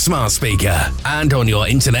smart speaker, and on your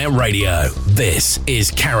internet radio. This is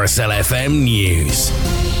Carousel FM News.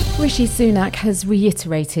 Rishi Sunak has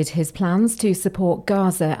reiterated his plans to support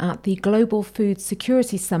Gaza at the Global Food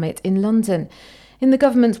Security Summit in London. In the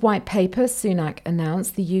government white paper, Sunak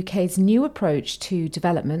announced the UK's new approach to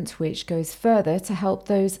development, which goes further to help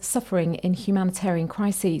those suffering in humanitarian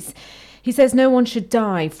crises. He says no one should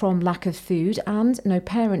die from lack of food and no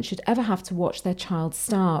parent should ever have to watch their child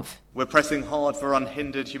starve. We're pressing hard for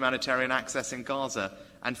unhindered humanitarian access in Gaza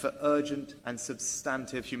and for urgent and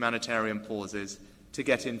substantive humanitarian pauses to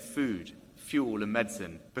get in food, fuel and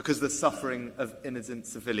medicine, because the suffering of innocent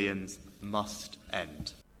civilians must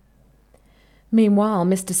end. Meanwhile,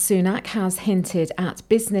 Mr Sunak has hinted at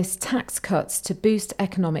business tax cuts to boost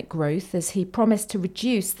economic growth as he promised to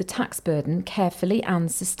reduce the tax burden carefully and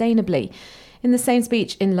sustainably. In the same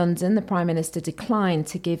speech in London, the Prime Minister declined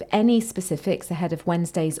to give any specifics ahead of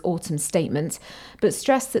Wednesday's autumn statement, but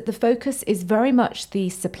stressed that the focus is very much the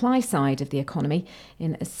supply side of the economy,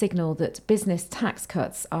 in a signal that business tax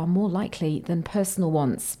cuts are more likely than personal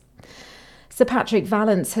ones. Sir Patrick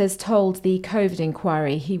Vallance has told the COVID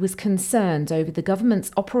inquiry he was concerned over the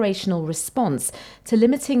government's operational response to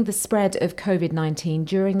limiting the spread of COVID-19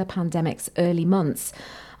 during the pandemic's early months.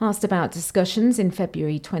 Asked about discussions in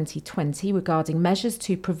February 2020 regarding measures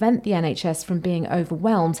to prevent the NHS from being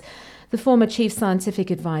overwhelmed, the former Chief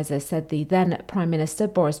Scientific Advisor said the then Prime Minister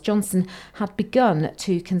Boris Johnson had begun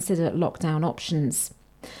to consider lockdown options.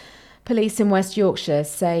 Police in West Yorkshire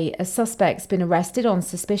say a suspect's been arrested on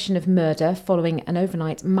suspicion of murder following an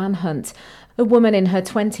overnight manhunt. A woman in her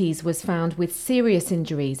 20s was found with serious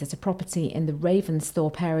injuries at a property in the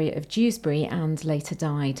Ravensthorpe area of Dewsbury and later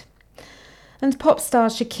died. And pop star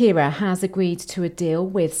Shakira has agreed to a deal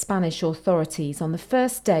with Spanish authorities on the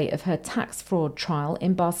first day of her tax fraud trial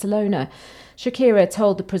in Barcelona. Shakira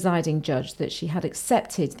told the presiding judge that she had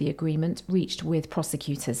accepted the agreement reached with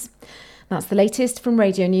prosecutors. That's the latest from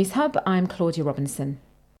Radio News Hub. I'm Claudia Robinson.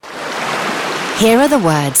 Here are the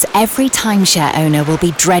words every timeshare owner will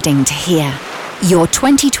be dreading to hear. Your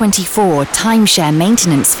 2024 timeshare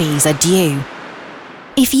maintenance fees are due.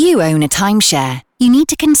 If you own a timeshare, you need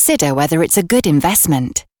to consider whether it's a good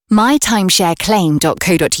investment.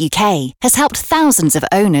 MyTimeshareClaim.co.uk has helped thousands of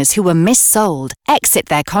owners who were missold exit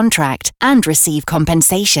their contract and receive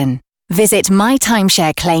compensation. Visit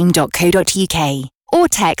MyTimeshareClaim.co.uk or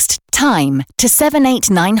text TIME to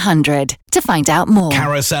 78900 to find out more.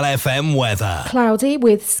 Carousel FM weather. Cloudy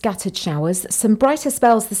with scattered showers. Some brighter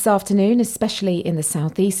spells this afternoon, especially in the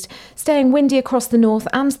southeast. Staying windy across the north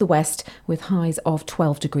and the west with highs of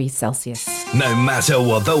 12 degrees Celsius. No matter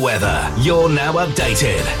what the weather, you're now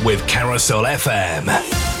updated with Carousel FM.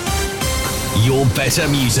 Your better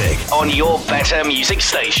music on your better music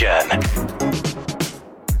station.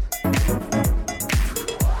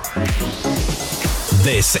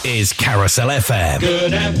 This is Carousel FM.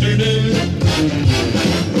 Good afternoon.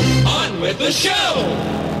 On with the show.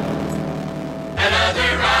 Another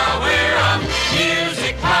hour of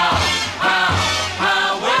music power.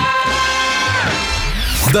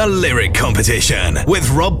 The Lyric Competition with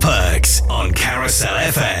Rob Perks on Carousel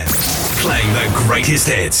FM. Playing the greatest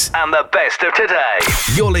hits and the best of today.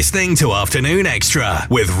 You're listening to Afternoon Extra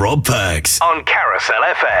with Rob Perks on Carousel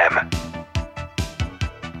FM.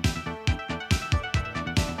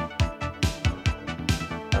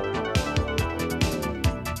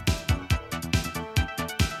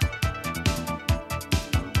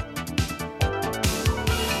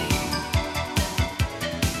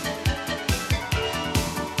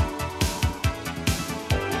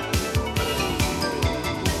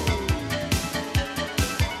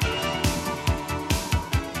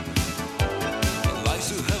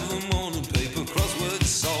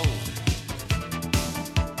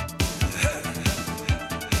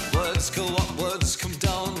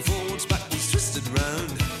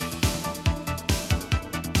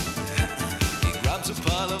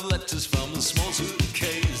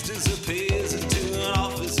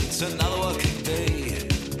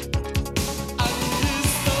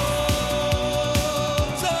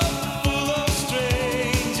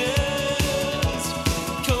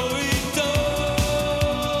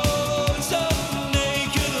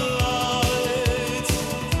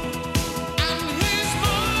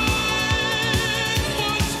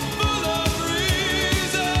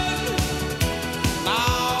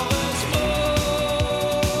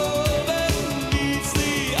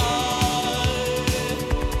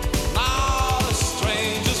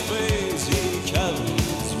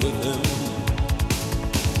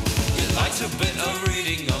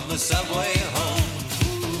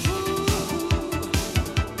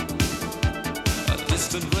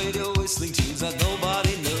 Distant radio whistling tunes that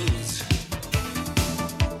nobody knows.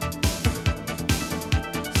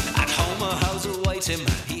 him,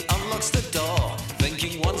 he unlocks the door,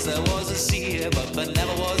 thinking once there was a sea, but there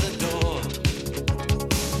never was a door.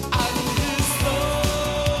 And his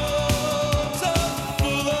thoughts are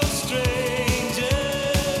full of strangers,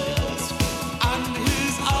 and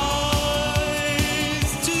his eyes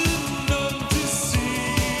too numb to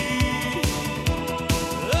see.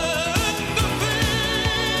 And the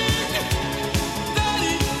thing that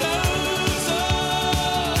he knows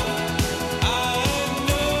of, I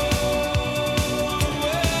know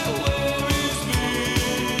where he's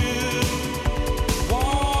been.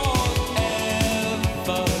 Won't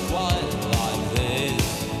ever quite like this.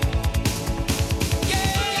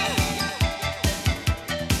 Yeah.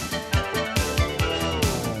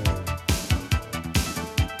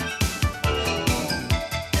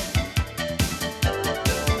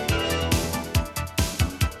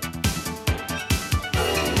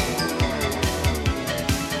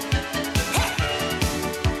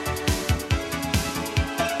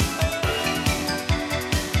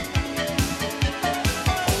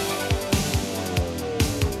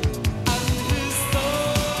 And his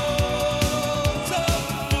thoughts are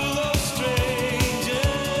full of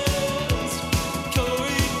strangers,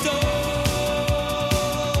 corridors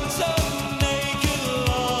of naked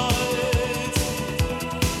lights,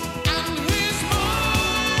 and his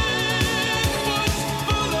mind was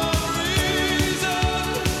full of reason.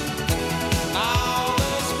 Now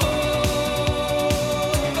there's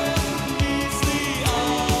hope that meets the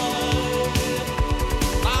eye.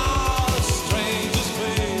 Now the stranger's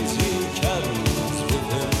face he carries with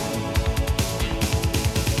him.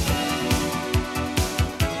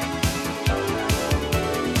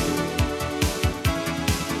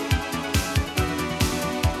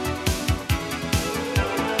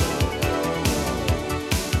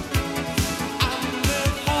 And the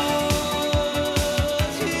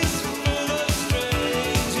heart is full of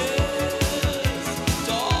strangers,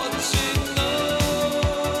 dodging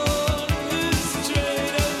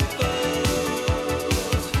unrestrained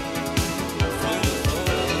foes.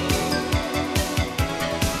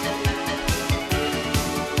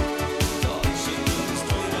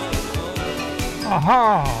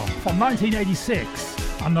 Aha! From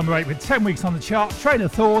 1986, and number 8 with 10 weeks on the chart. Train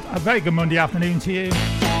of Thought, a very good Monday afternoon to you.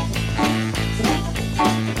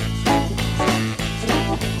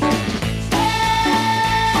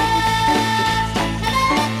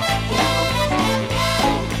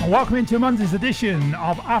 And welcome into Monday's edition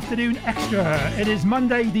of Afternoon Extra. It is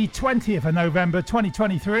Monday the 20th of November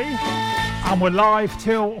 2023, and we're live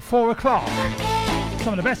till 4 o'clock.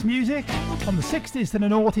 Some of the best music from the 60s to the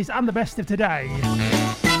noughties and the best of today.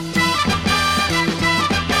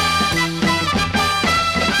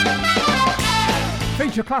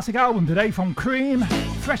 Feature classic album today from Cream.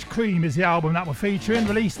 Fresh Cream is the album that we're featuring,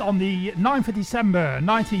 released on the 9th of December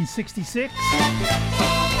 1966.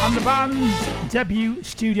 And the band's debut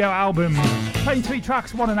studio album. Playing 3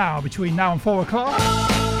 tracks, 1 an hour between now and 4 o'clock.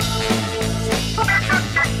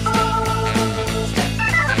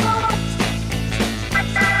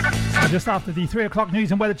 Just after the 3 o'clock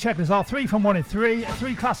news and weather check, there's our 3 from 1 in 3.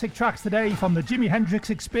 3 classic tracks today from the Jimi Hendrix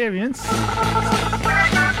Experience.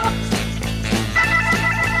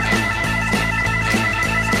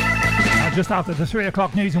 Just after the 3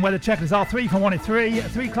 o'clock news and weather check, there's our 3 from 1 in 3.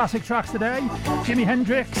 3 classic tracks today. Jimi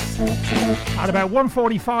Hendrix. At about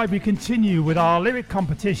 1:45 we continue with our lyric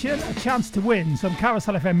competition. A chance to win some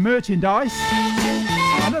Carousel FM merchandise.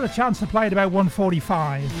 Another chance to play at about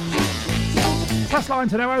 1:45. Press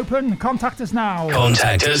lines are now open. Contact us now.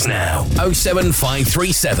 Contact us now.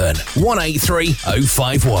 07537 183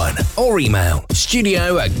 051 or email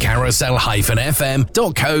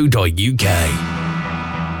studio@carousel-fm.co.uk.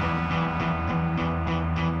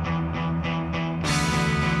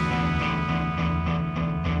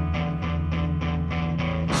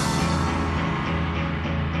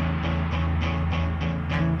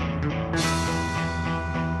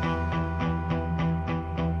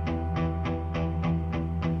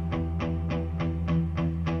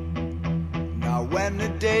 Now when the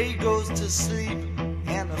day goes to sleep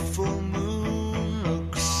and the full moon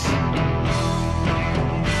looks, and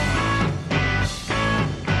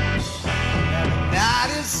the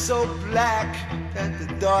night is so black that the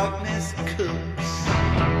darkness cooks,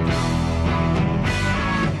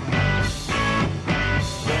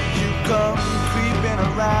 then you come creeping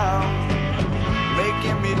around,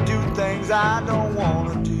 making me do things I don't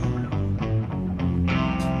wanna do.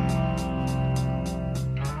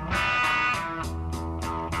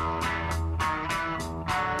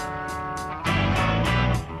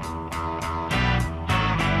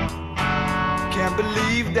 Can't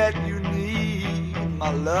believe that you need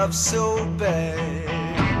my love so bad.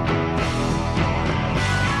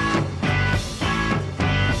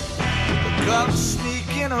 come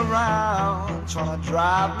sneaking around, trying to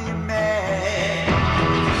drive me mad.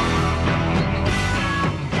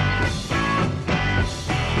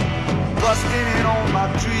 Busting in on my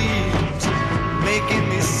dreams, making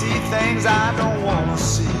me see things I don't wanna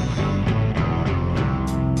see.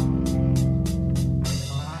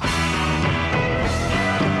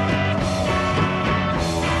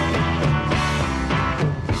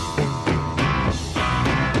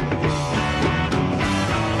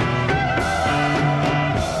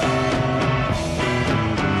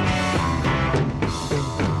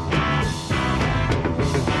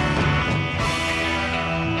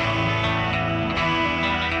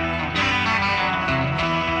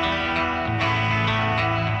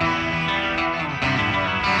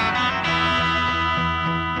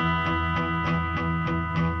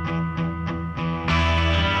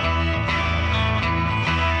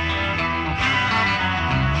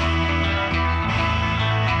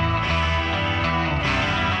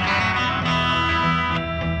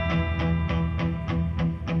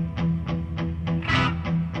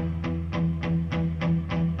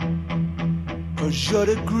 You're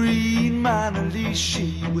the green Mona Lisa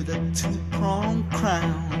with a two-pronged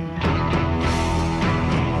crown.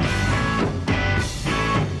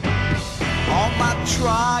 All my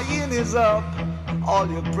trying is up, all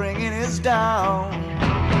you're bringing is down.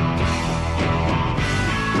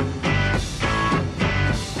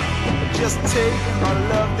 Just taking my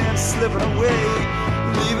love, then slipping away,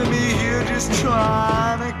 leaving me here just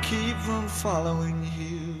trying to keep from following you.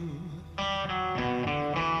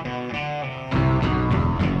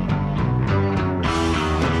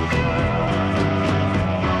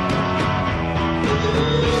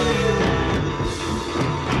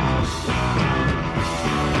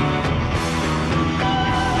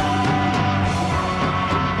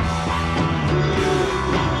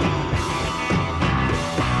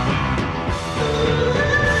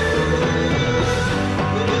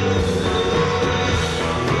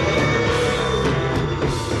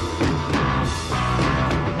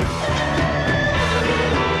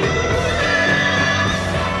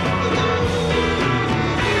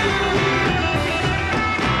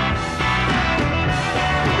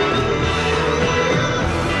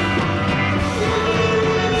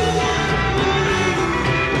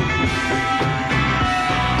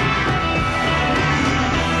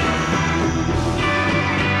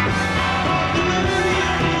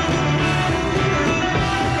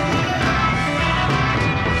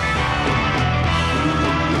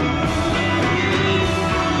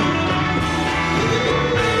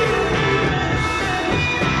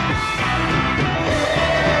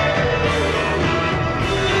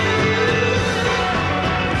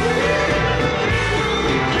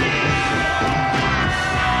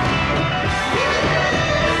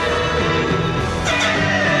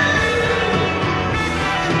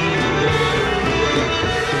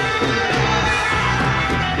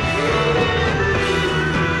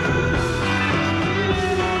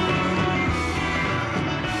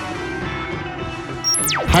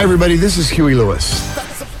 Hi, everybody. This is Huey Lewis.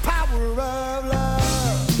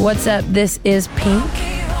 What's up? This is Pink.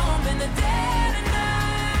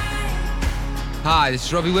 Hi, this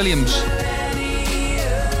is Robbie Williams.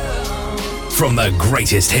 From the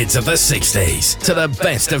greatest hits of the 60s to the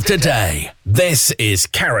best of today, this is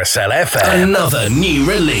Carousel FM. Another new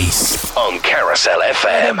release on Carousel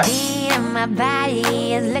FM. The beat of my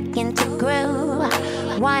body is looking to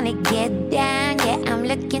groove. Wanna get down, yeah, I'm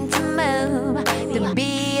looking to move. The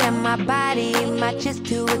beat of my body matches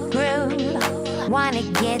to a groove. Wanna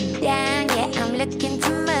get down, yeah, I'm looking to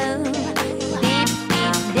move. Deep,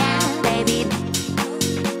 deep down, baby.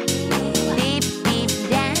 Deep, deep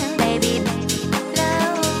down, baby.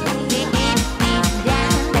 Low, deep, deep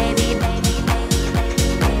down, baby.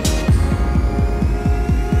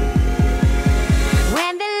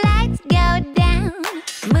 When the lights go down,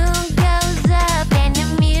 moon goes up and the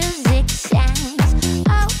music sounds.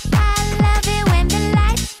 Oh, I love it when the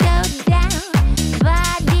lights go down.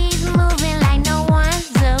 Bodies moving like no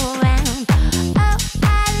one's around. Oh, I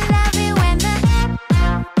love it when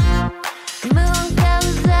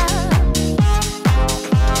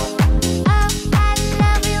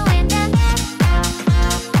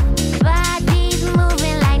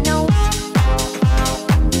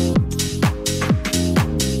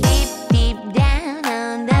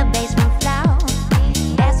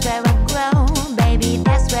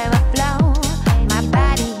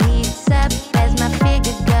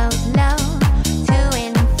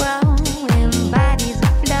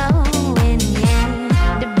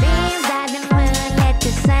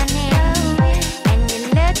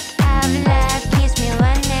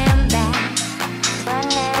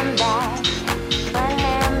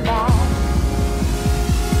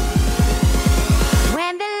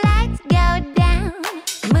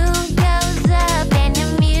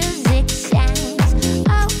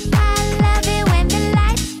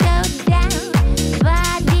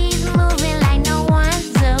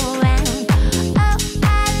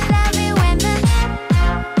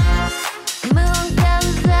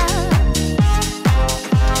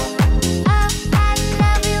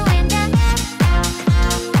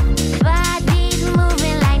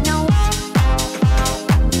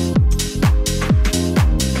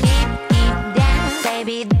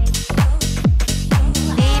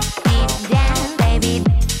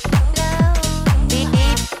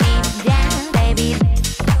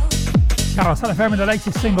Carousel FM with the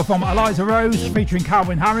latest single from Eliza Rose featuring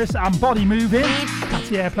Calvin Harris and Body Moving. That's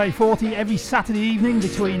the Airplay 40 every Saturday evening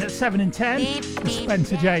between 7 and 10 with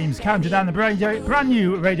Spencer James counting down the brand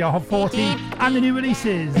new Radio Hot 40 and the new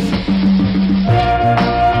releases.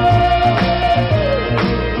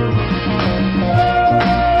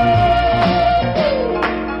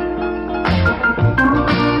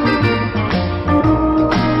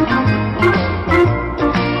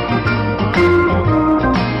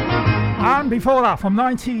 Before that, from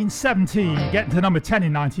 1970, getting to number 10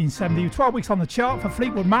 in 1970, 12 weeks on the chart for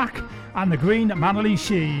Fleetwood Mac and the Green Manly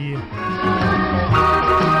She.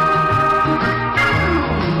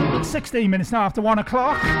 16 minutes now after 1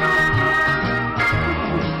 o'clock.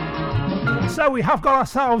 So we have got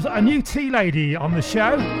ourselves a new tea lady on the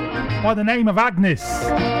show by the name of Agnes.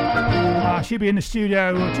 She'll be in the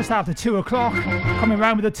studio just after 2 o'clock, coming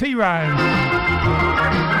round with a tea round.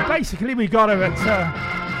 Basically, we got her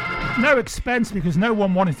at no expense because no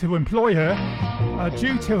one wanted to employ her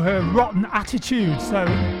due to her rotten attitude. So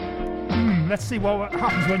let's see what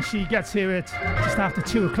happens when she gets here at just after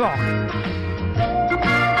 2 o'clock.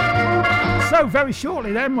 So very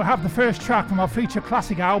shortly then we'll have the first track from our feature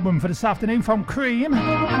classic album for this afternoon from Cream.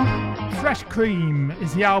 Fresh Cream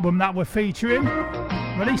is the album that we're featuring.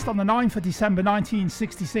 Released on the 9th of December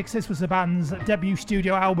 1966, this was the band's debut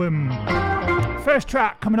studio album. First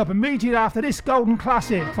track coming up immediately after this golden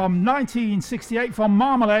classic from 1968 from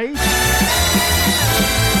Marmalade.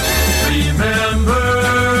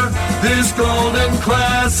 Remember this golden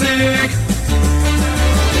classic,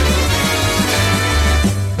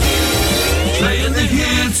 playing the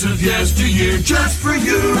hits of yesteryear just for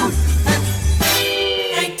you.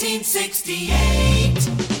 1968.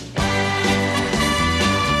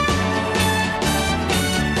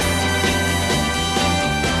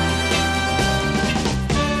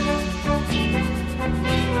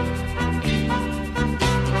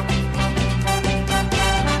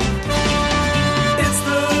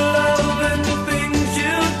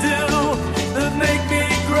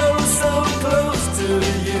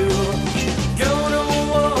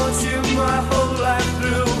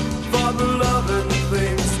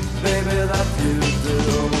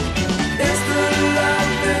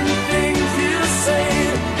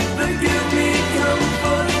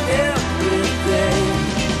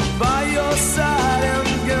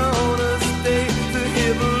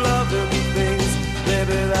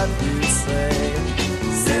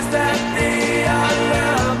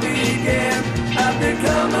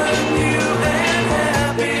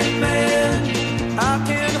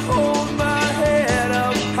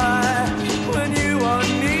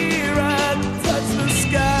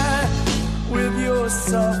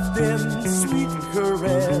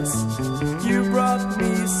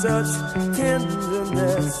 Such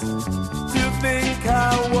tenderness, to think I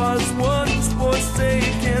was once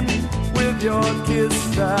forsaken. With your kiss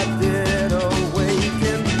I did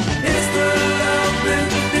awaken. It's the love and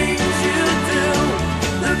the things you do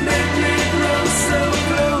that make me grow so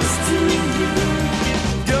close to you.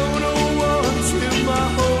 Gonna want you my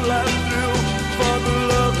whole life through, for the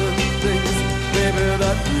love and things, baby,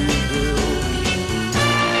 that you do.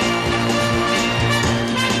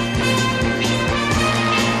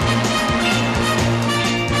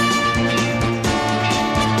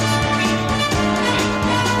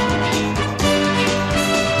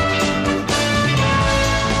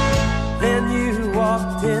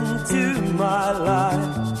 Into my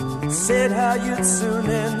life, said how you'd soon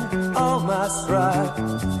end all my strife.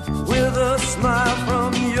 With a smile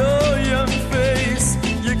from your young face,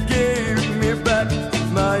 you gave me back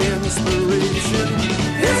my inspiration.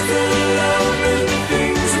 It's the love and the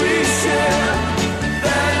things we share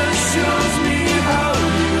that assures me how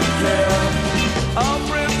you care. Our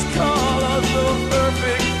friends call us the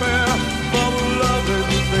perfect pair, for the love and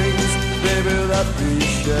things, baby, that we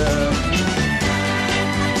share.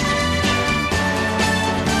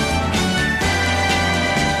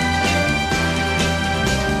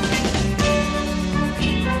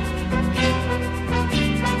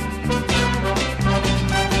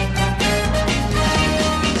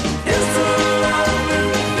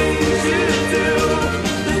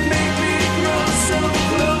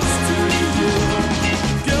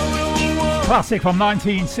 Classic from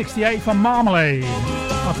 1968 from Marmalade.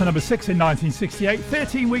 After number 6 in 1968,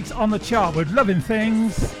 13 weeks on the chart with Loving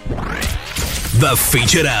Things. The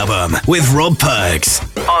featured album with Rob Perks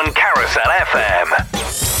on Carousel FM.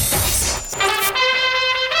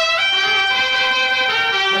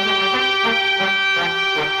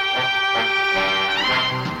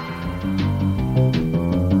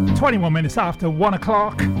 – 21 minutes after 1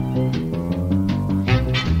 o'clock.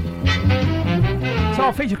 So So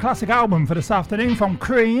our feature classic album for this afternoon from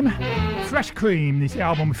Cream, Fresh Cream. This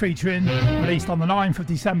album we're featuring, released on the 9th of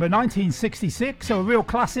December 1966, so a real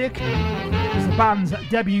classic. It's the band's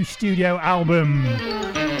debut studio album.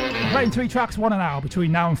 I'm playing 3 tracks, 1 an hour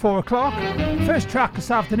between now and 4 o'clock. First track this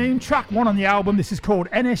afternoon, track 1 on the album. This is called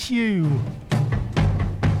NSU.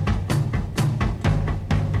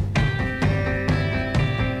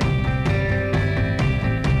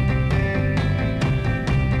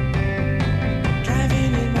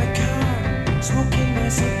 Smoking my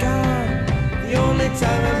cigar. The only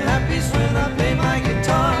time I'm happy is when I play my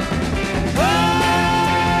guitar.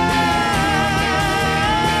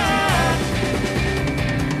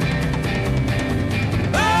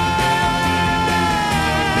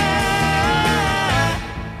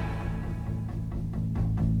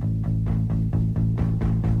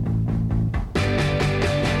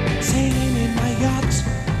 Sailing in my yacht,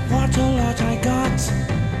 what a lot I got.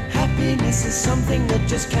 Happiness is something that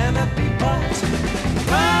just cannot be bought.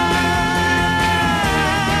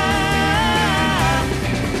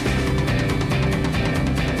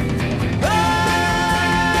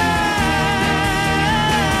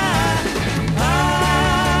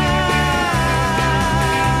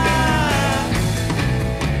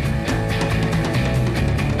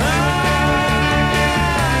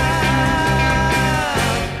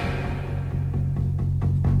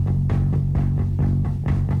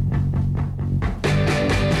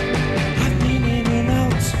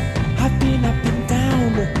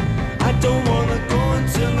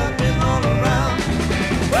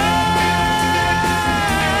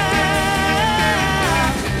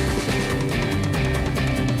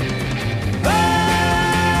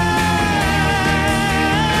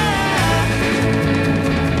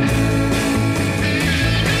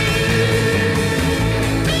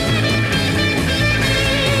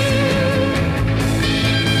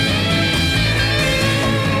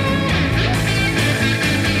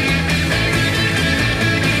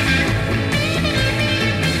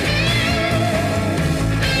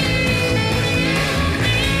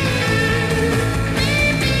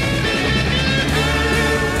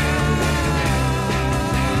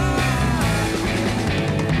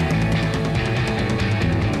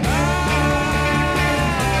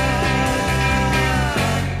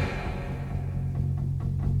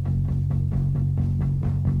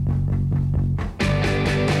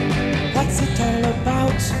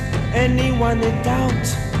 Anyone in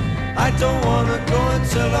doubt? I don't wanna go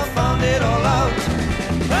until I found it all out.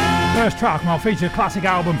 First track from our featured classic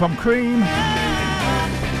album from Cream.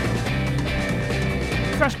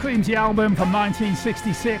 Fresh Cream's the album from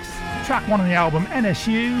 1966. Track 1 on the album,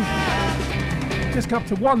 NSU. Just got up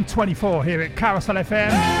to 124 here at Carousel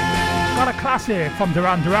FM. Got a classic from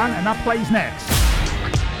Duran Duran, and that plays next.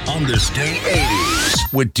 On this day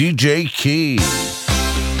 80s with DJ Key.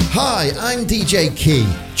 Hi, I'm DJ Key.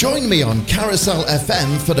 Join me on Carousel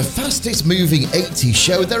FM for the fastest moving 80s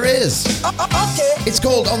show there is. Okay. It's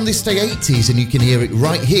called On This Day 80s, and you can hear it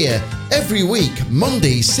right here every week,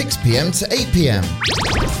 Monday 6 p.m. to 8 p.m.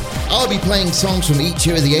 I'll be playing songs from each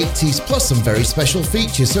year of the 80s plus some very special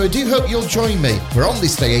features, so I do hope you'll join me for On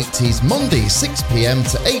This Day 80s, Monday 6 p.m.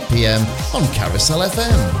 to 8 p.m. on Carousel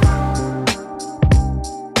FM.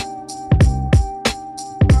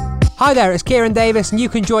 Hi there, it's Kieran Davis, and you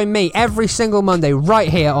can join me every single Monday right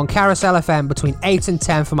here on Carousel FM between 8 and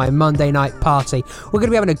 10 for my Monday night party. We're going to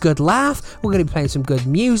be having a good laugh, we're going to be playing some good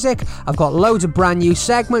music, I've got loads of brand new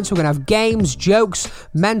segments, we're going to have games, jokes,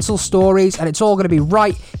 mental stories, and it's all going to be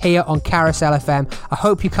right here on Carousel FM. I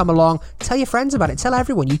hope you come along, tell your friends about it, tell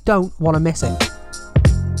everyone, you don't want to miss it.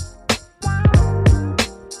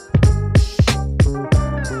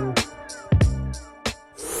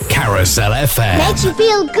 Carousel FM. Makes you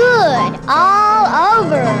feel good all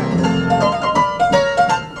over.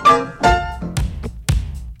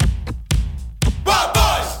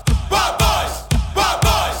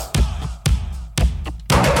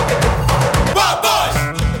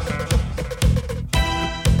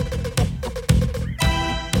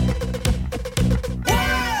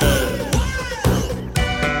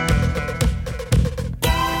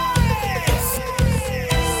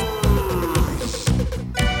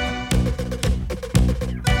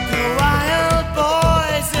 Wild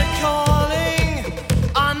boys are calling.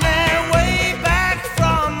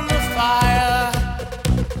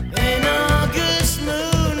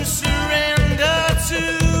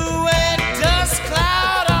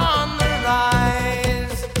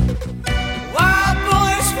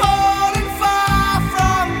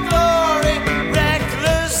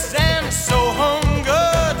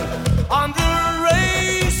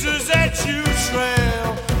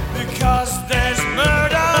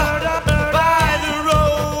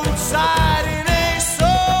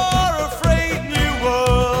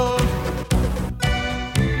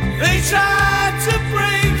 tried to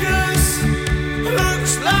break us.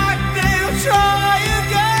 Looks like they'll try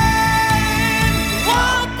again.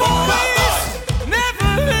 Wild boys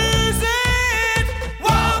never lose it.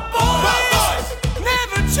 Wild boys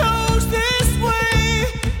never chose this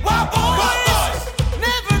way. Wild boys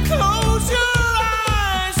never close your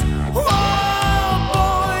eyes. Wild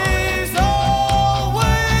boys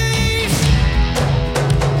always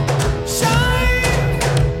shine.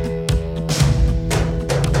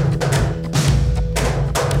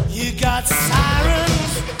 You got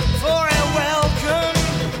sirens for a welcome.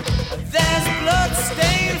 There's blood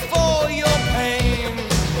stain for your pain,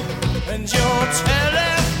 and your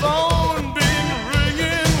telephone been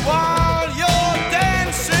ringing while you're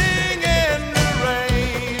dancing in the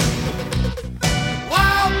rain.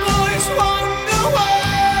 Wild boys wonder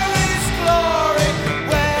where is glory,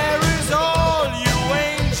 where is all you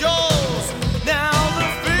angels? Now the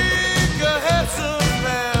figureheads of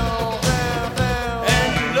hell,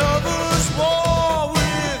 and lovers war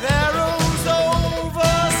with arrows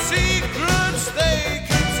over secrets they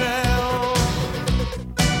could tell.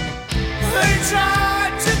 They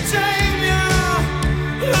tried to tame you.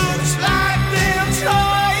 Looks like they'll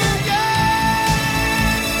try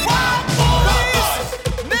again. Wild boys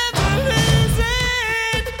never lose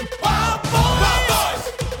it. Wild boys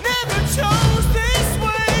never chose this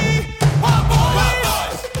way. Wild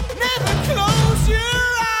boys never close your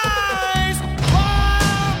eyes.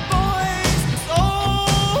 Wild boys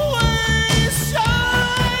always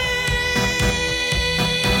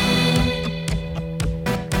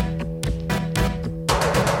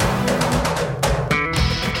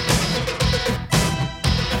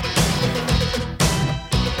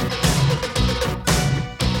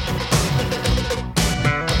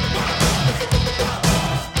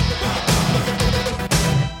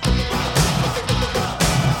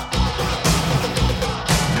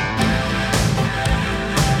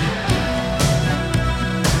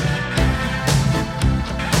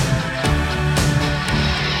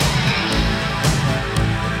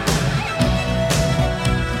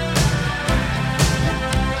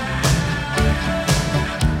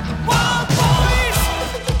Wild boys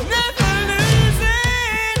never lose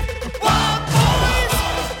it. Wild boys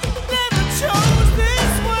never chose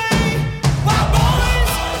this way. Wild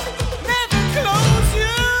boys never close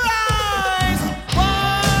your eyes.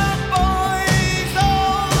 Wild boys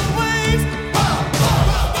always. Wild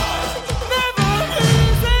boys never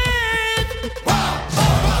lose it. Wild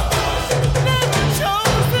boys never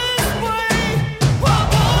chose this way. Wild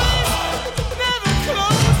boys never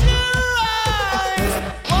close your eyes.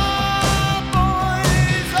 Wild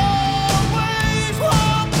boys always.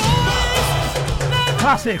 Wild boys.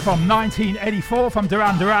 Classic from 1984 from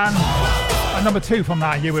Duran Duran. And number 2 from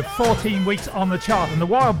that year with 14 weeks on the chart. And the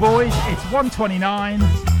Wild Boys, it's 129.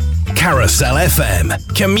 Carousel FM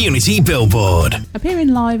Community Billboard. Appearing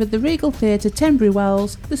live at the Regal Theatre, Tenbury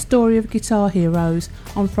Wells, the story of Guitar Heroes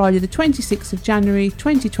on Friday the 26th of January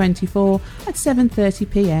 2024 at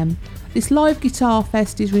 7:30pm. This live guitar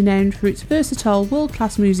fest is renowned for its versatile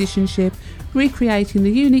world-class musicianship, recreating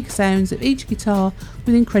the unique sounds of each guitar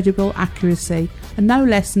with incredible accuracy, and no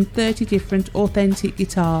less than 30 different authentic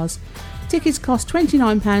guitars. Tickets cost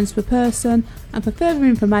 £29 per person, and for further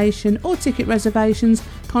information or ticket reservations,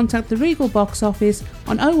 contact the Regal box office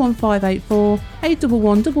on 01584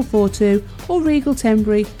 811 442 or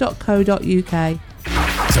regaltenbury.co.uk.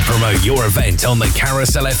 To promote your event on the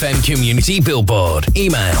Carousel FM Community Billboard,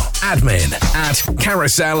 email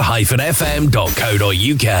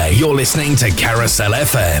admin@carousel-fm.co.uk. You're listening to Carousel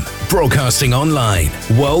FM, broadcasting online,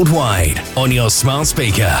 worldwide, on your smart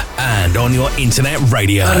speaker and on your internet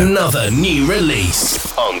radio. Another new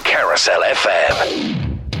release on Carousel FM.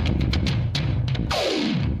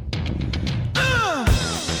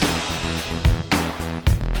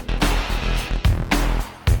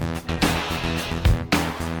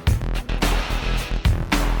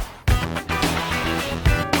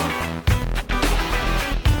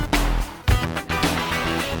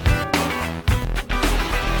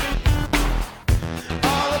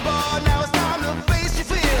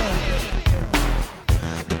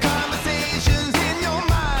 Conversations in your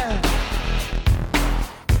mind.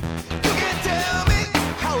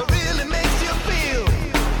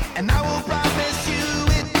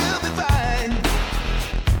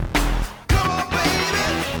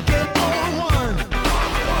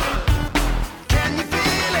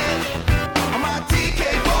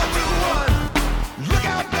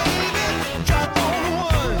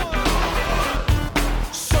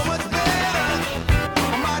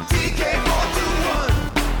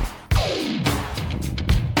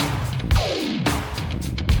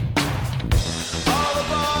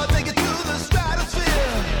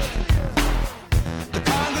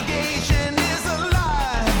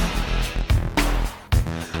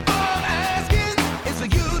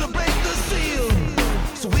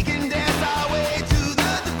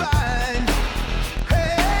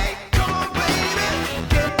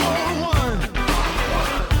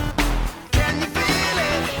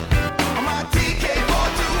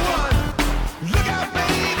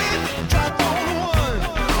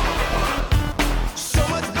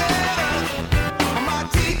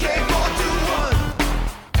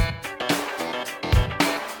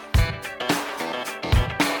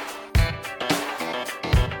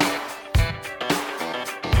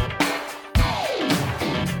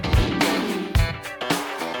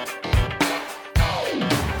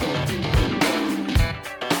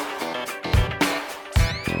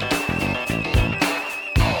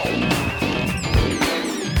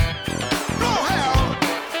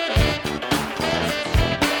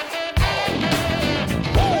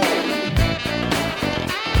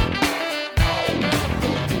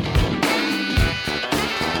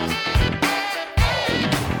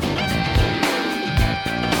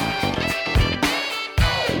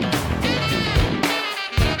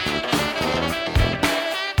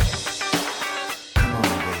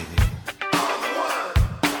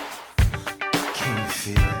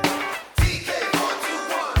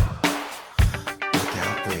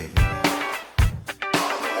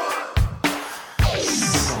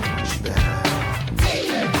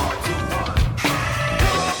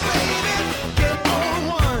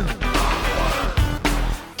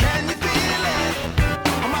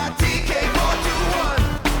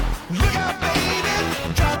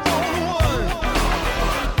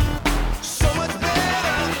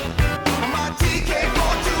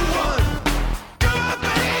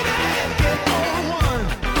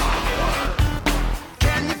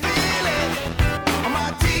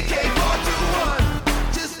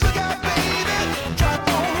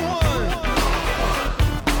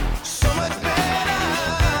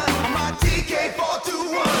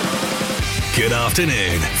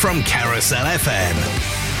 afternoon from Carousel FM.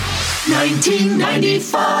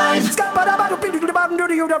 1995.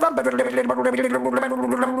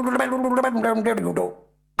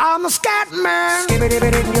 I'm a scat man.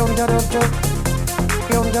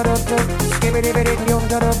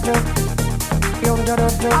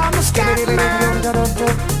 I'm a scat man.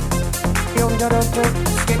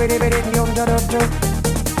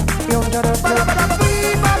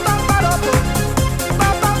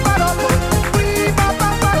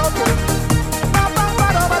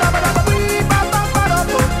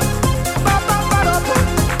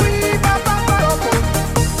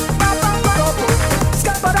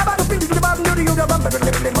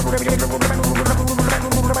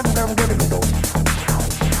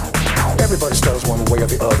 Everybody stutters one way or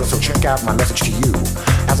the other, so check out my message to you.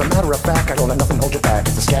 As a matter of fact, I don't let nothing hold you back.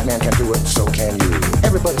 If the scat man can do it, so can you.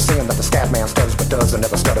 Everybody's saying that the scat man stutters but does and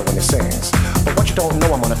never stutter when he sings. But what you don't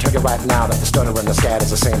know, I'm gonna tell you right now, that the stutter and the scat is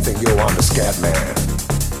the same thing. Yo, I'm the scat man.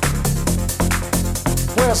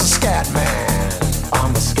 Where's the scat man?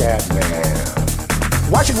 I'm the scat man.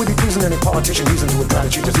 Why should we be pleasing any politician? Reasons would try to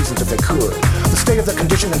cheat the seasons if they could. The state of the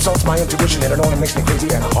condition insults my intuition, and it only makes me crazy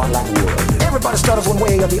and hard like wood. Everybody stutters one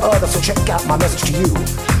way or the other, so check out my message to you.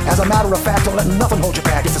 As a matter of fact, don't let nothing hold you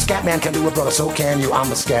back. If the scat man can do it, brother, so can you. I'm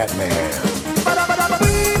the scat man.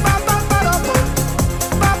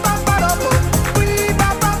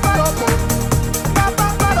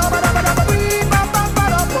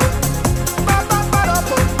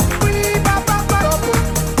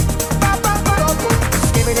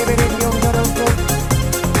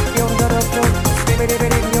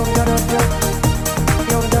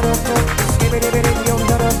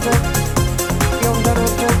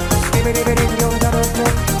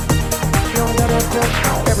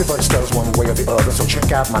 Everybody stutters one way or the other, so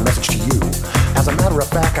check out my message to you. As a matter of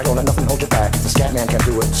fact, I don't let nothing hold you back. If the scat man can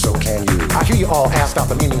do it, so can you. I hear you all ask about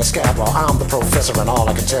the meaning of scat. Well, I'm the professor, and all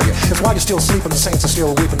I can tell you is why you're still sleeping, the saints are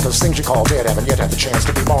still weeping, because things you call dead haven't yet had the chance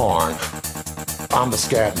to be born. I'm the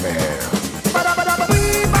scat man.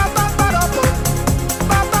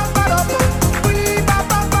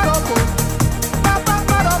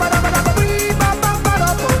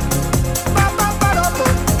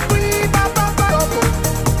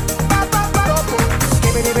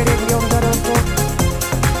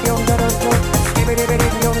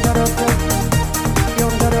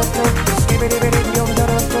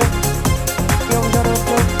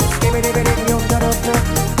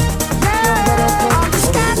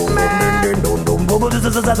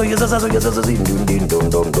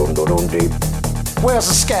 Where's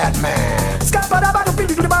the scat man?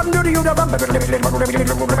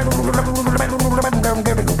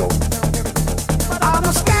 I'm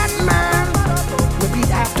the scat man. Repeat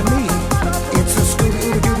after me. It's a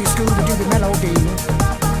Scooby-Dooby melody.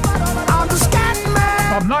 I'm the scat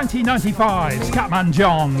man. From 1995, Scatman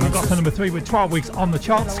John got to number 3 with 12 weeks on the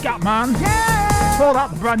chart. Scatman. Before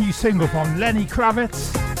that, the brand new single from Lenny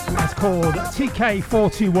Kravitz. That's called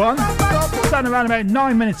TK421. So in around about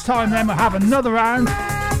 9 minutes time, then we'll have another round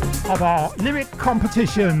of our lyric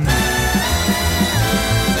competition.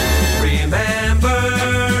 Remember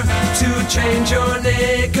to change your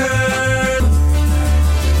knickers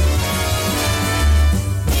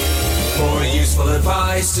for useful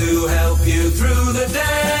advice to help you through the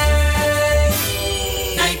day.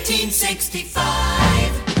 1965.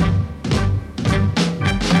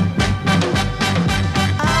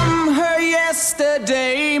 I'm her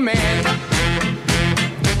yesterday man.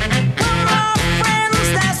 We're my friends,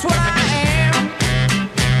 that's what I am.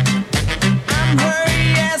 I'm her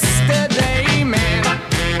yesterday man.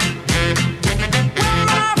 We're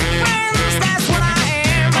my friends, that's what I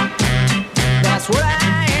am. That's what I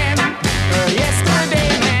am. Her yesterday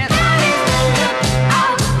man.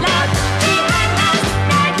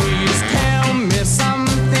 Please tell me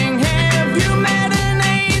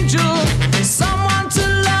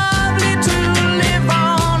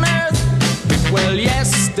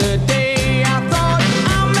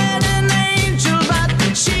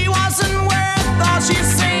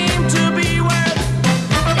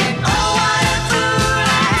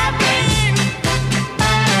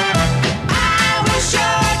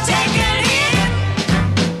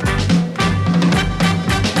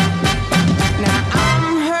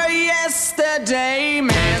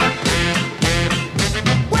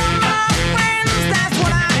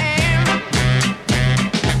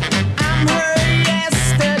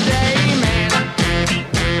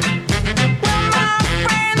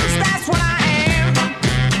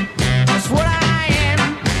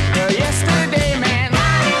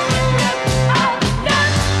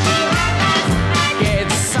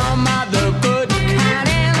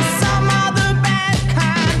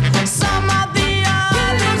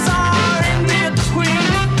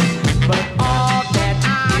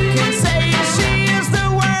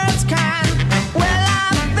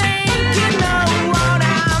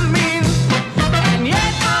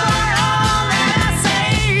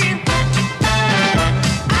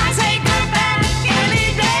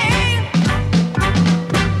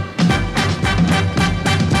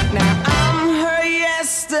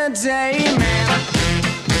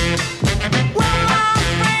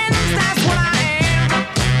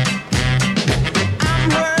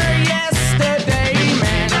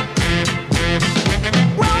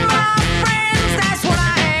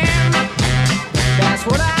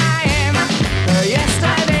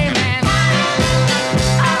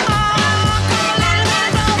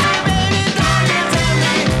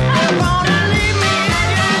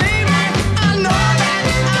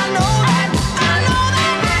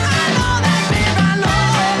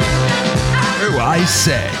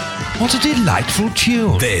say. What a delightful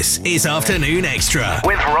tune. This is Afternoon Extra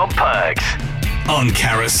with Rob Perks on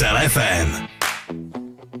Carousel FM.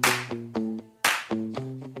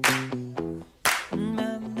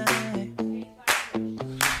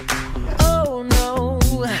 Oh no,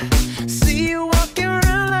 see you walking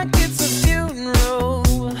around like it's a funeral.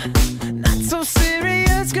 Not so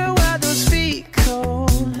serious, girl, why those feet cold?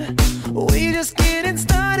 We just getting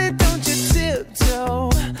started, don't you tiptoe,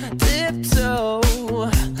 tiptoe.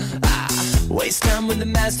 Waste time with the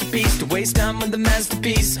masterpiece, to waste time with the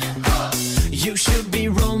masterpiece. You should be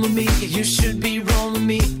rolling me, you should be rolling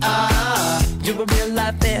me. You're a real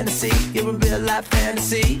life fantasy, you're a real life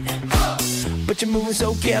fantasy. But you're moving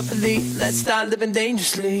so carefully, let's start living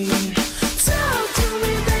dangerously. Talk to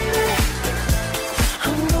me, baby.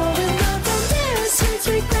 I'm going up on this sweet,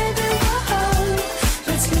 sweet baby. Whoa.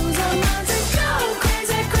 Let's lose our minds and go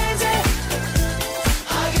crazy, crazy.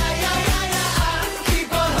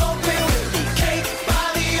 Keep on hoping we'll be cake by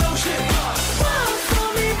the ocean. Walk for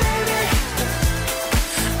me, baby.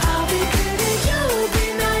 I'll be pretty, you'll be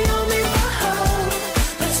Naomi. Whoa.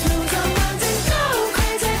 Let's lose our minds and go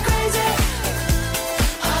crazy, crazy.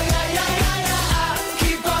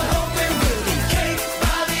 Keep on hoping we'll be cake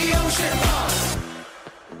by the ocean.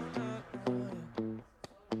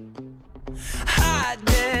 Hot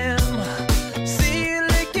damn. See you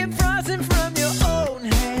licking frosting from your own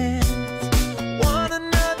hands. Want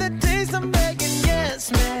another taste? I'm begging,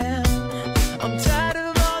 yes, ma'am. I'm tired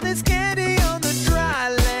of all this candy on the dry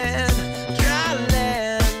land, dry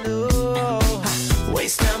land. Oh,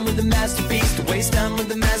 waste time with the masterpiece, to waste time with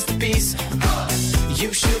the masterpiece.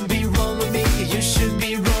 You should be rolling me, you should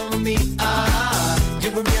be rolling me.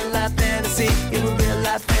 You're a real life fantasy, you're a real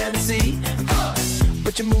life fantasy.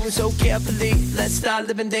 But you're moving so carefully, let's start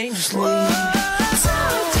living dangerously.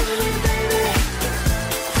 Talk to me, baby.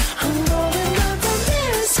 I'm rolling up on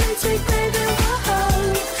this sweet, sweet baby.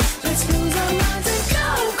 Whoa. Let's lose our minds and go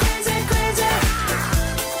crazy, crazy.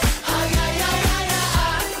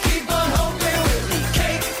 Keep on hoping we'll be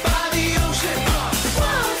cake by the ocean.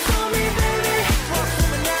 Walk for me, baby.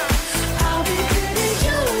 I'll be pretty,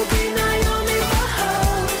 you'll be Naomi.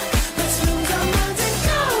 Whoa. Let's lose our minds and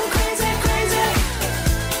go crazy, crazy.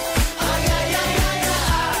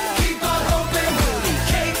 Keep on hoping we'll be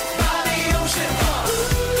cake by the ocean.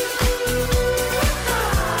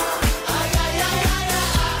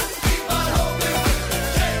 Keep on hoping we'll be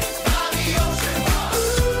cake by the ocean.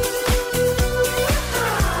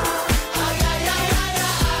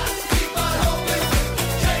 Keep on hoping we'll be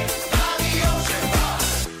cake by the ocean.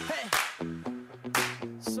 Hey,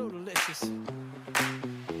 so delicious.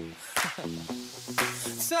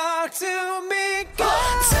 Talk to me, girl.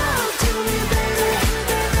 Talk to me, baby.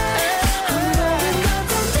 I'm rolling up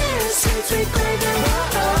on this sweet, sweet baby.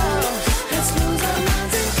 Whoa. Let's lose our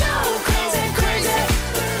minds and go crazy, crazy.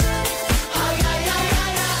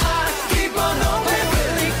 Keep on hoping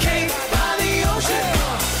we'll be cake by the ocean.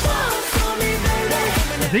 Walk for me,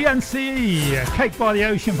 baby. DNC, Cake by the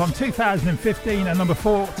Ocean from 2015 and number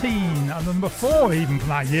 14 and number 4 even from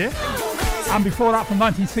that year. And before that from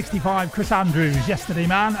 1965, Chris Andrews, Yesterday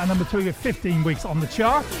Man, and number 2 with 15 weeks on the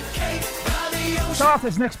chart. So after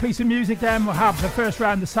this next piece of music then we'll have the first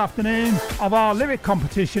round this afternoon of our lyric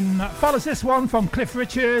competition. Follows this one from Cliff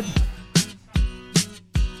Richard.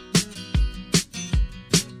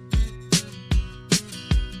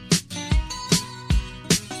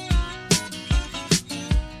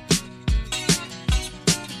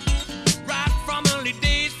 Right from early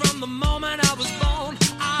days, from the moment I was born,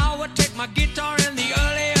 I would take my guitar in the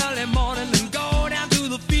early, early morning and go down to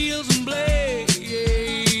the fields and play.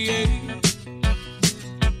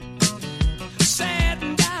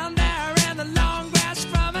 Sitting down there in the long grass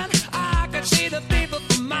scrubbing, I could see the people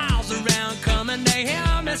for miles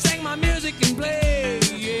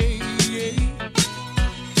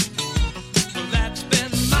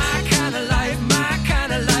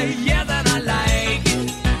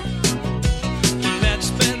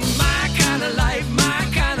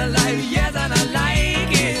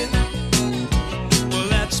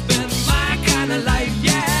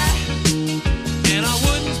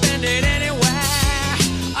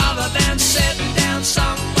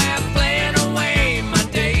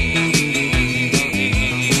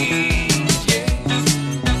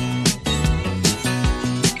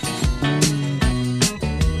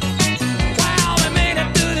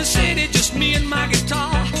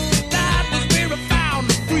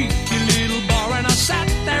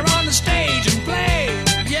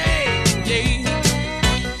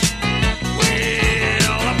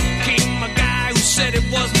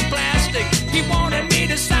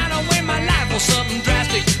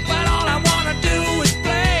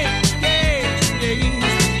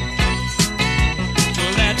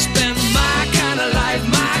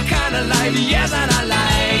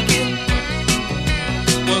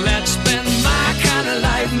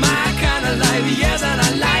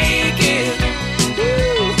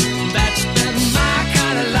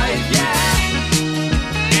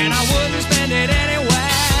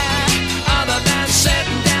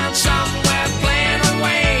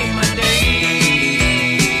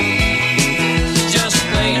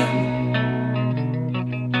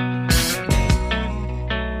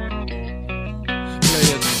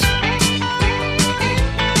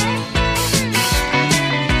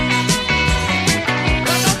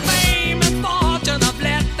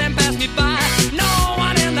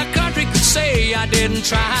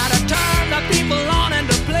gotta turn the people on and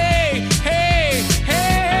to play. Hey,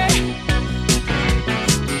 hey.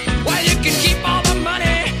 Well, you can keep all the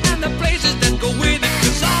money and the places that go with it,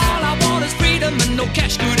 'cause all I want is freedom and no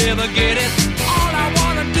cash could ever get it. All I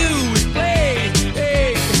wanna do is play.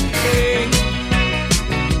 Hey, hey.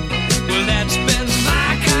 Well, that's been my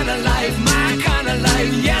kind of life,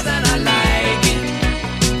 yes, and I like it.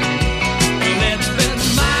 Well, that's been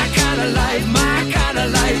my kind of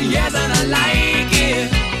life, yes, and I like it.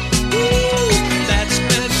 Ooh, that's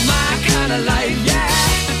been my kind of life, yeah.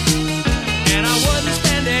 And I wouldn't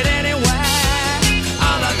spend it anywhere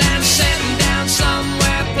other than sitting down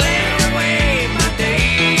somewhere playing away my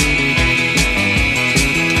days.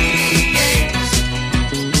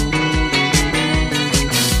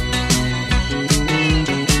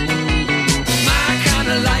 My kind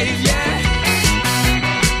of life, yeah.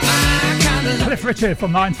 My kind of life. Cliff Richard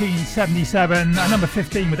from 1977, at number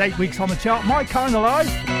 15 with 8 weeks on the chart. My Kind of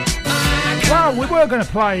Life. Well, we were going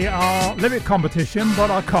to play our lyric competition, but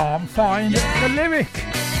I can't find the lyric.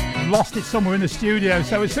 Lost it somewhere in the studio,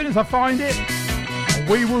 so as soon as I find it,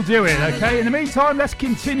 we will do it, okay? In the meantime, let's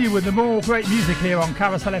continue with the more great music here on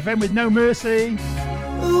Carousel FM with No Mercy.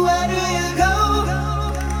 Where do you go,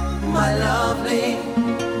 my lovely?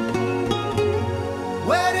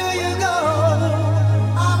 Where do you go?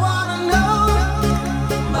 I wanna know,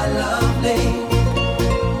 my lovely.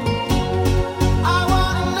 I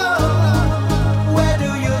wanna know, where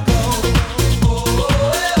do you go?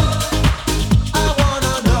 I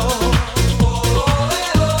wanna know,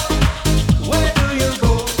 where do you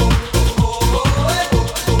go?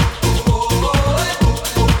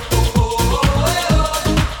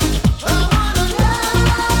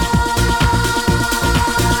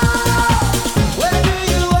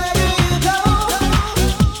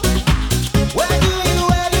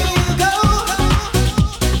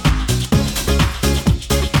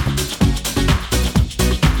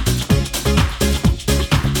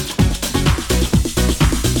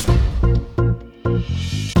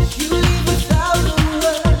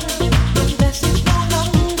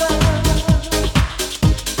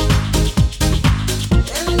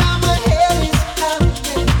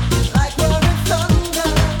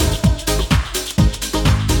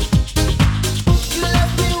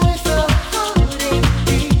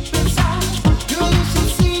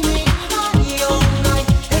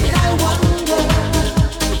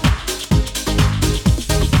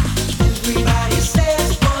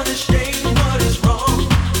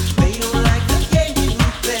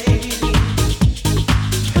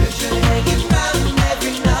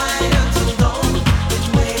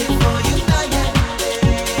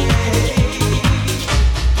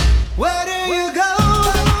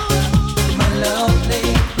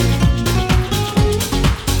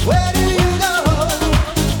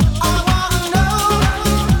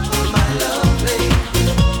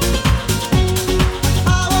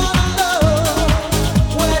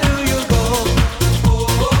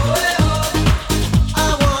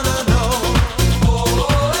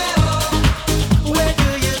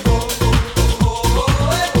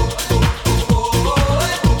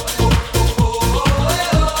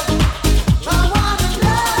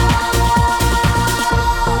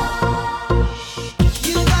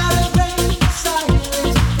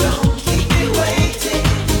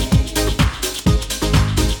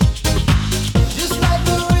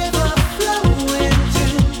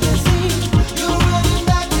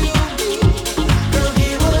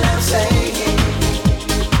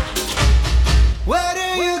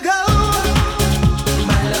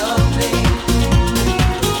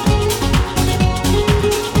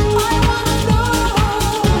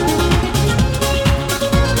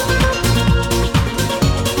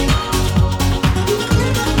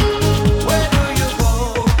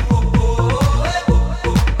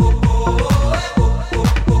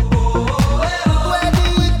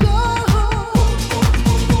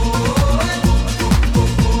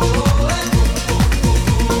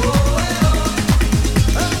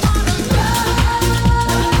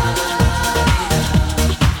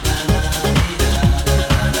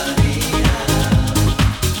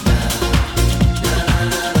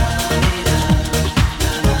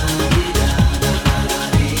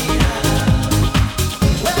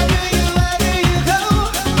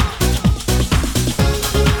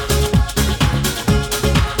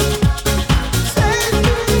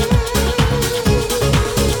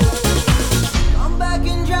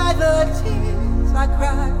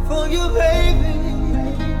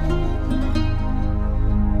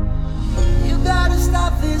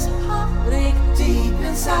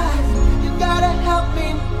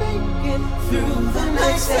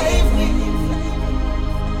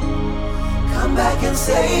 come back and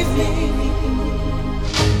save me.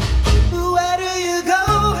 Where do you go,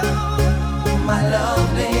 my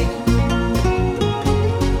lovely?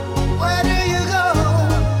 Where do you go?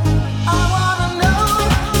 I wanna know,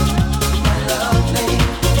 my lovely.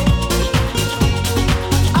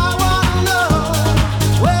 I wanna know,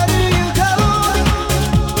 where do you go,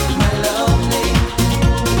 my lovely?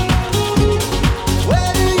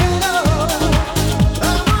 Where do you go? I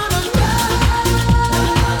wanna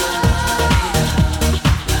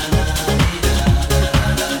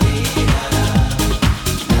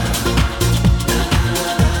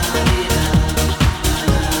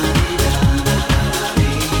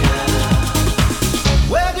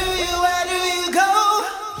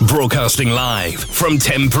Broadcasting live from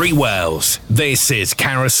Temporary Wells, this is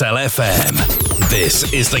Carousel FM.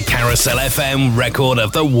 This is the Carousel FM Record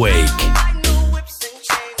of the Week.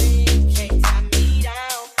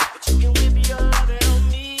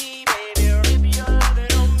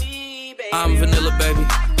 I'm vanilla, baby.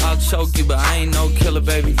 I'll choke you, but I ain't no killer,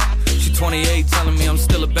 baby. She 28, telling me I'm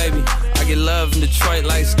still a baby. I get love in Detroit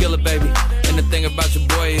like Skillet, baby. And the thing about your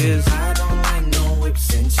boy is I don't like no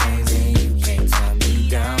whips and chains, and you can't tie me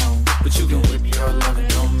down. But you can whip your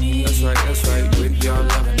lovin' on me. That's right, whip your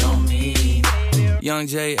lovin' on me. Young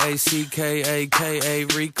J-A-C-K-A-K-A,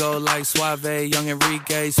 Rico like Suave, Young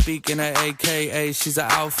Enrique, speaking at AKA. She's an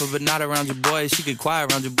alpha, but not around your boy. She get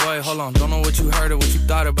quiet around your boy. Hold on, don't know what you heard or what you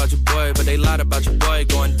thought about your boy, but they lied about your boy.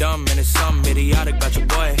 Going dumb, and it's something idiotic about your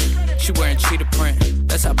boy. She wearing cheetah print,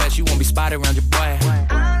 that's how bad she won't be spotted around your boy. I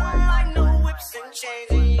don't like no whips and chains,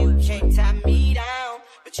 and you can't tie me down.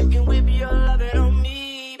 But you can whip your lovin' on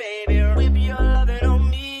me, baby. Whip your lovin' on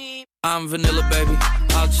me. I'm vanilla, baby.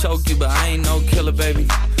 I'll choke you, but I ain't no killer, baby.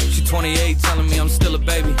 She 28, telling me I'm still a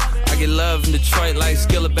baby. I get love in Detroit like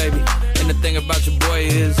Skillet, baby. And the thing about your boy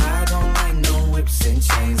is I don't like no whips and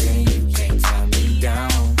chains, and you can't tie me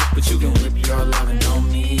down. But you can whip your lovin'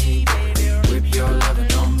 on me, baby. Whip your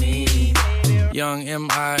lovin' on me. Young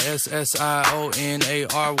M-I-S-S-I-O-N-A-R-Y.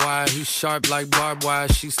 He's sharp like barbed wire.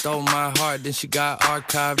 She stole my heart, then she got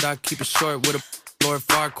archived. I keep it short with a Lord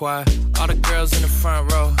Farquaad. All the girls in the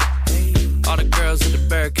front row, all the girls at the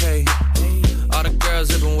barricade, all the girls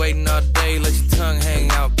have been waiting all day. Let your tongue hang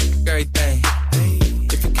out, everything.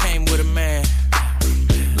 If you came with a man,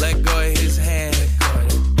 let go of his hand.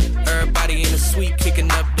 Everybody in the suite kicking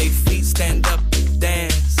up their feet, stand up,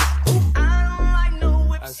 dance.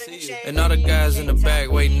 I see you. And all the guys in the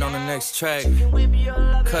back waiting on the next track.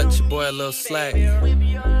 Cut your boy a little slack.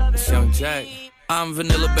 It's Young Jack. I'm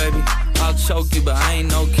vanilla, baby. I'll choke you, but I ain't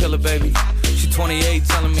no killer, baby. She 28,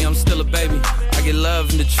 telling me I'm still a baby. I get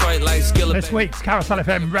love in Detroit like Skillet. This week's Carousel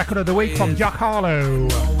FM Record of the Week from Jack Harlow.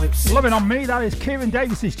 Loving on Me, that is Kieran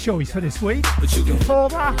Davis's choice for this week. Before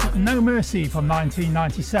that, No Mercy from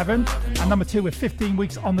 1997, and number 2 with 15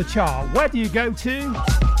 weeks on the chart. Where do you go to?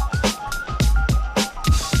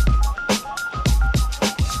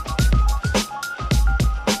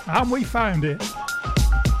 And we found it.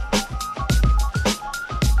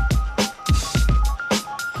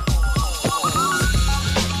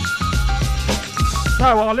 So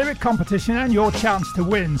our lyric competition and your chance to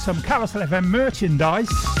win some Carousel FM merchandise.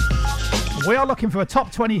 We are looking for a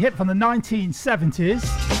top 20 hit from the 1970s,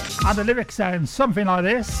 and the lyric sounds something like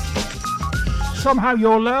this. Somehow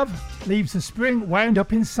your love leaves a spring wound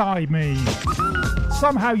up inside me.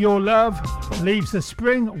 Somehow your love leaves a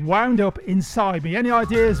spring wound up inside me. Any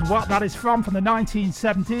ideas what that is from the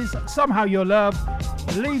 1970s? Somehow your love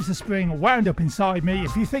leaves a spring wound up inside me.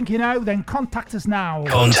 If you think you know, then contact us now.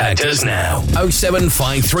 Contact us now.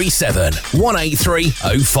 07537 183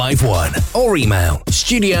 051 or email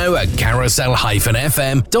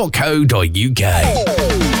studio@carousel-fm.co.uk.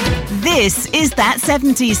 This is That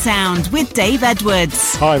 70s Sound with Dave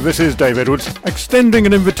Edwards. Hi, this is Dave Edwards, extending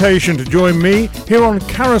an invitation to join me here on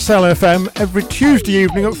Carousel FM every Tuesday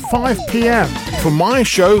evening at 5 p.m. for my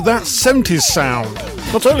show, That 70s Sound.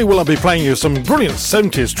 Not only will I be playing you some brilliant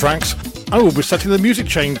 70s tracks, I will be setting the music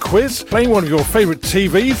chain quiz, playing one of your favourite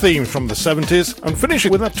TV themes from the 70s, and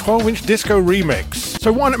finishing with a 12-inch disco remix.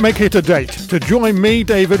 So why not make it a date to join me,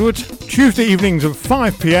 Dave Edwards, Tuesday evenings at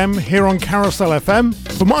 5 p.m. here on Carousel FM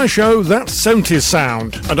for my show, That 70s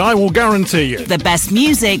Sound. And I will guarantee you the best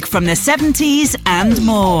music from the 70s and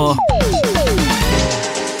more.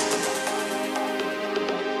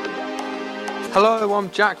 Hello, I'm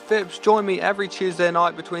Jack Phipps. Join me every Tuesday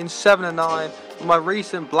night between 7 and 9 for my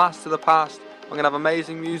recent Blast to the Past. I'm going to have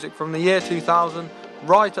amazing music from the year 2000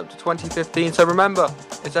 right up to 2015. So remember,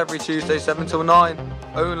 it's every Tuesday 7 till 9,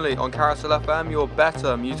 only on Carousel FM, your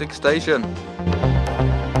better music station.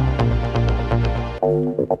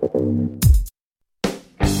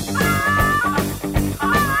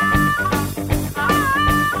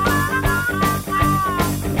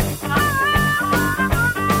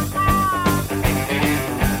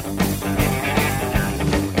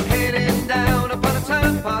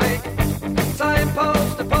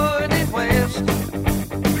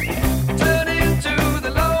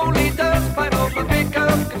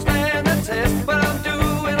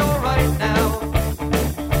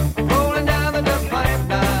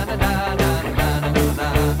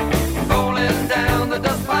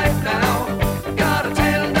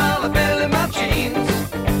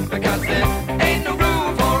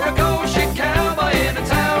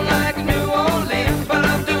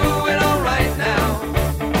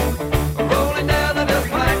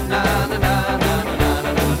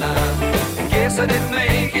 I didn't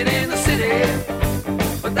make it in the city,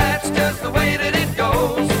 but that's just the way that it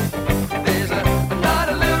goes. There's a lot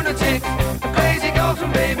of lunatics, crazy ghosts,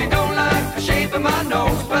 and baby don't like the shape of my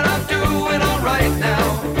nose, but I'm doing alright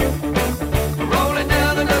now. Rolling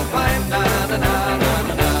down the dust pipe, na na na na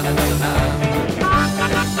na na na na.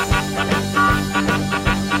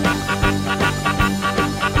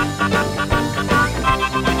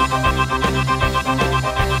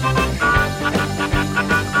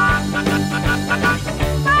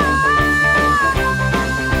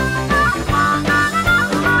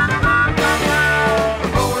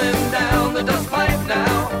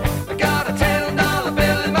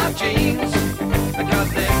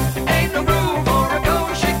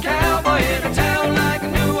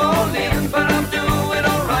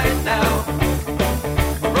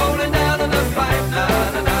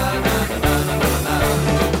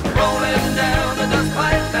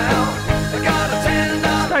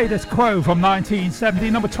 Status Quo from 1970,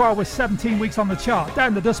 number 12 with 17 weeks on the chart.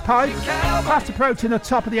 Down the Dust Pipe, fast approaching the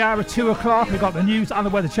top of the hour at 2 o'clock. We've got the news and the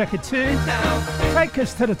weather check at 2. Take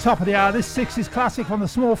us to the top of the hour, this 60s classic from the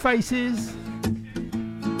Small Faces.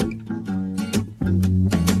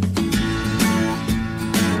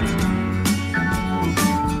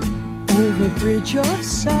 Over bridge of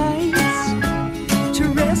sights, to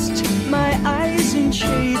rest my eyes in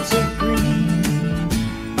shades of green,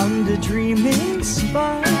 under dreaming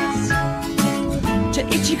spires, to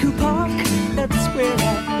Ichiku Park, that's where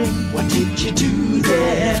I've been. What did you do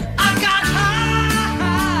there? I got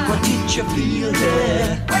high. What did you feel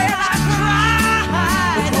there? Well, I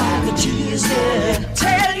cried. But why the tears there?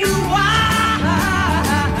 Tell you why.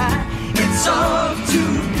 It's all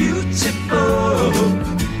too beautiful.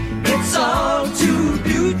 It's all too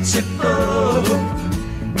beautiful.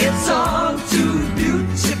 It's all too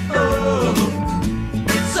beautiful.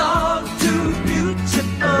 It's all too beautiful.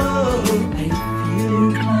 I feel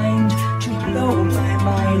inclined to blow my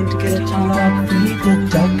mind, get on, feed the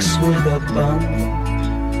ducks with a bun.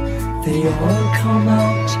 They all come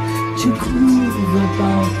out to groove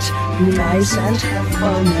about, be nice and have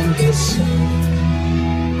fun in the sun.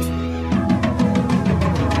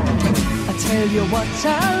 Tell you what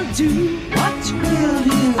I'll do. What will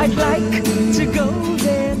you I'd like to go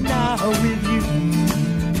there now with you.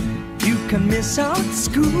 You can miss out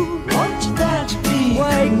school. Won't that be?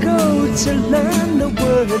 Why go to learn the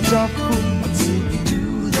words of who? What's it we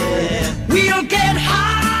do there? We'll get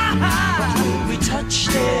high. What will we touch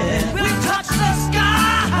there? We'll touch the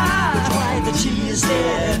sky. But why the tears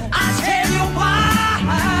there? I'll tell you why.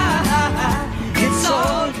 It's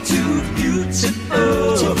all too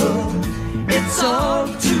beautiful. It's all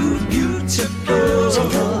too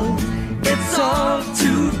beautiful. It's all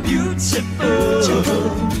too beautiful.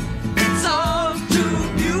 It's all too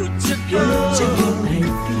beautiful. I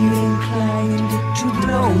feel inclined to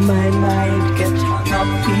blow my mind, get hung up,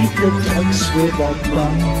 feed the ducks with a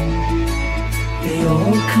bun. They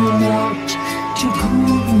all come out to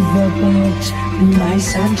groove about, be nice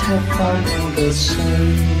and have fun in the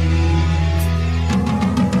sun.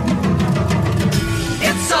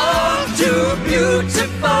 It's all too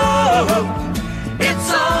beautiful. It's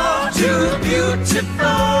all too beautiful.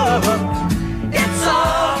 It's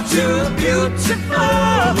all too beautiful.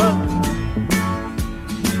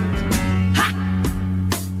 Ha!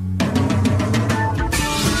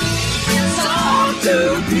 It's all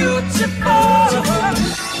too beautiful.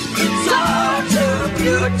 It's all too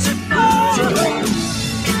beautiful.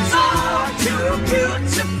 It's all too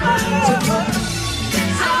beautiful.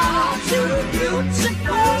 It's all too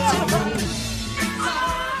beautiful.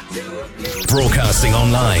 Broadcasting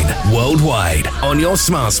online, worldwide, on your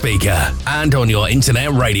smart speaker and on your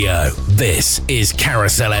internet radio. This is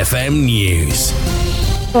Carousel FM News.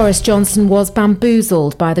 Boris Johnson was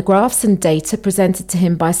bamboozled by the graphs and data presented to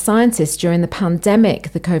him by scientists during the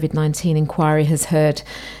pandemic, the COVID-19 inquiry has heard.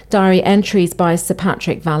 Diary entries by Sir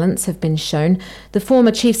Patrick Vallance have been shown. The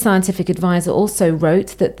former chief scientific advisor also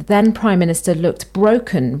wrote that the then Prime Minister looked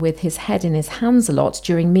broken with his head in his hands a lot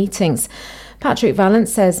during meetings. Patrick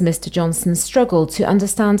Vallance says Mr Johnson struggled to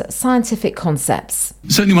understand scientific concepts.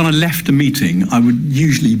 Certainly when I left a meeting, I would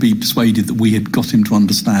usually be persuaded that we had got him to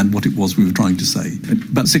understand what it was we were trying to say.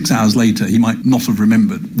 But 6 hours later, he might not have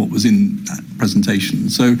remembered what was in that presentation.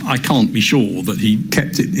 So I can't be sure that he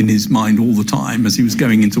kept it in his mind all the time as he was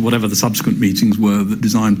going into whatever the subsequent meetings were that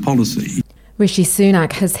designed policy. Rishi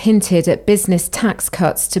Sunak has hinted at business tax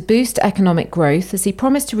cuts to boost economic growth as he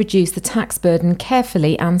promised to reduce the tax burden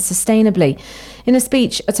carefully and sustainably. In a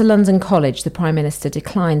speech at a London college, the Prime Minister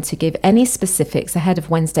declined to give any specifics ahead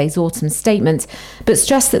of Wednesday's autumn statement, but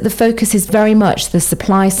stressed that the focus is very much the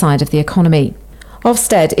supply side of the economy.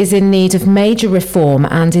 Ofsted is in need of major reform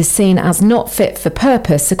and is seen as not fit for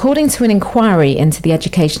purpose, according to an inquiry into the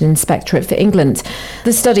Education Inspectorate for England.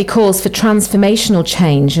 The study calls for transformational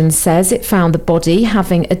change and says it found the body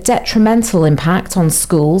having a detrimental impact on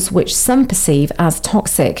schools, which some perceive as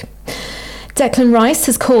toxic. Declan Rice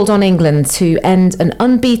has called on England to end an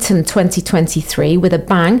unbeaten 2023 with a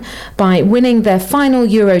bang by winning their final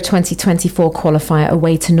Euro 2024 qualifier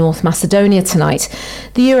away to North Macedonia tonight.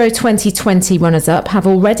 The Euro 2020 runners-up have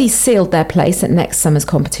already sealed their place at next summer's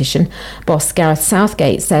competition. Boss Gareth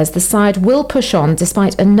Southgate says the side will push on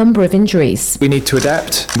despite a number of injuries. We need to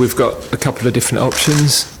adapt. We've got a couple of different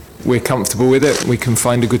options. We're comfortable with it. We can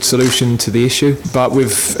find a good solution to the issue. But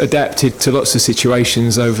we've adapted to lots of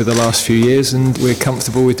situations over the last few years and we're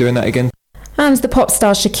comfortable with doing that again. And the pop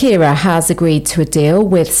star Shakira has agreed to a deal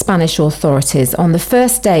with Spanish authorities on the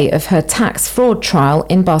first day of her tax fraud trial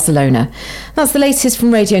in Barcelona. That's the latest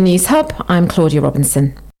from Radio News Hub. I'm Claudia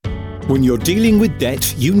Robinson. When you're dealing with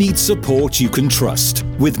debt, you need support you can trust.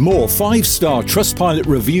 With more 5-star Trustpilot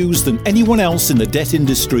reviews than anyone else in the debt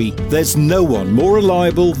industry, there's no one more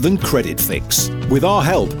reliable than CreditFix. With our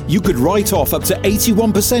help, you could write off up to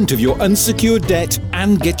 81% of your unsecured debt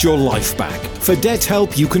and get your life back. For debt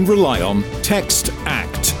help you can rely on, text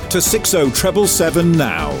ACT to 60777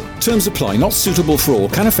 now. Terms apply, not suitable for all,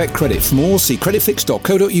 can affect credit. For more, see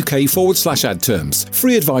creditfix.co.uk/add terms.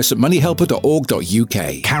 Free advice at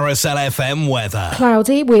moneyhelper.org.uk. Carousel FM weather.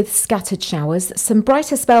 Cloudy with scattered showers. Some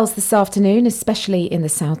brighter spells this afternoon, especially in the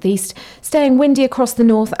southeast. Staying windy across the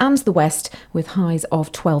north and the west with highs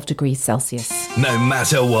of 12 degrees Celsius. No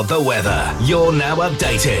matter what the weather, you're now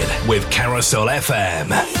updated with Carousel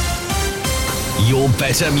FM. Your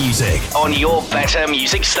better music on your better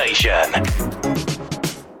music station.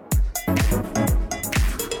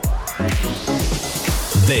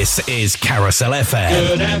 This is Carousel FM.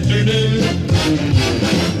 Good afternoon.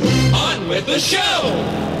 On with the show.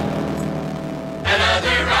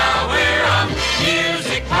 Another hour of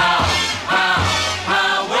music power.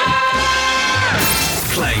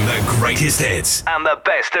 Playing the greatest hits and the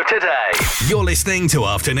best of today. You're listening to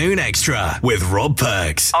Afternoon Extra with Rob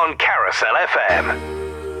Perks on Carousel FM.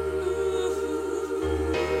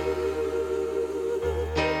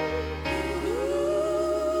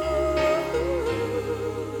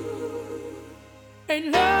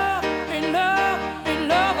 In love, in love, in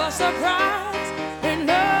love, a surprise. In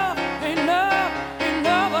love, in love, in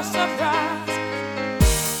love, a surprise.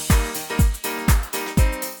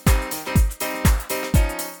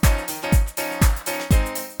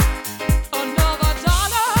 Another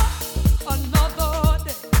dollar, another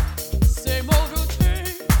day. Same old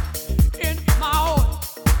routine in my own.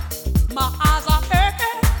 My eyes are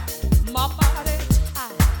aching, my body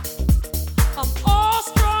tired. I'm all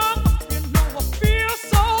strong, you know I feel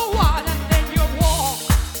so wild, and then you walk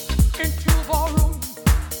into the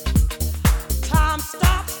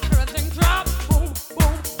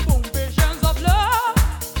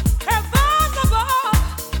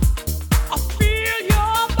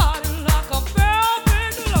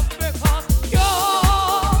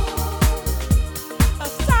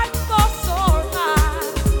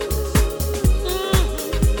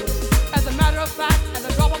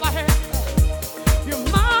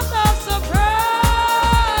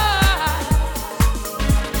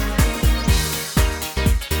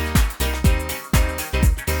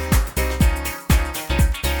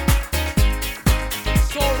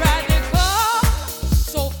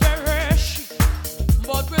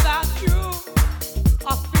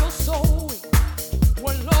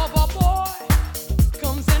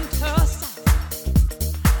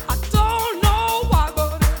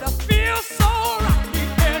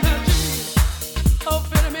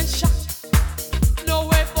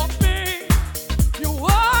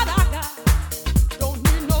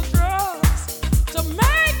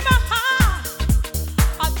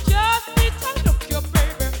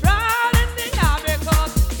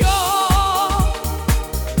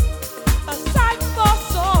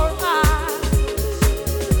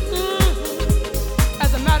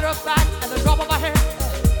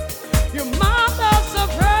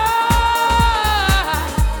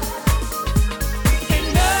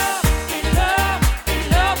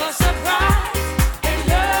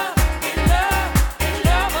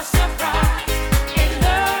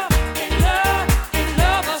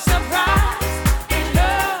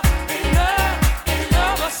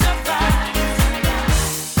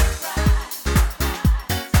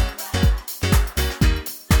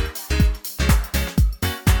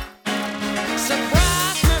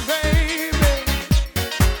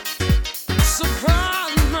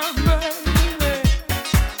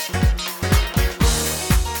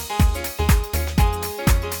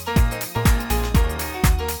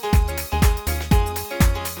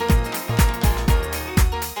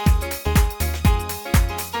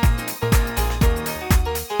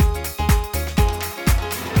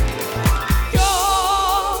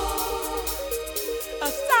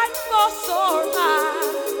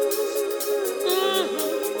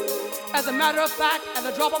matter of fact, at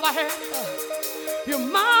the drop of a hat, your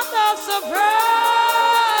mother's surprise.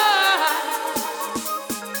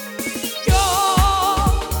 You're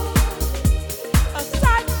a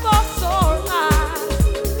sight for sore eyes.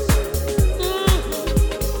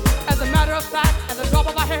 As a matter of fact, at the drop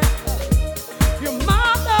of a hat, your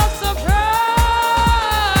mother's surprise.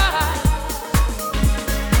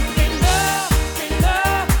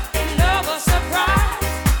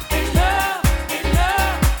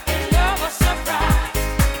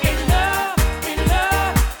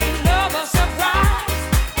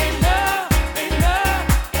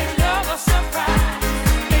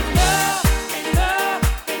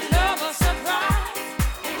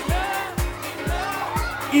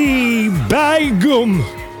 By gum,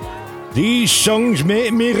 these songs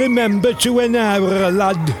make me remember to when I were a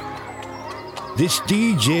lad. This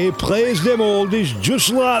DJ plays them oldies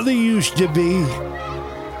just like they used to be.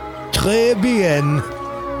 Très bien.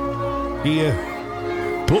 Here,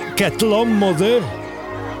 put kettle on, mother.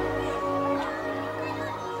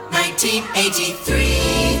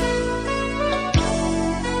 1983.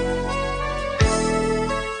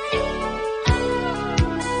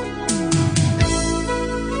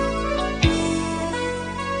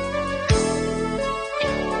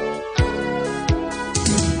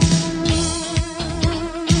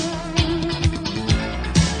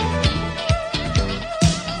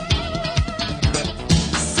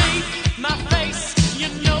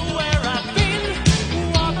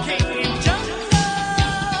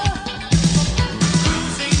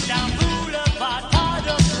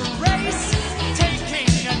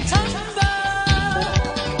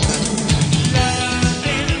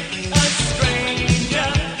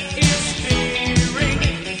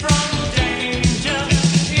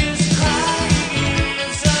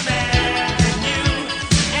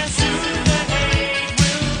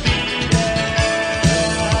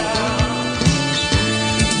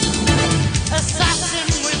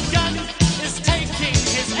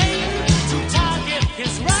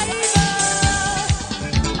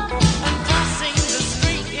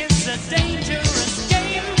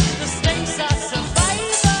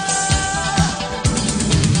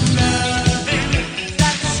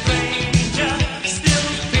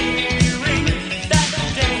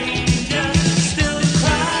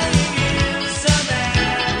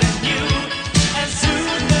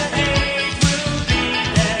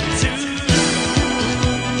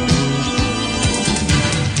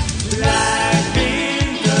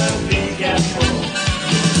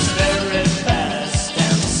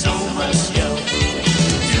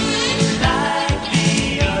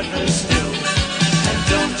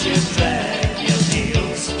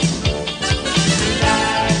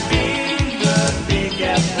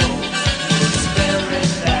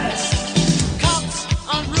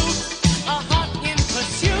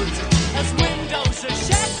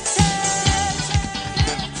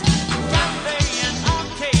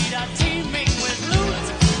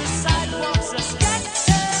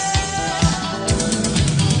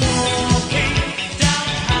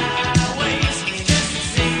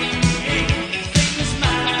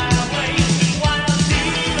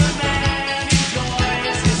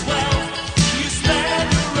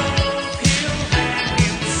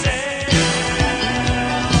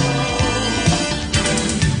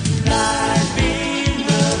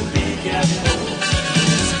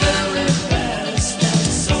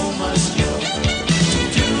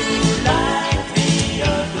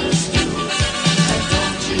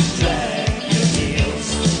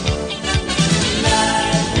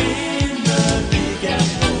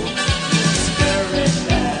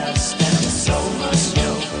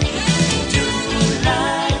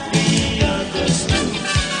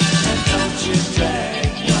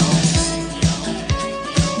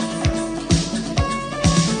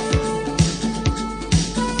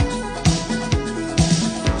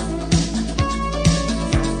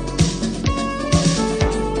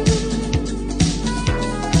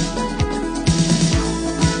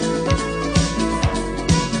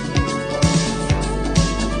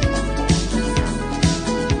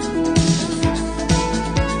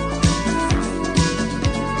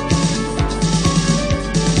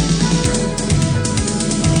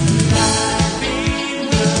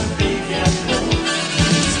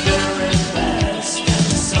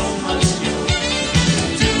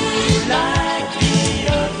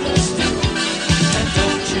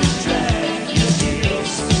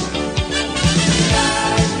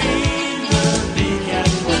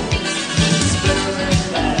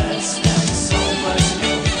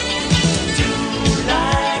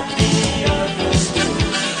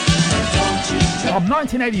 From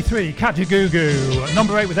 1983, Kajagoogoo,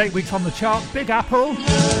 number 8 with 8 weeks on the chart. Big Apple.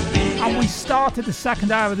 And we started the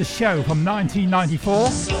second hour of the show from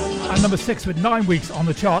 1994 and number 6 with 9 weeks on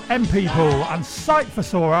the chart, M People and Sight for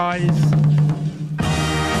Sore Eyes.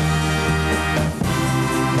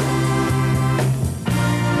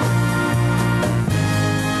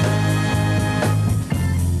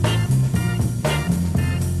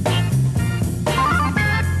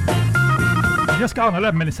 Just gone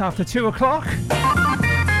 11 minutes after 2 o'clock.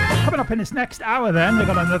 Coming up in this next hour then, we've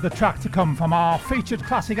got another track to come from our featured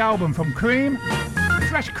classic album from Cream,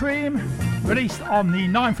 Fresh Cream, released on the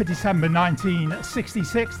 9th of December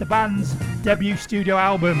 1966, the band's debut studio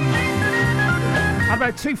album. At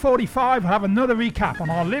about 2:45 we'll have another recap on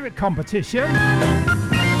our lyric competition.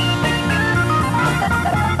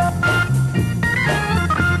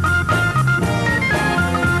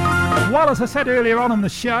 Well, as I said earlier on in the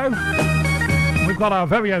show, we've got our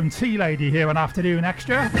very own tea lady here on Afternoon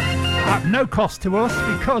Extra at no cost to us,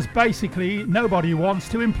 because basically nobody wants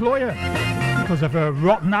to employ her because of her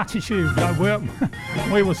rotten attitude.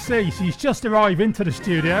 We will see. She's just arrived into the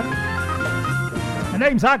studio. Her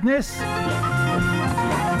name's Agnes.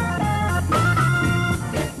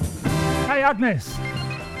 Hey Agnes,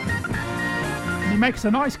 can you make us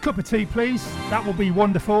a nice cup of tea please? That will be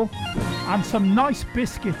wonderful. And some nice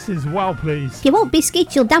biscuits as well, please. If you want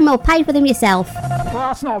biscuits, you'll damn well pay for them yourself. Well,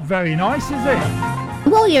 that's not very nice, is it?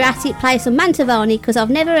 While you're at it, play some Mantovani, because I've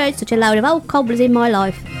never heard such a load of old cobblers in my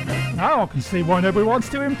life. Now I can see why nobody wants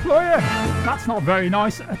to employ her. That's not very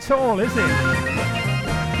nice at all, is it?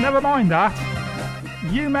 Never mind that.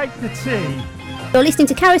 You make the tea. You're listening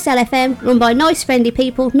to Carousel FM, run by nice, friendly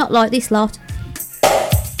people, not like this lot.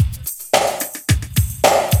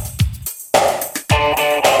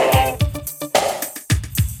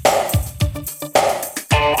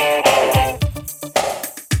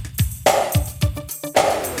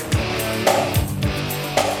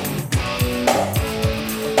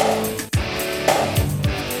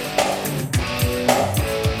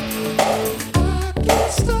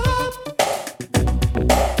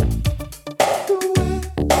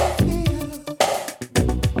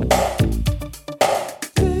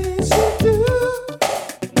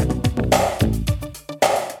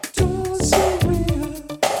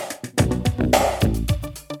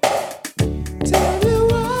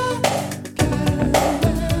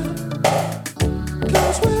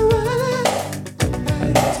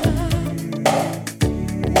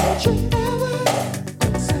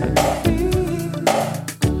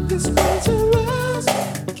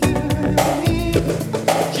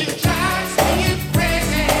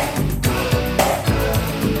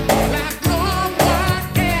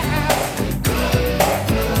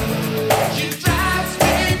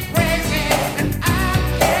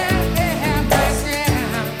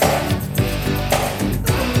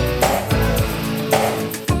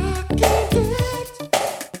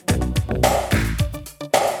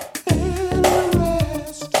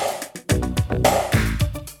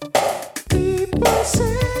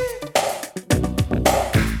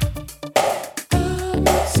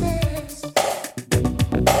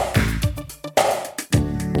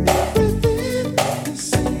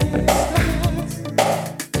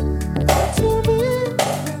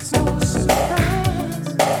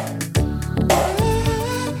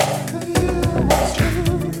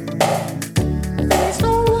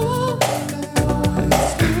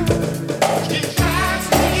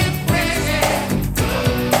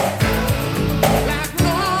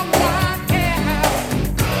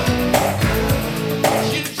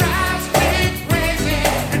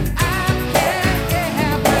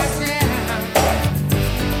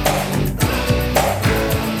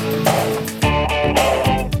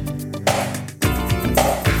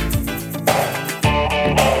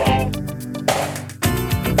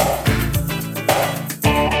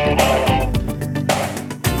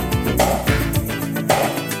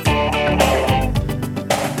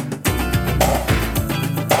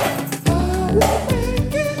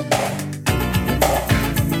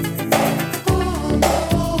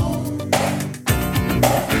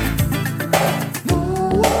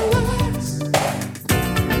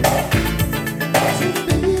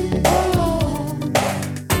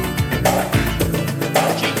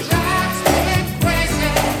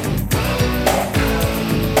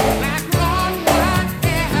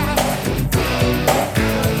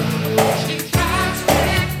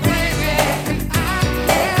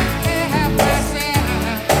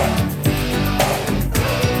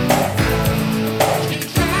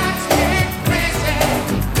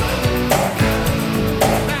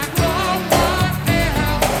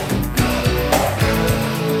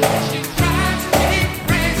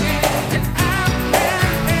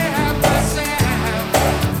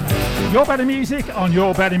 Your Better Music on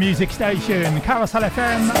Your Better Music station. Carousel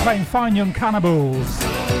FM playing Fine Young Cannibals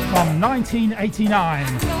from 1989.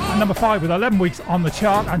 And number 5 with 11 weeks on the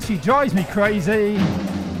chart, and She Drives Me Crazy.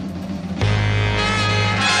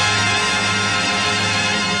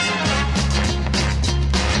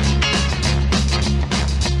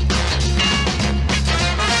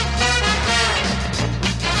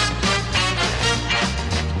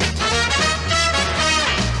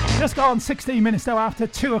 Just gone 16 minutes though after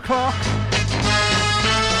 2 o'clock.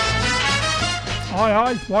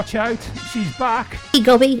 Aye, watch out, she's back. Hey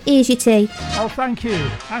Gubby, here's your tea. Oh, thank you.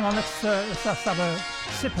 Hang on, let's just have a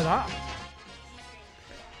sip of that.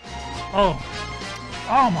 Oh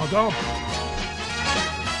my God.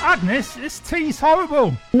 Agnes, this tea's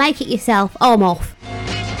horrible. Make it yourself, I'm off.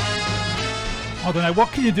 I don't know,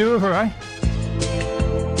 what can you do with her, eh?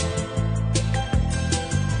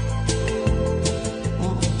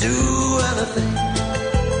 Do anything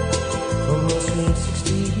for my sweet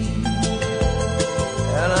 16,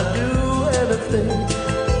 and I do anything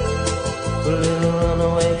for a little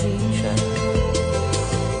runaway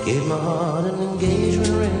shine. Gave my heart an engagement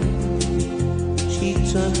ring. She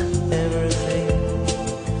took everything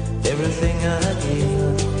I gave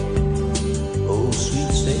her. Oh,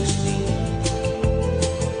 sweet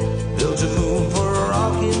 16. Built a moon for a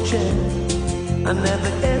rocking chair. I never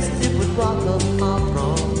guessed it would rock up my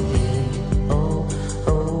throne.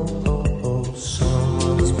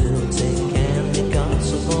 Someone's built a candy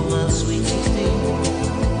castle for my sweet 16.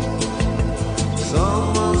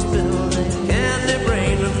 Someone's built a candy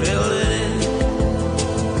brain to fill it in.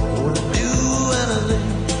 Would do anything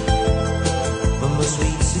for my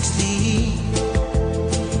sweet 16.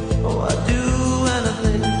 Oh, I'd do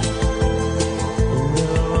anything. A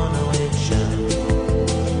little runaway child.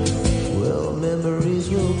 Well, memories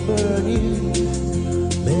will burn you.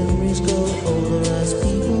 Memories go older as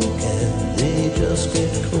people can. They just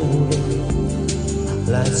get colder,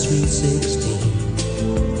 like sweet 16.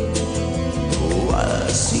 Oh, I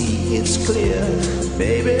see it's clear,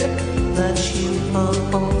 baby, that you are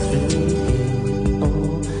all through.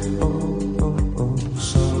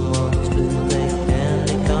 Someone's built a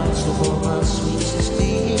candy castle for my sweet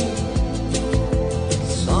 16.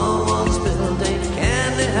 Someone's built a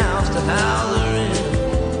candy house to house her in.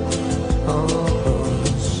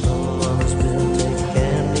 Someone's built a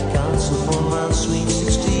candy castle for my sweet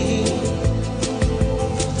 16.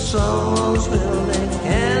 Someone's built a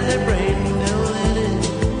candy brain to fill it in.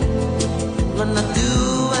 When I do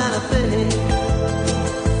anything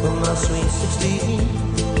for my sweet 16.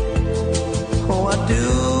 Oh, I do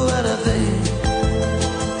anything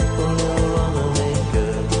for a little runaway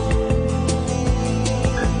girl.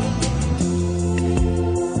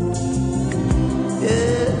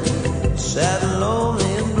 Yeah, sad and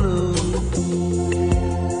lonely and blue.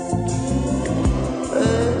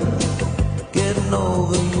 Hey, getting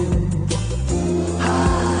over you.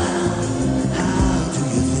 How do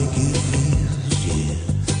you think it feels?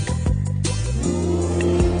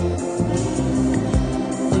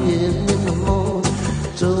 Yeah, in the morning,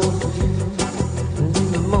 told you.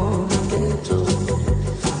 In the morning, get told.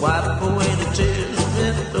 Wipe away the tears,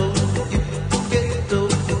 get over you.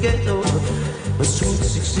 Get over my sweet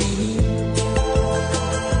 16. Oh,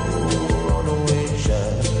 runaway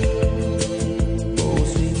child. Oh,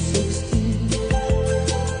 sweet 16.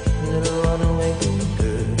 Little runaway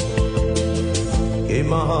girl. Gave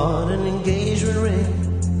my heart an engagement ring.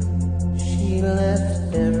 She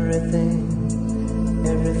left everything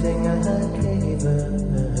I gave her.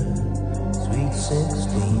 Sweet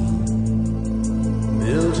 16.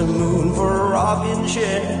 Built a moon for a rocking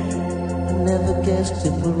chair. I never guessed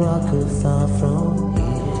it would rock her far from here.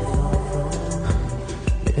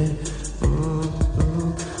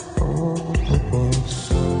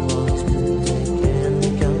 Someone's built a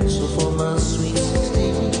candy castle for my sweet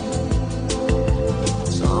 16.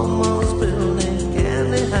 Someone's built a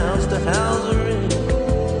candy house to house her in.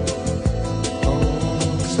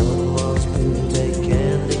 Someone's built a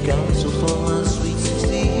candy castle for my sweet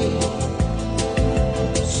 16.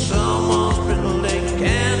 Someone's built a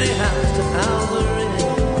candy house to house her in.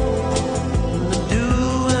 And to do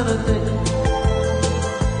anything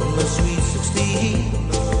for my sweet 16.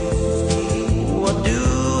 Oh, I'd do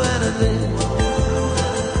anything.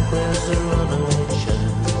 Where's the runaway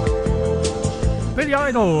child? Billy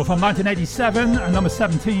Idol from 1987 and number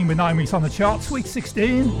 17 with 9 weeks on the chart. Sweet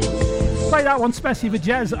 16. Play that one especially for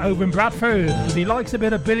Jez over in Bradford because he likes a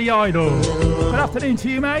bit of Billy Idol. Good afternoon to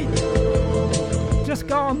you, mate. Just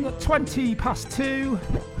gone 20 past 2.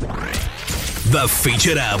 The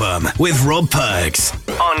featured album with Rob Perks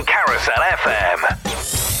on Carousel FM.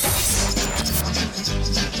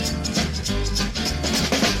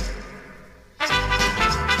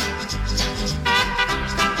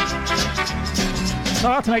 So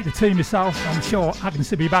I had to make the team myself. I'm sure Agnes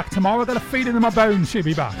will be back tomorrow. I've got a feeling in my bones she'll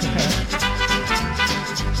be back. Okay.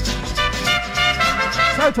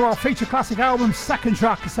 So to our feature classic album, second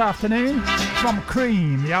track this afternoon from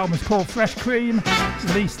Cream. The album is called Fresh Cream,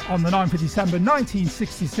 released on the 9th of December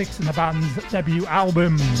 1966 in the band's debut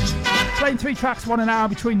album. Playing 3 tracks, 1 an hour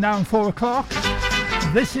between now and 4 o'clock.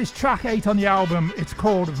 This is track 8 on the album. It's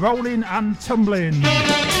called Rolling and Tumbling.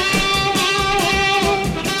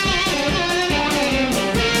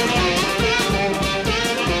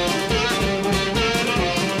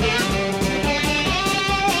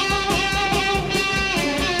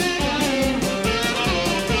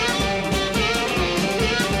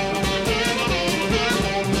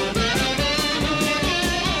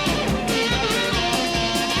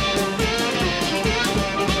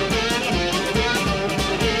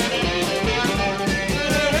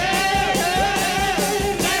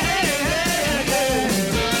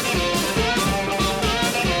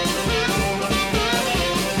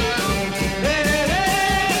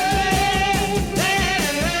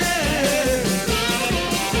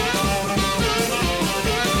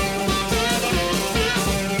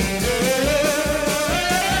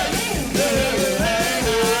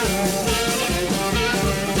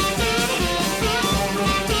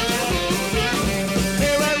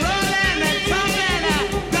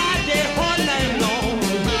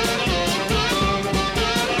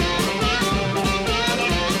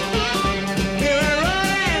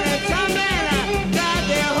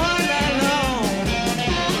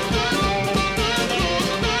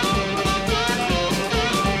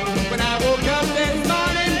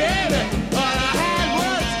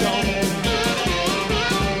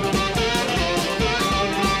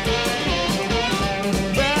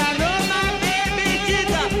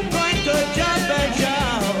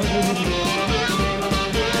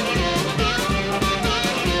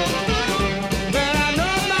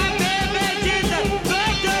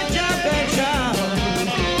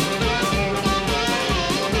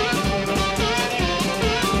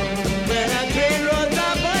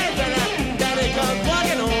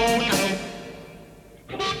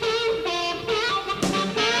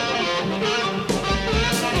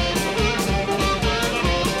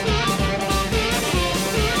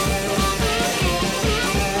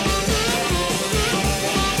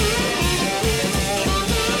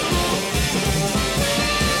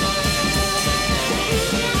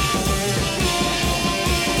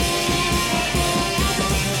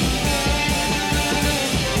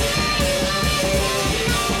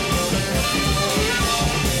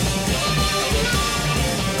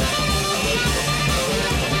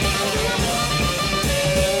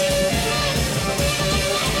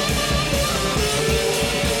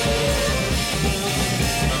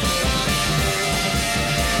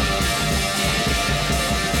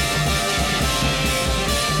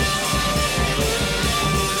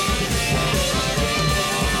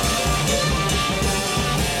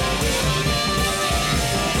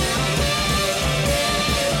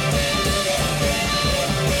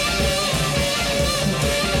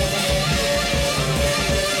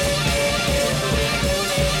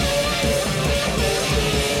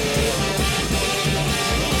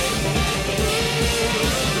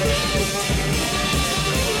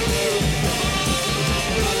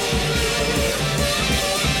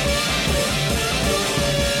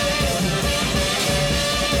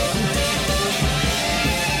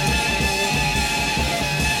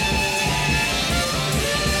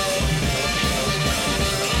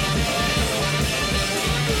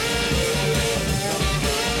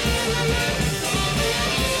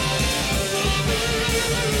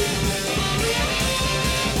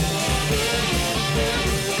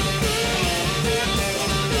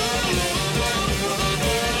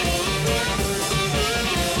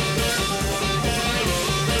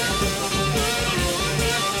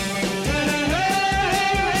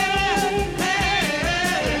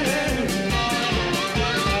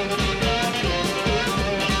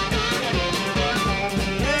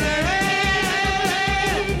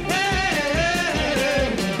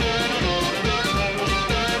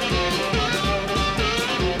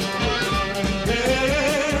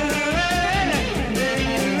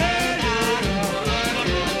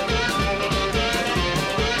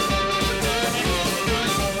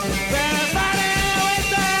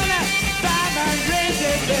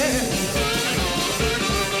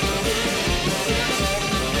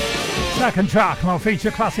 Second track from our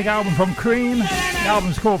feature classic album from Cream. The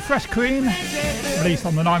album's called Fresh Cream, released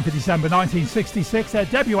on the 9th of December 1966, their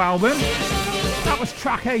debut album. That was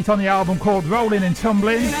track 8 on the album called Rolling and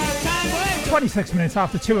Tumbling. 26 minutes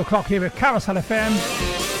after 2 o'clock here at Carousel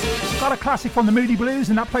FM. Got a classic from the Moody Blues,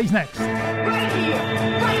 and that plays next. Right here.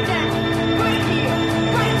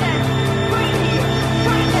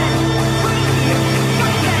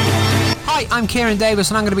 I'm Kieran Davis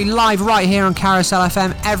and I'm going to be live right here on Carousel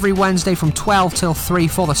FM every Wednesday from 12 till 3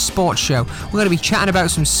 for the Sports Show. We're going to be chatting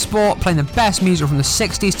about some sport, playing the best music from the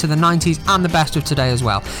 60s to the 90s and the best of today as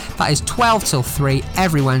well. That is 12 till 3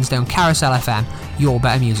 every Wednesday on Carousel FM, your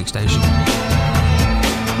better music station.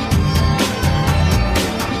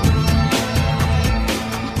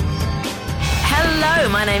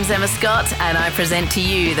 My name's Emma Scott and I present to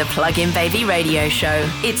you the Plug-in Baby Radio Show.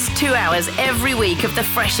 It's 2 hours every week of the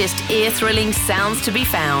freshest, ear-thrilling sounds to be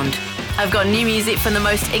found. I've got new music from the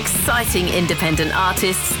most exciting independent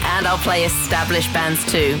artists and I'll play established bands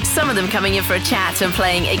too. Some of them coming in for a chat and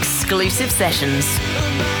playing exclusive sessions.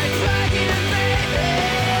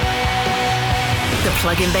 The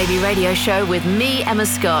Plug-in Baby Radio Show with me, Emma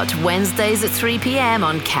Scott, Wednesdays at 3 p.m.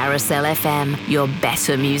 on Carousel FM, your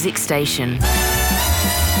better music station.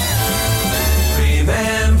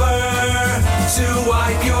 Remember to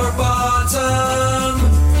wipe your bottom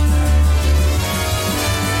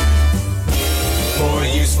for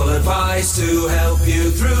useful advice to help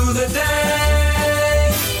you through the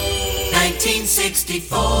day.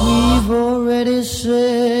 1964. We've already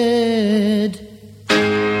said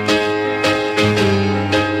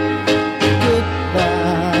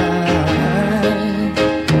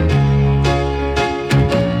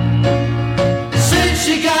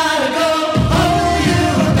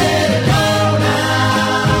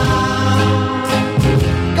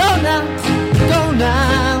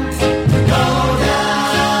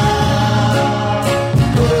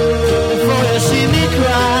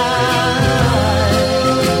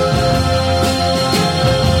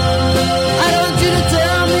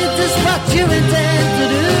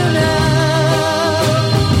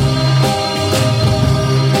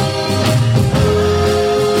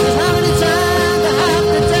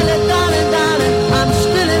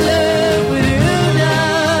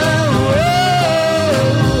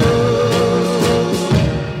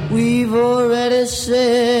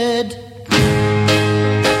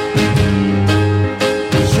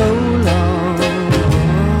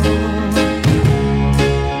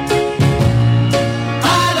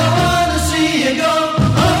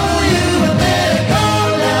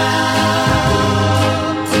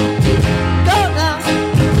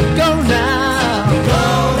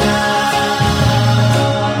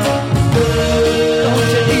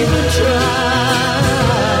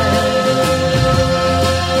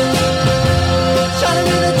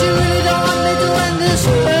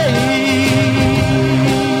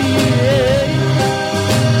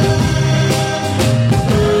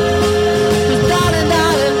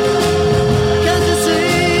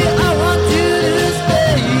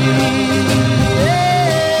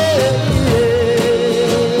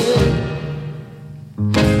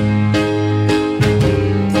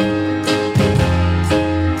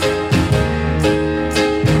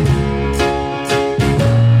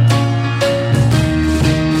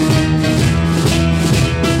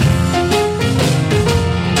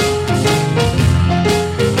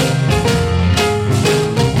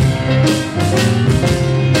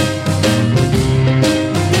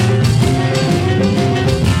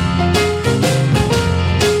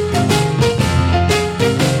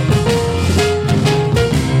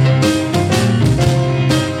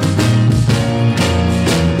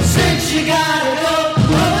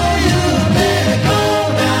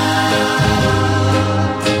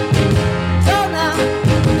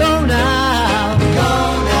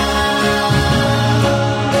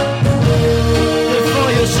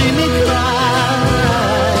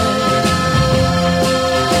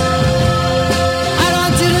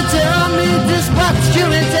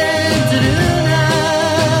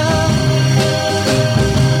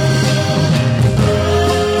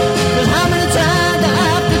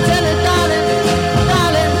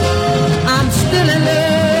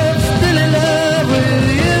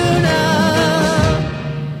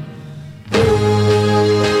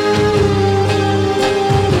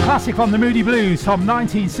On the Moody Blues from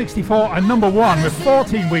 1964 and number 1 with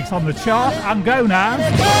 14 weeks on the chart. And Go Now.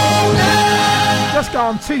 Just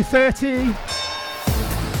gone 2:30.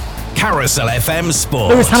 Carousel FM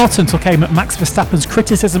Sport. Lewis Hamilton took aim at Max Verstappen's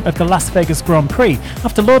criticism of the Las Vegas Grand Prix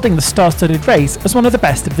after lauding the star-studded race as one of the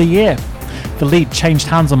best of the year. The lead changed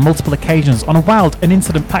hands on multiple occasions on a wild and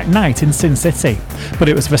incident-packed night in Sin City, but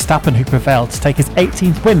it was Verstappen who prevailed to take his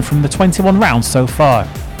 18th win from the 21 rounds so far.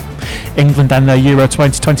 England end their Euro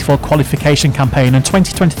 2024 qualification campaign and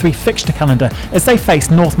 2023 fixture calendar as they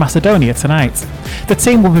face North Macedonia tonight. The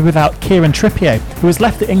team will be without Kieran Trippier, who has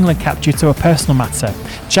left the England cap due to a personal matter.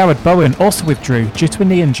 Jared Bowen also withdrew due to a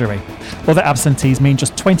knee injury. Other absentees mean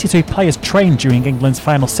just 22 players trained during England's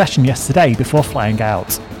final session yesterday before flying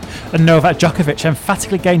out. And Novak Djokovic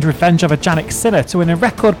emphatically gained revenge over Jannik Sinner to win a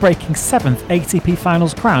record-breaking 7th ATP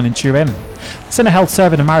Finals crown in Turin. Sinner held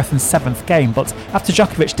serve in a marathon 7th game, but after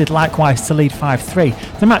Djokovic did likewise to lead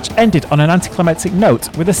 5-3, the match ended on an anticlimactic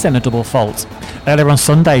note with a Sinner double fault. Earlier on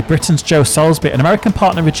Sunday, Britain's Joe Salisbury and American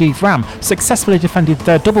partner Rajiv Ram successfully defended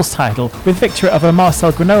their doubles title with victory over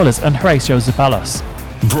Marcel Granollers and Horacio Zeballos.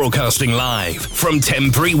 Broadcasting live from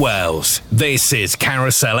Temporary Wells, this is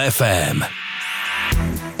Carousel FM.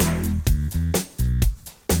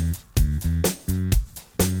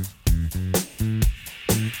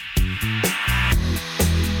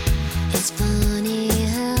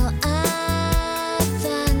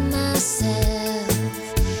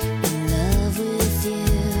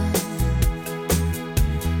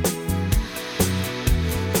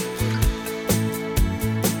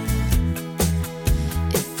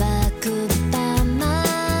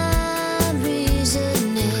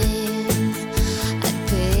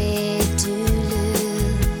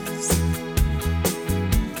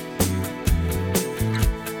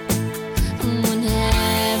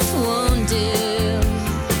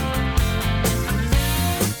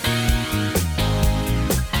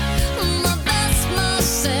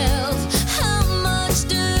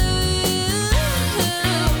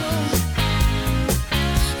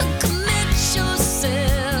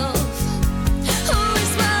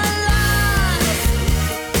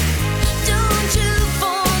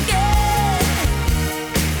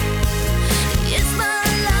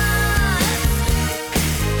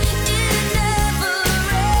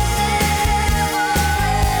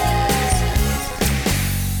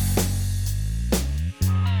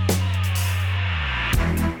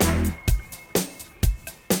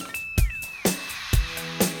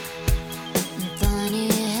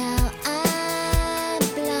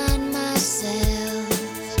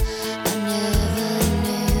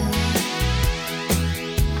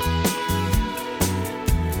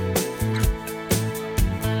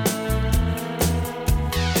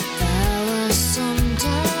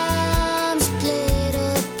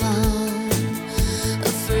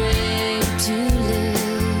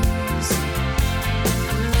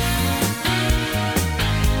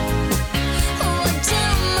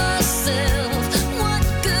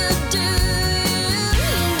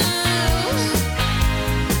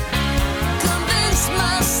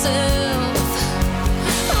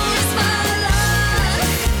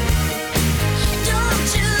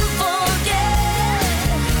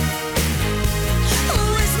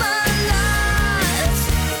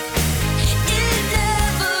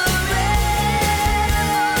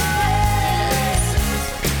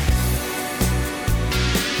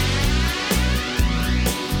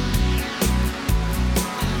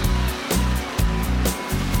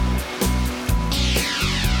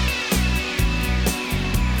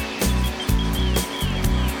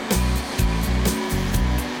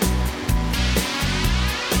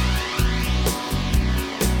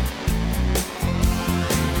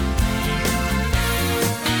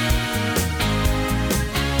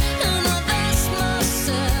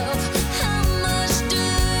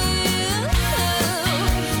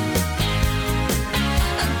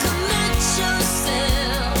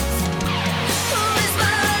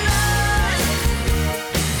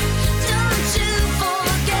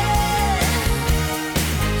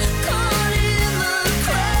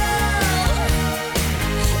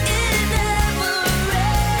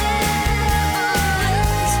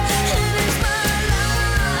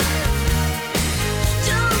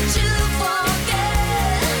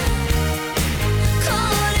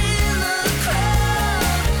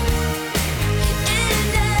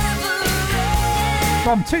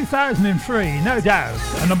 From 2003, no doubt,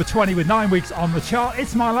 at number 20 with 9 weeks on the chart,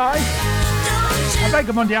 It's My Life. A very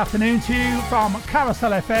good Monday afternoon to you from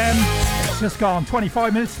Carousel FM. It's just gone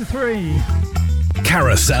 25 minutes to 3.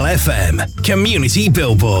 Carousel FM, Community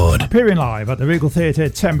Billboard. Appearing live at the Regal Theatre,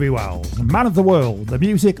 Tembury Wells. Man of the World, the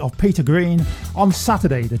music of Peter Green, on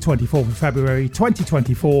Saturday the 24th of February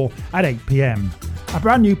 2024 at 8 p.m. A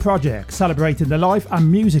brand new project celebrating the life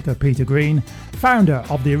and music of Peter Green, founder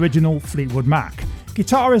of the original Fleetwood Mac.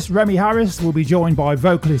 Guitarist Remy Harris will be joined by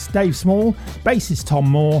vocalist Dave Small, bassist Tom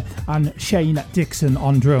Moore and Shane Dixon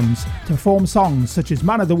on drums to perform songs such as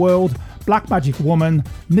Man of the World, Black Magic Woman,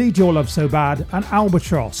 Need Your Love So Bad and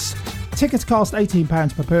Albatross. Tickets cost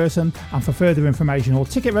 £18 per person, and for further information or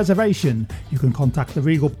ticket reservation you can contact the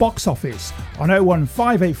Regal box office on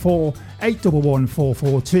 01584 811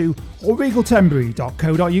 442 or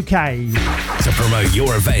regletembury.co.uk. To promote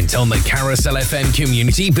your event on the Carousel FM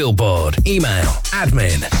community billboard, email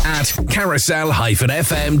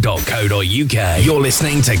admin@carousel-fm.co.uk. You're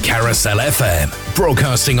listening to Carousel FM,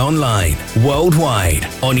 broadcasting online, worldwide,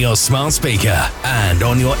 on your smart speaker and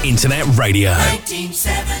on your internet radio.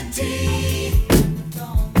 1970.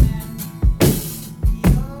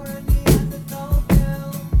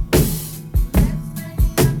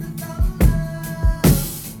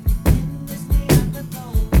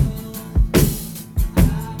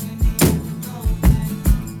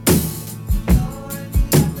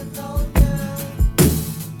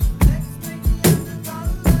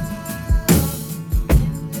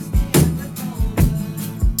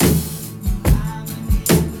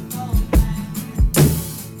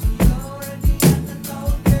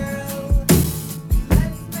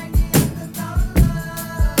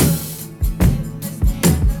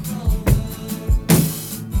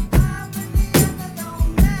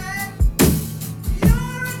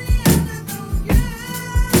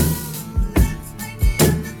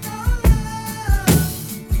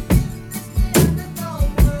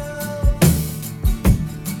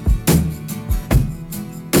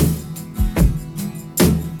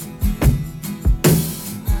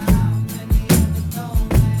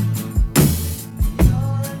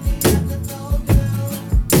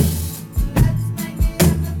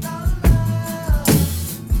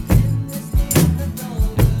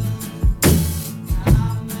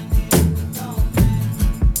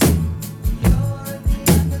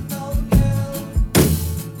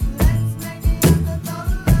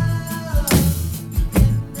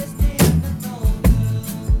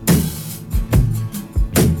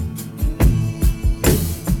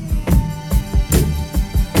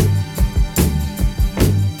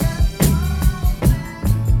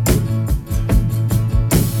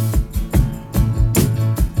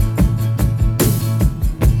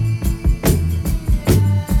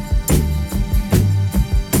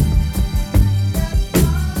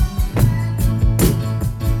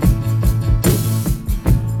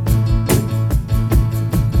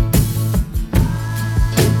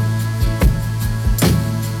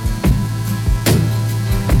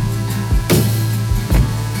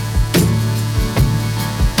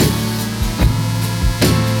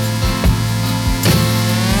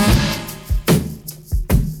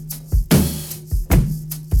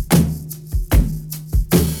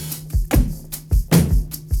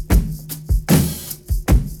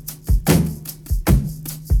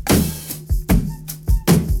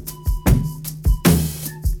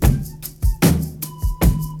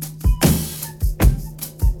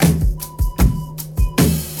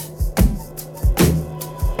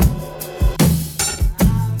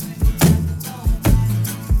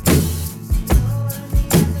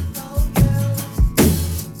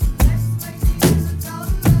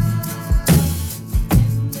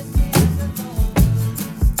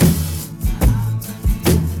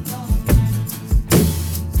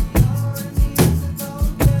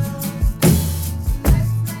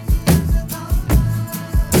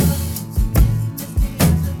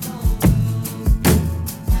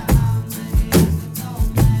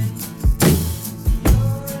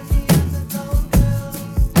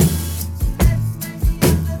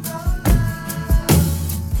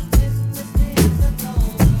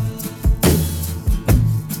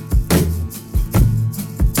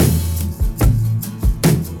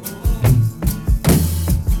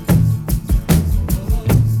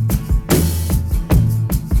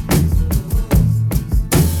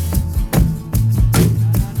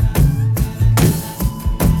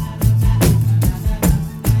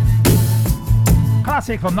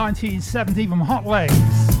 Classic from 1970 from Hot Legs.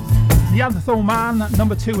 Neanderthal Man,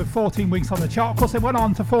 number 2 with 14 weeks on the chart. Of course, they went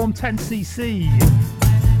on to form 10cc.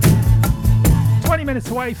 20 minutes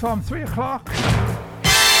away from 3 o'clock.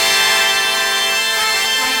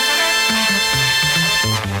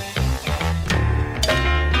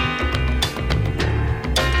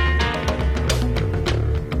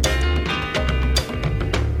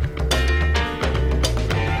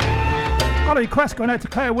 Got a request going out to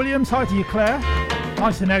Claire Williams. Hi to you, Claire.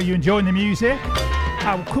 Nice to know you're enjoying the music.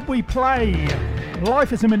 How could we play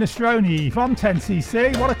Life as a Minestrone from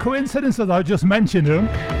 10cc? What a coincidence that I just mentioned him.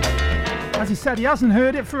 As he said, he hasn't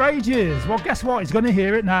heard it for ages. Well, guess what? He's going to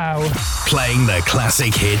hear it now. Playing the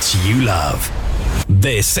classic hits you love.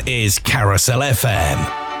 This is Carousel FM.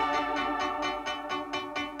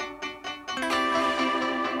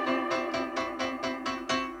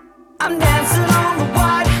 I'm dancing on the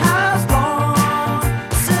White House lawn,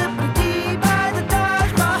 sipping tea by the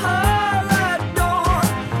Taj Mahal at dawn,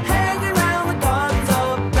 hanging around the gardens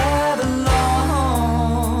of Babylon.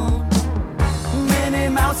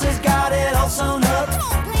 House has got it all sewn up.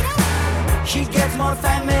 She gets more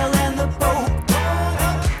fan mail than the Pope.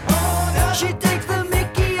 She takes the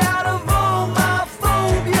Mickey out of all my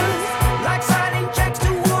phobias, like signing checks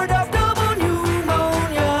to ward off double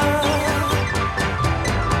pneumonia.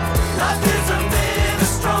 Life is a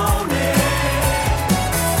minestrone,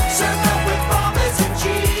 served up with pommes and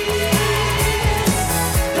cheese.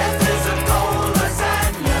 Death is a cold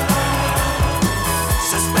lasagna,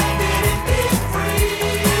 suspended in deep freeze.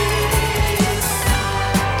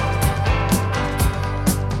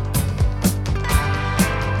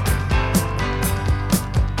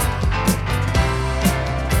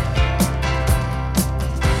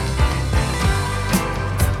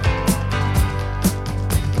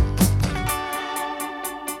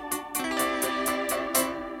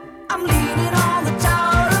 I'm leaning on the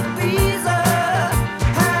Tower of Pisa,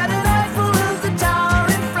 had an eyeful of the tower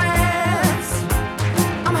in France.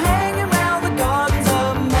 I'm hanging round the gardens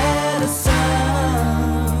of medicine,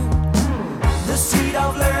 the seat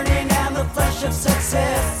of learning and the flesh of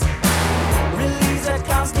success, relieves a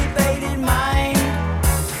constipated mind.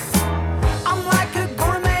 I'm like a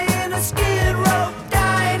gourmet in a skid row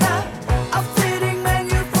diner, a fitting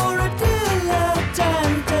menu for a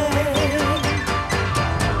dilettante.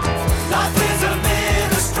 Life is a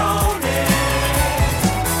minestrone,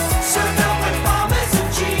 served up with pommes and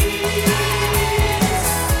cheese.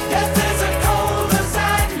 Death is a cold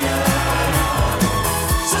lasagna,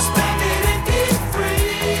 suspended in deep freeze.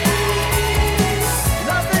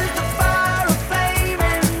 Love is the fire of flame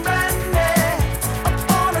and brandy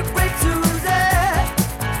upon a great Tuesday.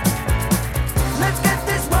 Let's get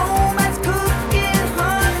this romance cooking,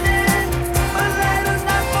 honey, but let us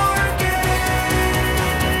not forget.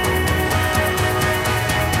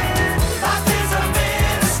 Life is a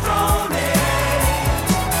minestrone,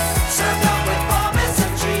 served up with pommes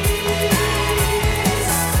and cheese.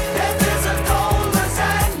 Death is a cold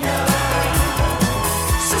lasagna,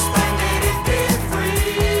 suspended in deep freeze.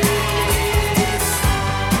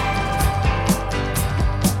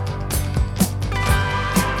 Life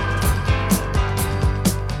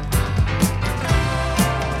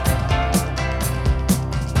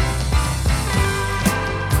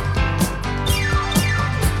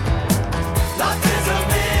is a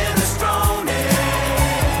minestrone,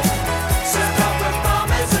 served up with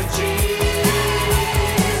pommes and cheese.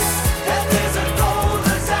 Death is a cold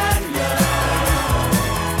lasagna,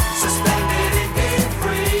 suspended in deep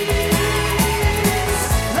freeze.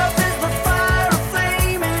 Love is the fire of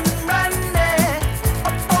flame and brandy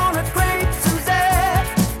upon a great Tuesday.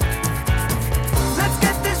 Let's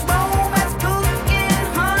get this romance cooking,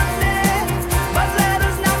 honey, but let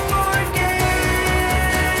us not forget.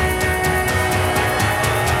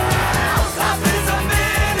 Life is a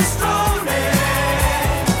minestrone,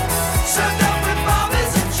 served up with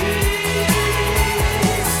pommes and cheese.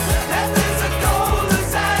 Death is a cold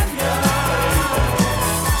lasagna,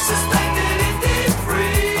 suspended in deep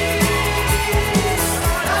freeze.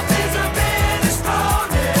 Life is a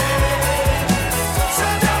minestrone,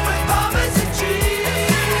 served up with pommes and cheese.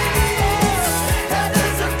 Death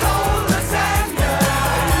is a cold lasagna,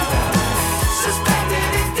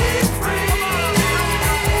 suspended in deep freeze.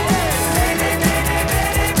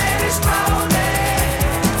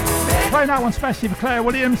 Playing that one especially for Claire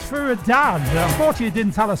Williams through her dad. Unfortunately, he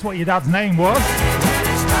didn't tell us what your dad's name was.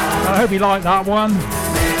 I hope he liked that one.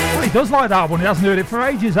 Well, he does like that one. He hasn't heard it for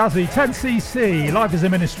ages, has he? 10cc, Life is a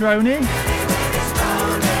Minestrone.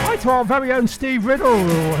 Hi to our very own Steve Riddle,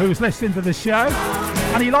 who's listening to the show.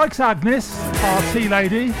 And he likes Agnes, our tea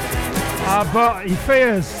lady, but he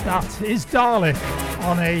fears that his Dalek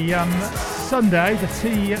on a Sunday, the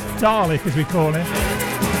tea Dalek as we call it,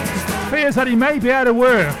 fears that he may be out of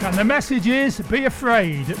work, and the message is be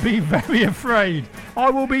afraid, be very afraid. I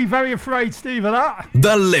will be very afraid, Steve, of that.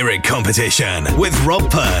 The Lyric Competition with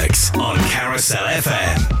Rob Perks on Carousel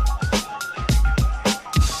FM.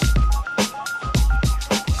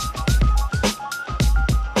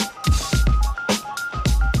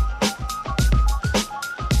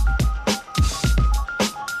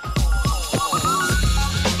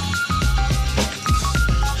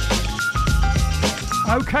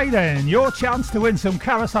 Okay then, your chance to win some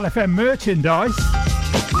Carousel FM merchandise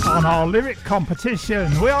on our lyric competition.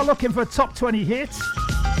 We are looking for a top 20 hit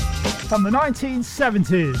from the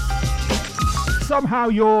 1970s. Somehow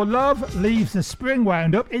Your Love Leaves a Spring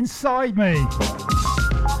Wound Up Inside Me.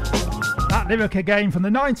 That lyric again from the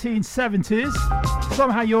 1970s.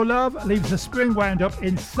 Somehow Your Love Leaves a Spring Wound Up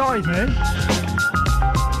Inside Me.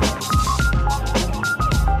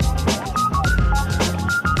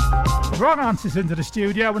 Wrong answers into the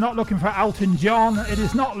studio. We're not looking for Elton John. It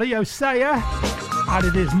is not Leo Sayer. and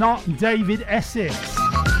it is not David Essex.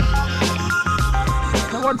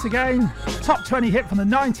 So once again, top 20 hit from the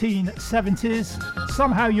 1970s.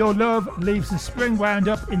 Somehow Your Love leaves the spring wound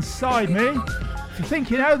up inside me. If you think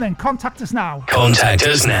you know, then contact us now. Contact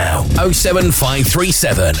us now.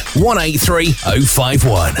 07537 183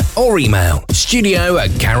 051 or email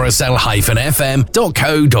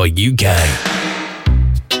studio@carousel-fm.co.uk.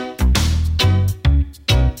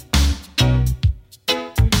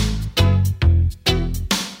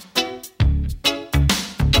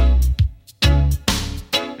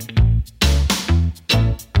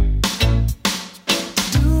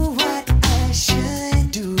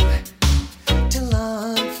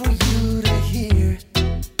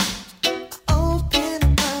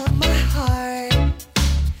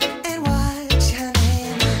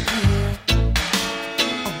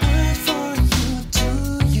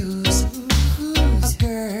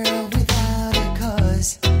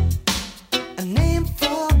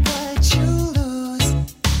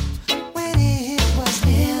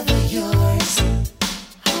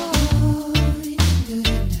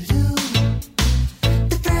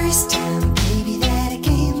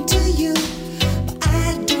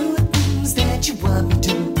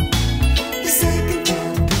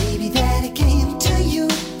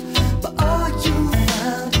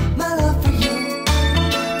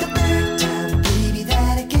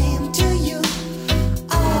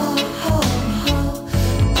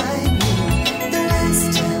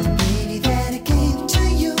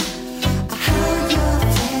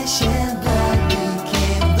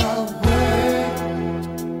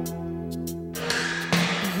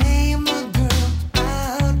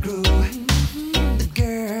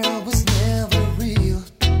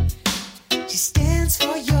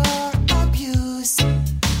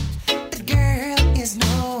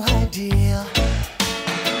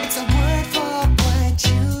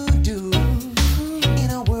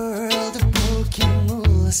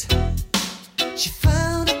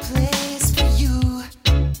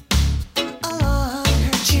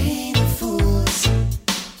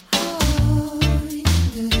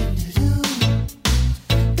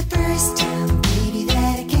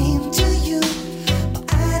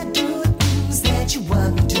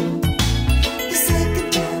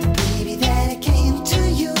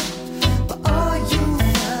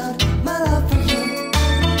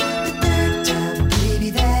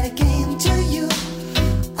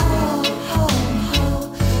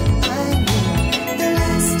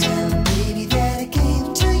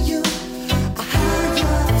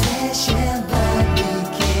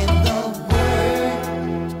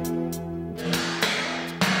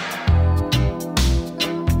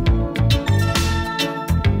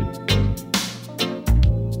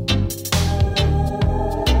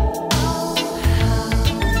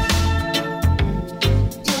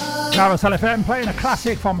 Carousel FM playing a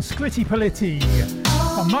classic from Scritti Politti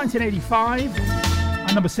from 1985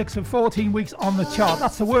 and number 6 for 14 weeks on the chart.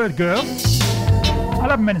 That's the word, girl.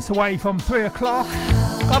 11 minutes away from 3 o'clock.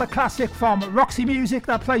 Got a classic from Roxy Music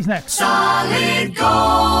that plays next. Solid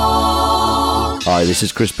Gold. Hi, this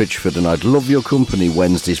is Chris Pitchford and I'd love your company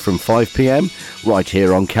Wednesdays from 5 p.m. right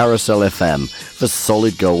here on Carousel FM for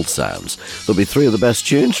Solid Gold Sounds. There'll be 3 of the best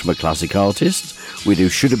tunes from a classic artist. We do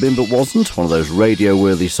Should Have Been But Wasn't, one of those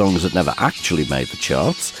radio-worthy songs that never actually made the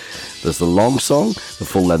charts. There's the long song, the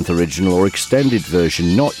full-length original or extended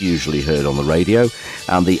version not usually heard on the radio,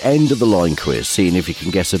 and the end of the line quiz, seeing if you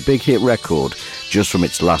can guess a big hit record just from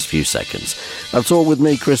its last few seconds. That's all with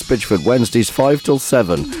me, Chris Pitchford, Wednesdays 5 till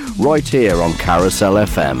 7, right here on Carousel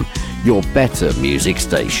FM, your better music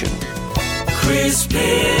station. Chris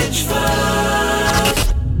Pitchford.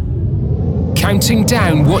 Counting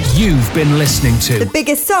down what you've been listening to. The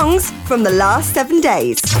biggest songs from the last 7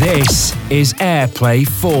 days. This is Airplay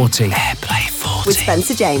 40. Airplay 40. With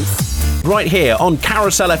Spencer James. Right here on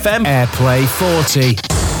Carousel FM. Airplay 40.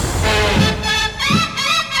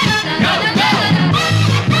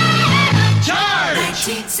 Charge!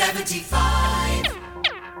 1975.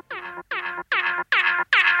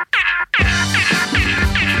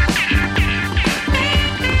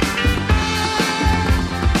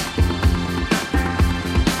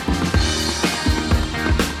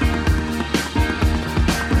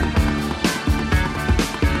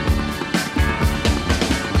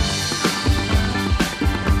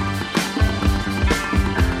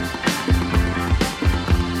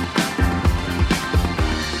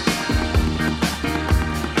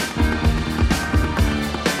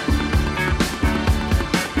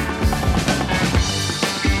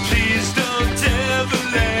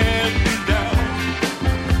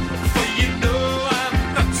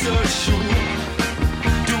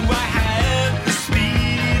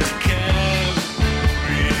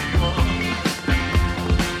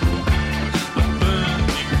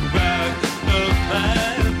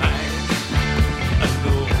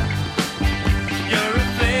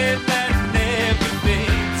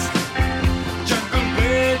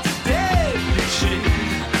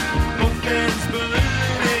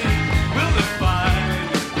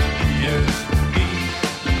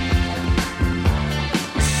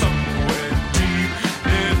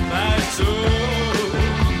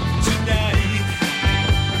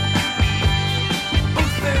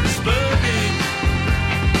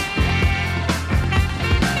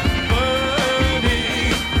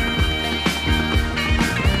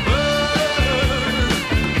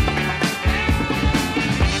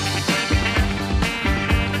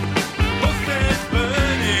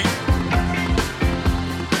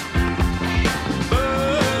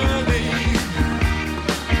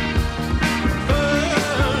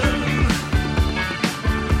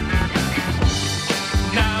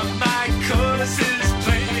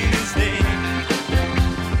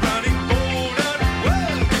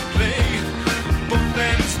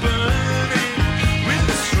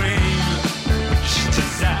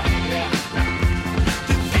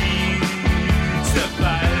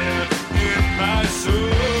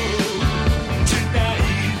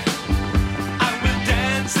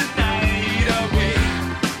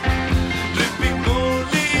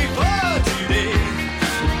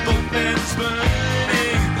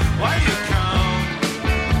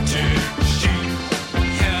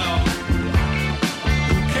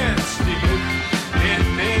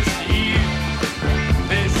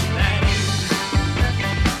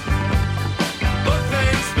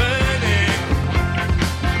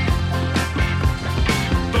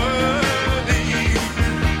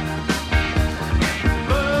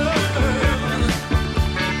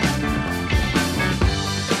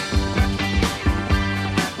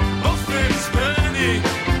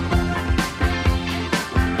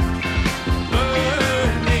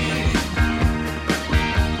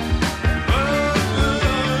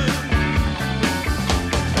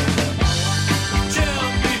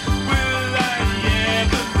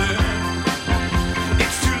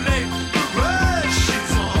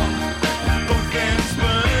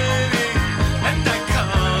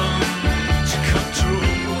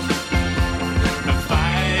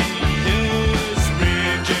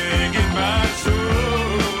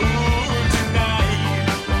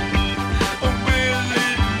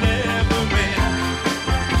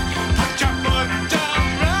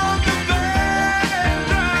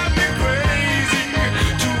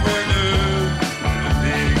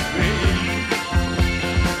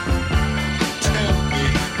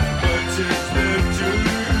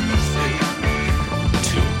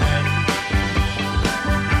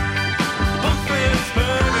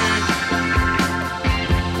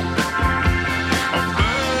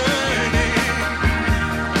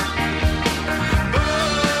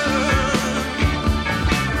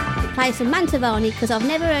 play some Mantovani because I've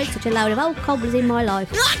never heard such a load of old cobblers in my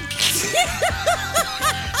life.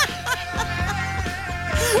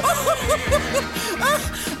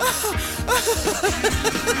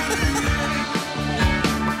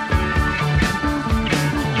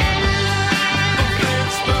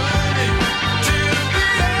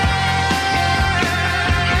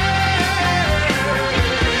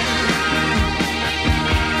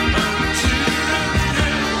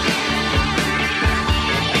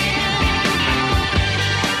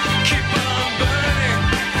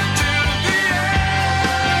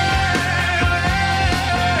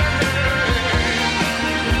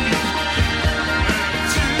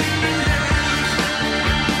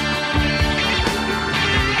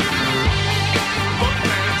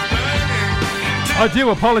 I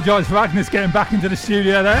do apologise for Agnes getting back into the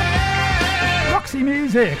studio there. Roxy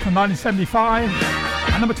Music from 1975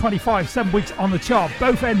 and number 25, 7 weeks on the chart,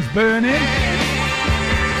 Both Ends Burning.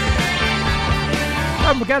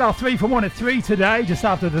 Don't forget our 3 for 1 at 3 today, just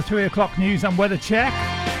after the 3 o'clock news and weather check.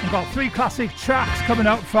 We've got 3 classic tracks coming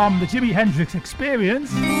up from the Jimi Hendrix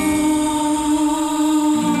Experience.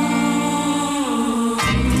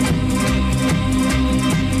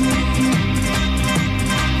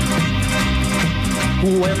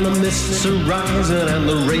 When the mists are rising and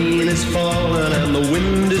the rain is falling and the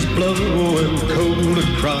wind is blowing cold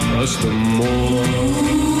across the moor,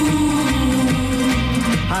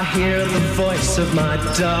 I hear the voice of my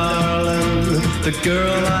darling, the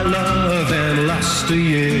girl I love and lost a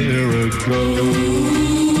year ago.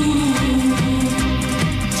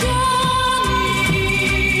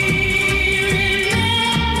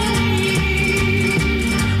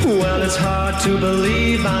 Well, it's hard to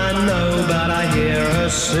believe, I know, but I hear her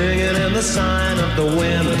singing in the sign of the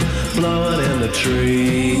wind, blowing in the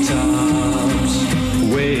treetops,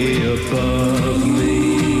 way above me.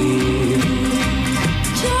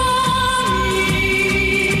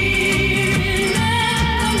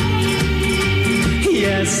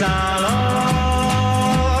 Yes, I'll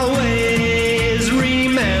always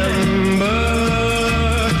remember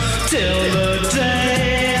till the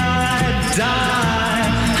day I die.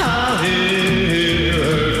 I'll hear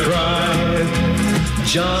her cry,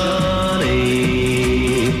 Johnny,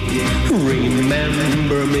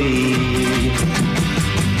 remember me.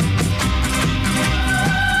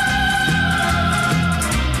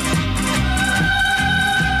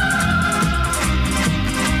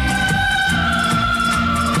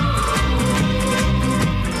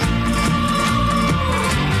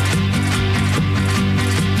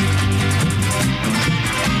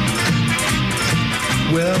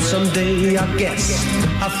 Well, someday I guess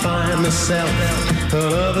I'll find myself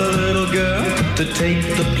another little girl to take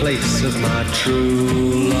the place of my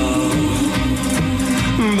true love.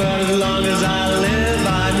 But as long as I live,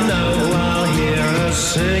 I know I'll hear her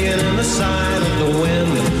singing in the sign of the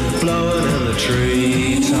wind, blowing in the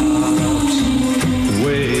treetops,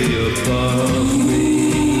 way above me.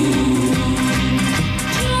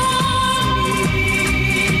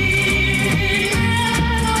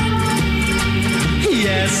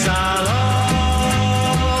 Yes, I'll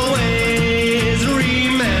always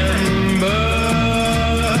remember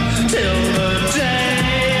till the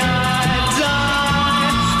day I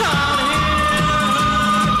die. I'll hear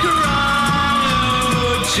her cry,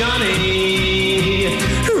 oh, Johnny.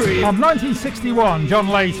 From 1961, John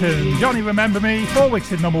Layton, Johnny Remember Me, 4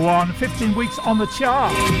 weeks at number 1, 15 weeks on the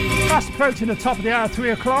chart. Fast approaching the top of the hour, 3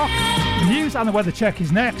 o'clock. The news and the weather check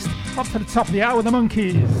is next. Up to the top of the hour, the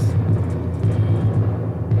Monkees.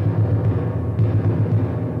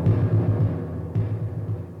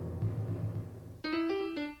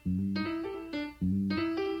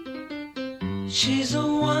 She's a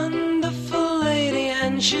wonderful lady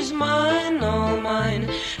and she's mine, all mine.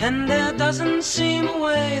 And there doesn't seem a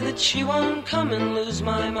way that she won't come and lose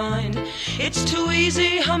my mind. It's too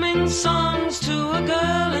easy humming songs to a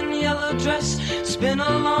girl in yellow dress. It's been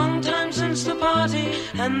a long time since the party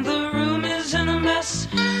and the room is in a mess.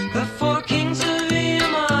 The 4 kings of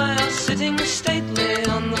EMI are sitting stately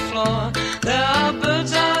on the floor. There are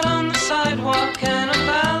birds out on the sidewalk and a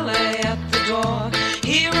ballet at the door.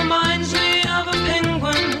 He reminds me of a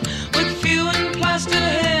penguin with few and plaster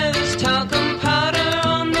hair. There's talcum powder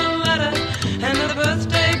on the letter and the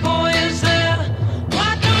birthday boy is there.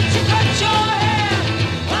 Why don't you cut your hair?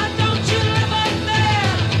 Why don't you live up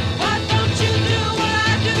there? Why don't you do what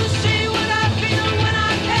I do, see what I feel when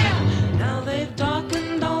I care? Now they've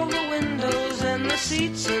darkened all the windows and the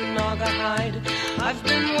seats in Naugahyde. I've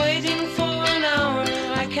been waiting for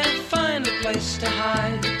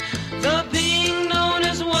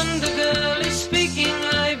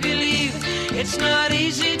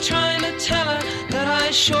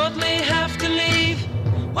I shortly have to leave.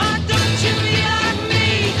 Why don't you be like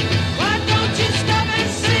me? Why don't you stop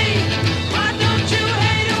and see? Why don't you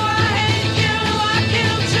hate who I hate, kill who I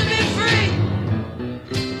kill to be free?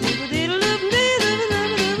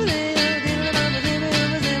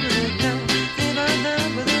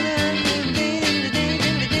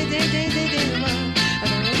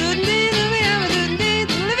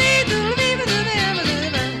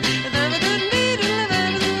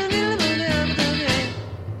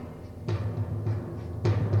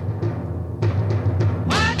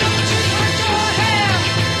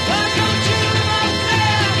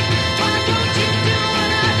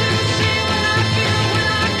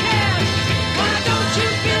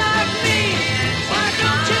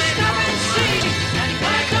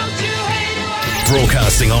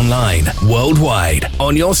 Broadcasting online, worldwide,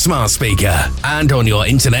 on your smart speaker and on your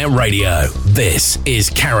internet radio. This is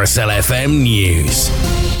Carousel FM News.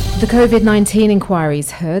 The COVID-19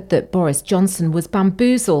 inquiries heard that Boris Johnson was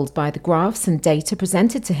bamboozled by the graphs and data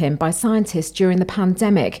presented to him by scientists during the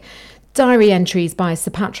pandemic. Diary entries by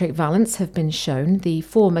Sir Patrick Vallance have been shown. The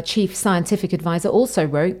former chief scientific advisor also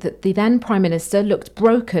wrote that the then Prime Minister looked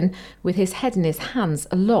broken with his head in his hands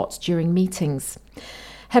a lot during meetings.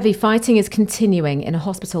 Heavy fighting is continuing in a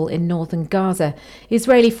hospital in northern Gaza.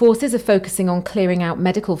 Israeli forces are focusing on clearing out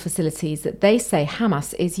medical facilities that they say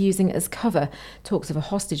Hamas is using as cover. Talks of a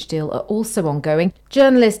hostage deal are also ongoing.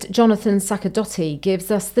 Journalist Jonathan Sakadotti gives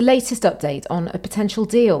us the latest update on a potential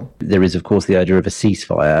deal. There is, of course, the idea of a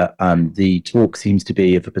ceasefire. The talk seems to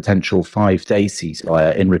be of a potential 5-day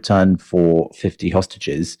ceasefire in return for 50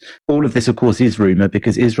 hostages. All of this, of course, is rumour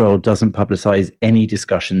because Israel doesn't publicise any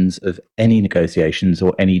discussions of any negotiations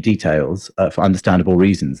or any details for understandable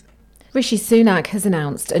reasons. Rishi Sunak has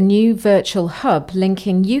announced a new virtual hub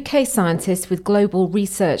linking UK scientists with global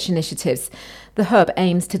research initiatives. The hub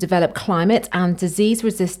aims to develop climate and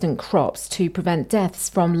disease-resistant crops to prevent deaths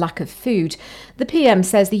from lack of food. The PM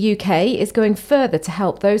says the UK is going further to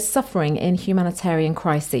help those suffering in humanitarian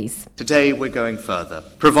crises. Today we're going further,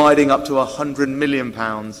 providing up to £100 million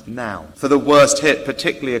now for the worst hit,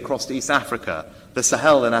 particularly across East Africa, the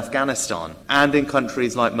Sahel and Afghanistan, and in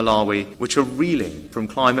countries like Malawi, which are reeling from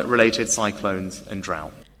climate-related cyclones and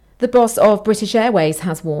drought. The boss of British Airways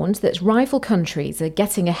has warned that rival countries are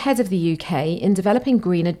getting ahead of the UK in developing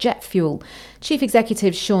greener jet fuel. Chief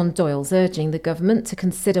Executive Sean Doyle's urging the government to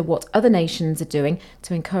consider what other nations are doing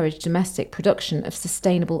to encourage domestic production of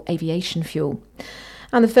sustainable aviation fuel.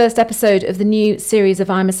 And the first episode of the new series of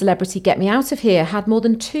I'm a Celebrity, Get Me Out of Here had more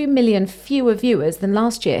than 2 million fewer viewers than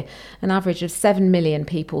last year. An average of 7 million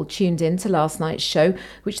people tuned in to last night's show,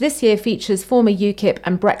 which this year features former UKIP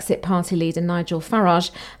and Brexit Party leader Nigel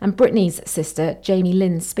Farage and Britney's sister Jamie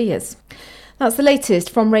Lynn Spears. That's the latest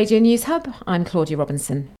from Radio News Hub. I'm Claudia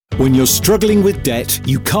Robinson. When you're struggling with debt,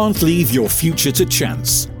 you can't leave your future to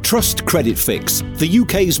chance. Trust Credit Fix, the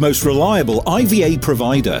UK's most reliable IVA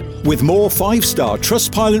provider. With more 5-star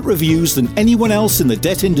Trustpilot reviews than anyone else in the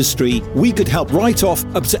debt industry, we could help write off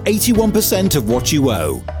up to 81% of what you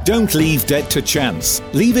owe. Don't leave debt to chance.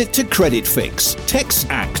 Leave it to Credit Fix. Text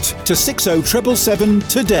ACT to 60777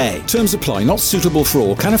 today. Terms apply. Not suitable for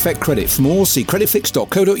all. Can affect credit. For more, see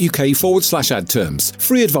creditfix.co.uk/ad terms.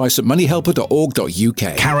 Free advice at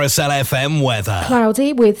moneyhelper.org.uk. Carousel FM weather.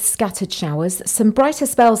 Cloudy with scattered showers. Some brighter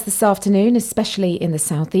spells this afternoon, especially in the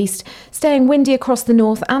southeast. Staying windy across the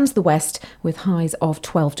north and the west with highs of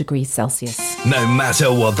 12 degrees Celsius. No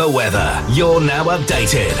matter what the weather, you're now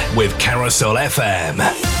updated with Carousel FM.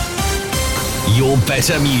 Your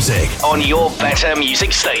better music on your better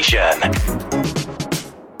music station.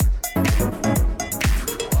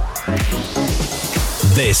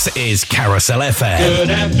 This is Carousel FM. Good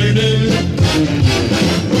afternoon.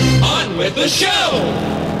 On with the show.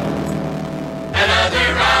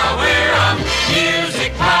 Another hour of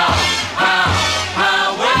music power.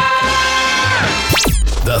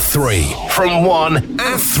 The 3 from 1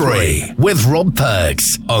 at 3 with Rob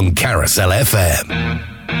Perks on Carousel FM.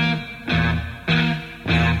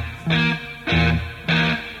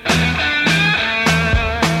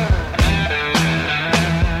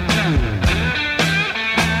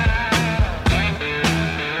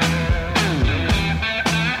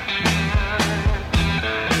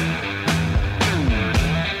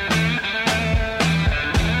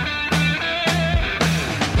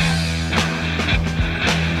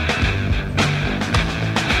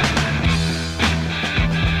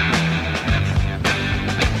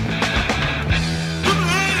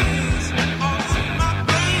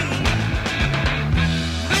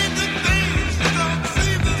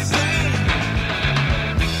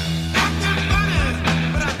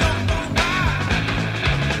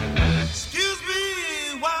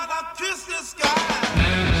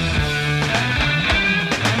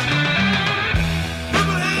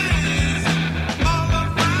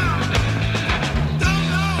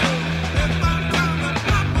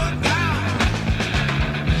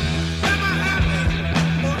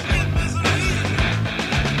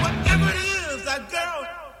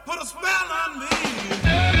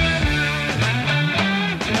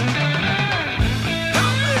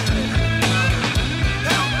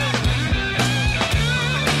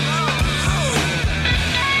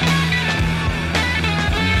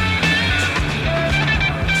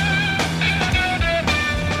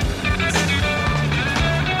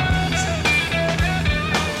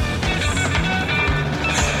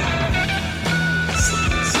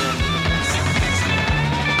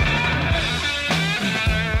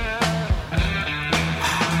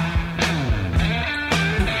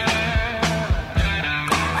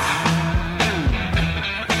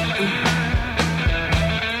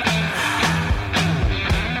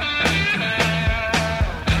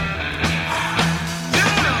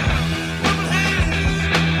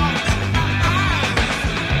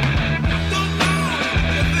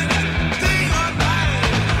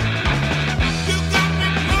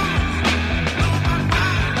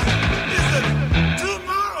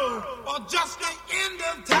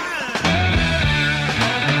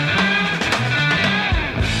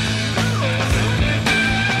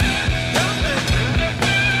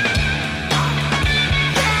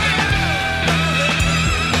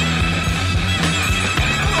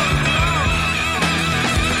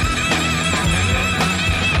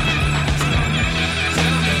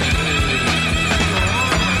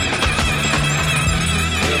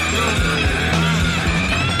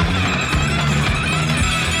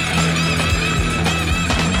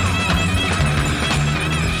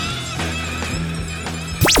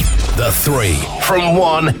 The 3 from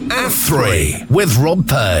 1 at 3 with Rob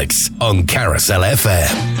Perks on Carousel FM.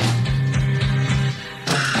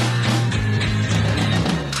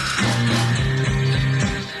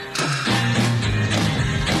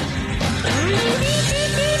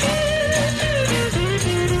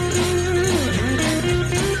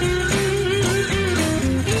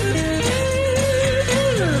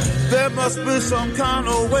 There must be some kind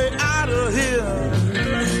of way out of here.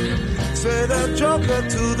 Say the joker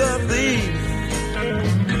to the thief.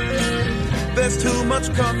 There's too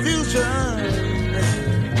much confusion.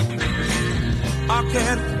 I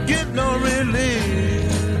can't get no relief.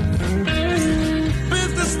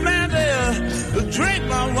 Businessman there to drink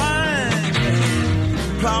my wine.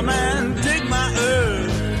 Plowman dig my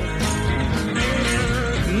earth.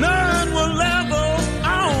 None will level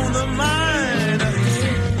on the mine.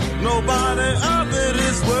 Nobody of it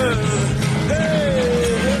is worth. Hey.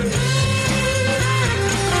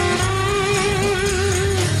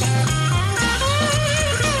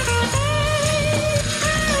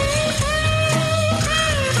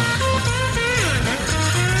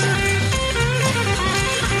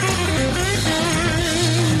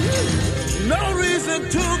 No reason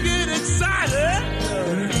to get excited.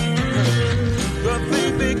 The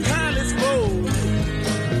thing they can't expose.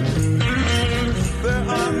 There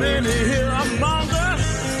are many here among us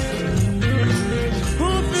who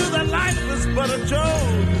feel that life is but a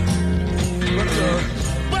joke.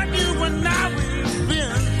 But you and I, we've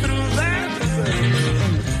been through that,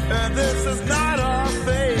 and this is not our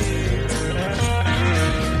fate.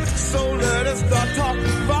 So let us start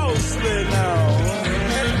talking falsely now.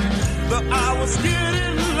 The hour's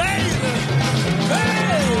getting late.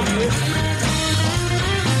 Hey!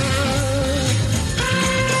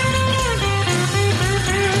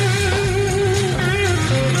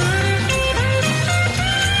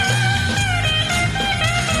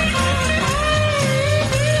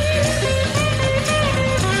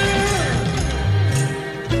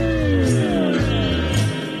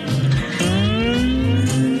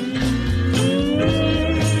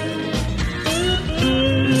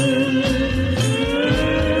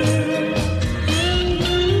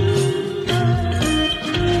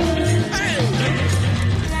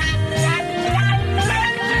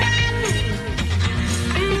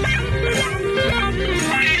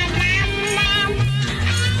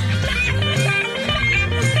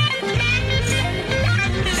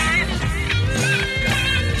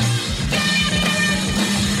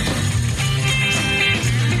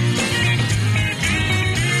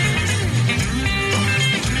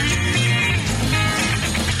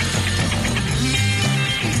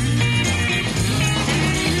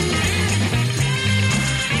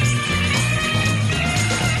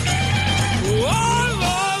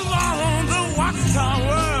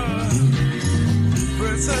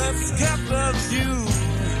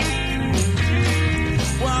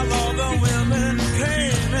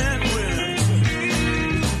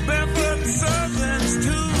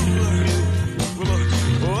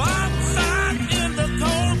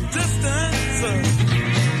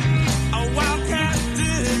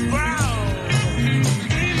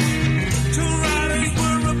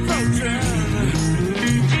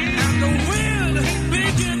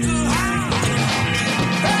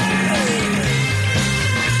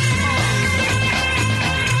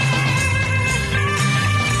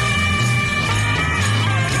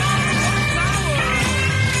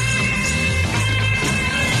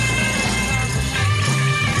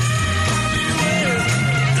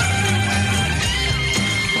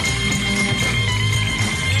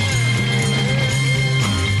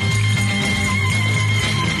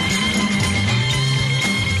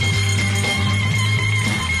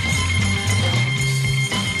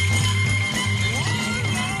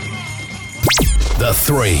 The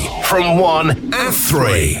 3 from 1 at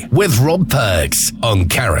 3 with Rob Perks on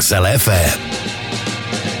Carousel FM.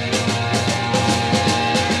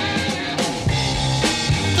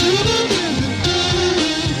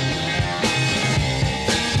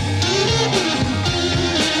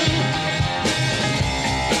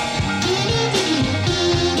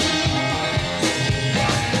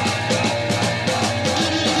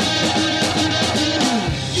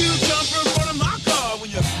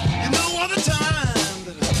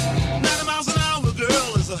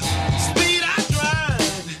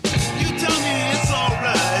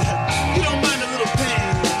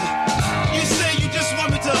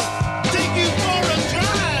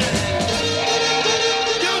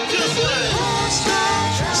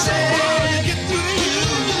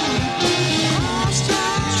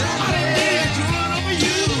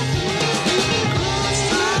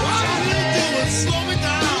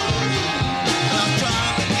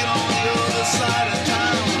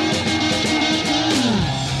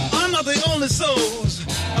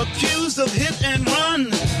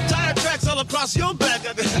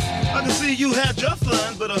 I can see you had your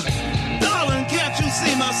fun, but darling, can't you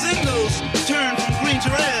see my signals turn from green to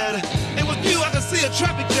red? And with you, I can see a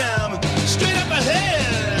traffic jam straight up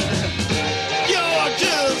ahead. You're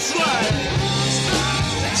just like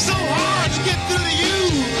so hard to get through to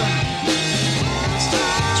you.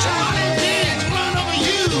 Trying to run over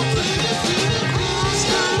you.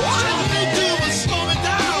 All they do is slow me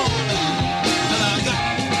down, and I got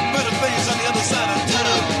better things on the other side of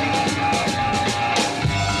town.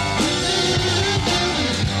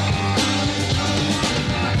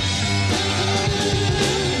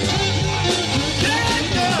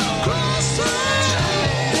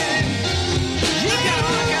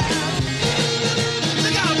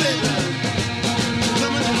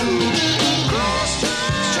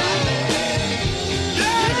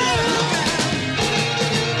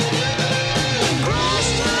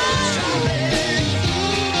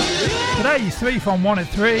 Today's 3 from 1 at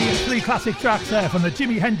 3. 3 classic tracks there from the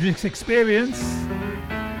Jimi Hendrix Experience.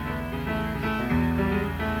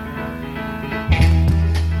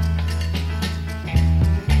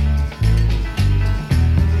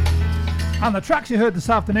 And the tracks you heard this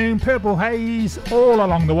afternoon, Purple Haze, All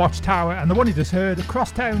Along the Watchtower, and the one you just heard,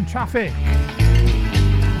 Crosstown Traffic.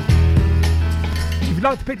 If you'd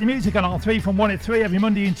like to pick the music on our 3 from 1 at 3 every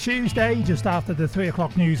Monday and Tuesday, just after the 3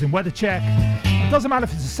 o'clock news and weather check, it doesn't matter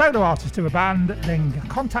if it's a solo artist or a band, then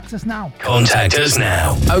contact us now. Contact us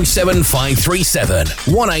now. 07537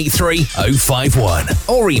 183 051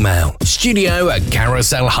 or email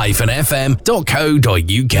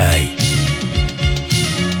studio@carousel-fm.co.uk.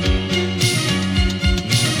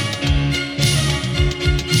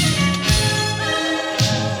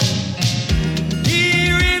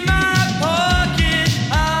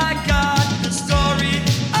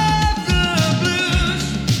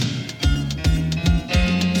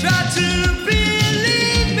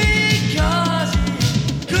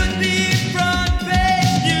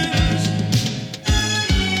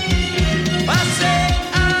 I say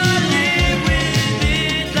I live with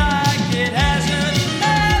it like it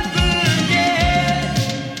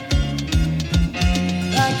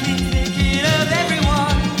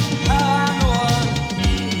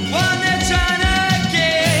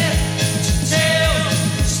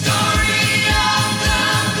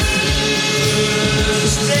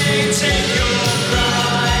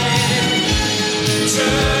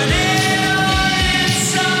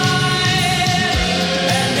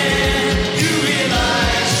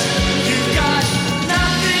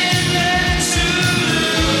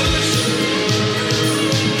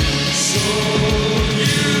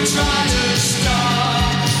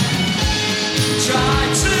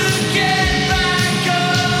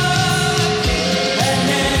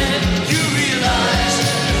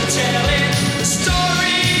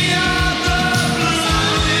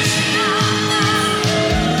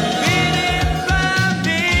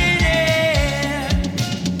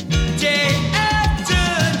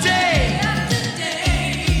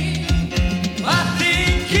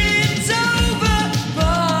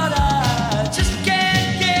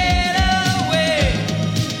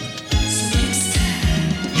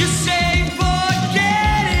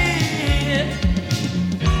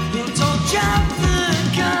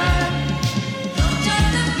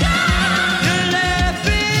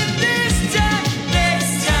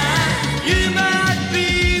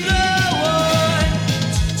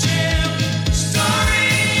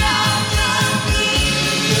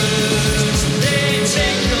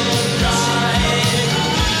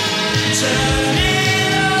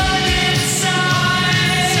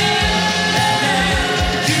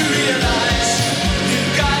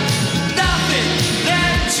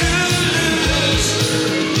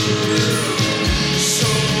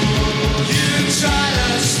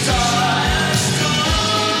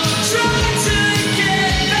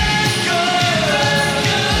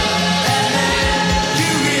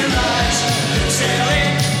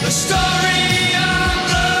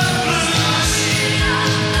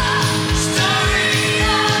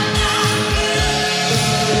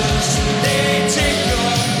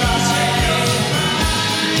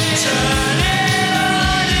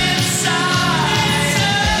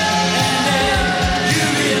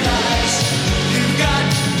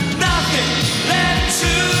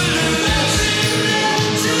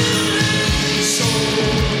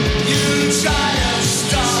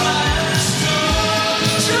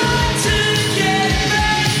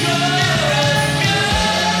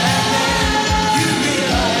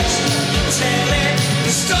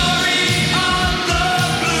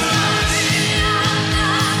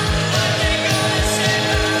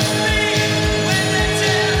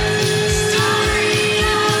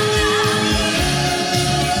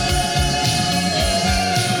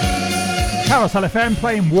Carousel FM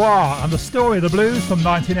playing War and the Story of the Blues from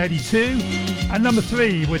 1982, and number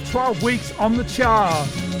 3 with 12 weeks on the chart.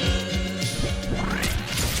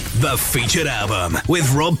 The featured album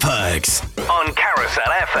with Rob Perks on Carousel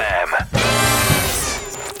FM.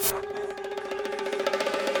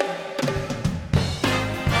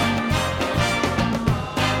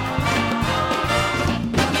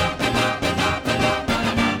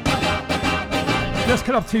 Just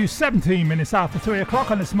cut up to 17 minutes after 3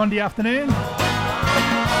 o'clock on this Monday afternoon.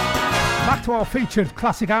 Back to our featured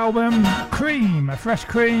classic album, Cream, A Fresh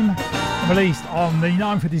Cream, released on the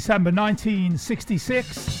 9th of December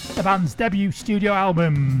 1966, the band's debut studio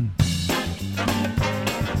album.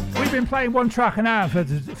 We've been playing one track an hour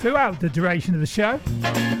throughout the duration of the show.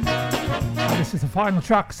 And this is the final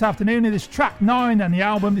track this afternoon. It is track 9 on the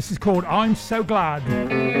album. This is called I'm So Glad.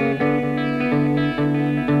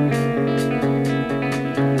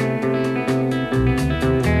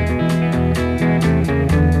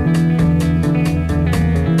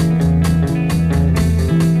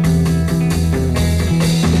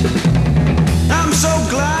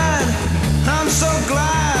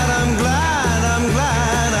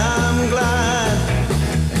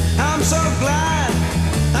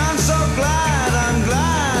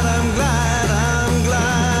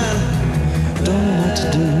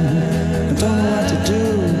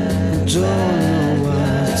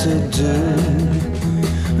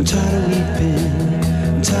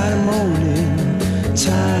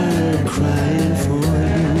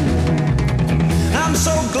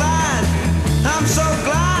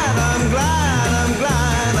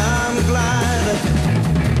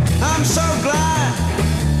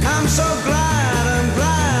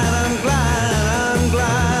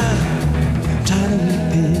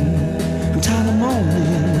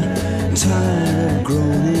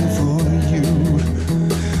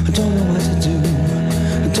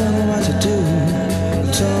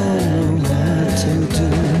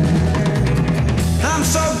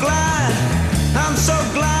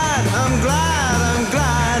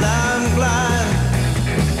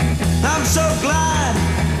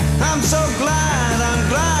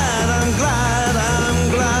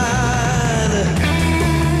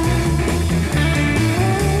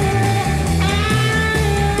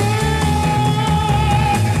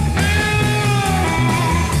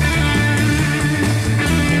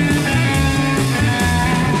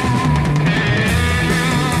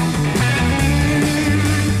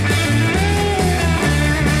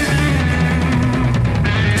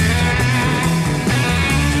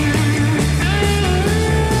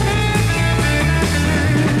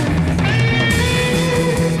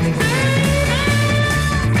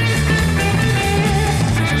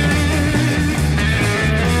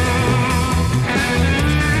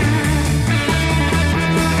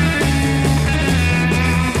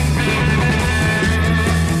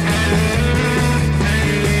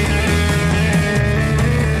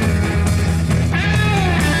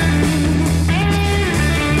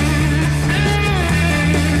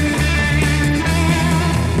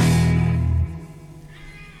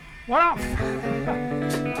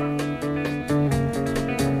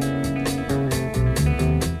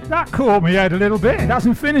 Caught me out a little bit. It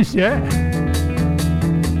hasn't finished yet.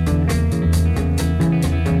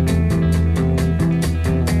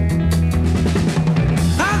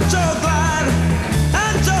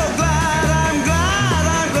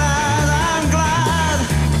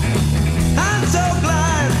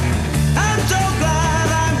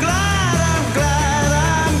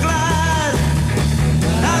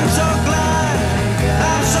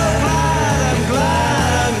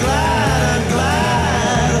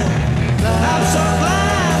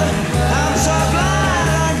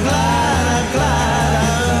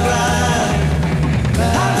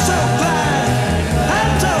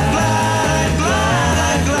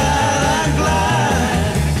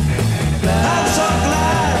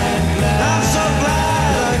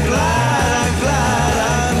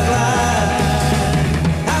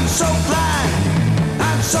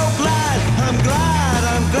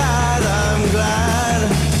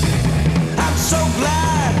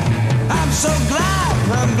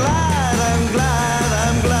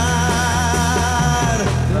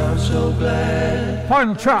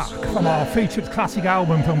 Final track from our featured classic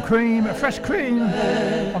album from Cream, A Fresh Cream,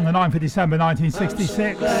 on the 9th of December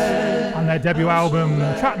 1966, on their debut album,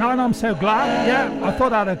 track 9, I'm So Glad. Yeah, I thought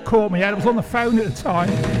that had caught me out. I was on the phone at the time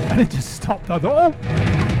and it just stopped. I thought,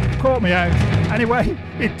 oh, caught me out. Anyway,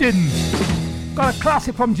 it didn't. Got a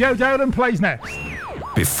classic from Joe Dolan, plays next.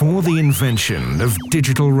 Before the invention of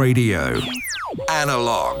digital radio,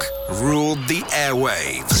 analog ruled the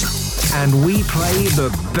airwaves. and we play the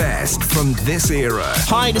best from this era.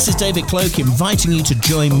 Hi, this is David Cloak, inviting you to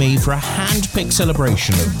join me for a hand-picked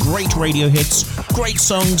celebration of great radio hits, great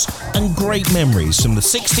songs, and great memories from the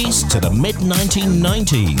 60s to the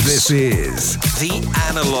mid-1990s. This is The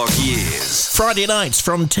Analog Years. Friday nights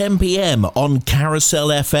from 10 p.m. on Carousel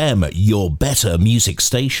FM, your better music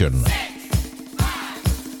station.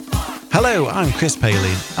 Hello, I'm Chris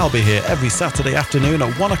Palin. I'll be here every Saturday afternoon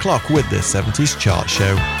at 1 o'clock with the 70s Chart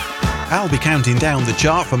Show. I'll be counting down the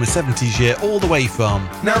chart from a 70s year all the way from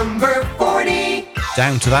number 40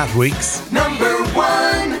 down to that week's number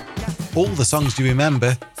 1. All the songs you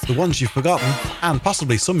remember, the ones you've forgotten, and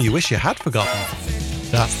possibly some you wish you had forgotten.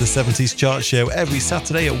 That's the 70s Chart Show every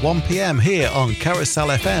Saturday at 1 p.m. here on Carousel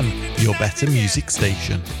FM, your better music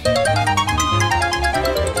station.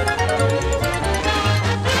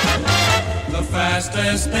 The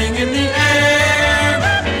fastest thing in the air.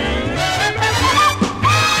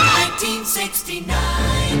 1969.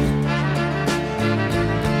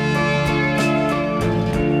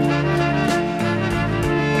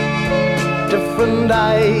 Different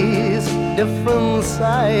eyes, different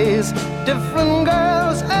size, different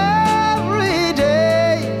girls every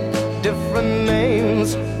day, different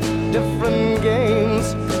names, different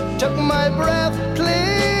games, took my breath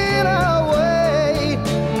clean away.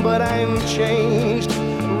 But I'm changed,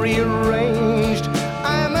 rearranged,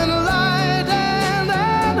 I'm enlightened,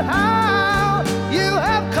 and how you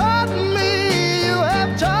have caught me, you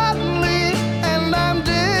have taught me, and I'm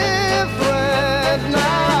different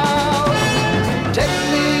now. Take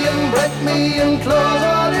me and break me and close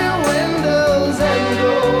all your windows and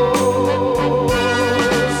doors.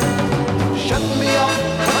 Shut me off,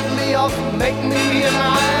 cut me off, make me an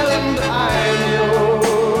island, I'm yours.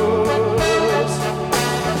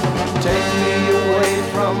 Take me away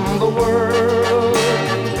from the world,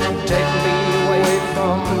 take me away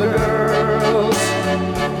from the girls.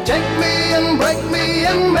 Take me and break me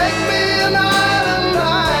and make me an island,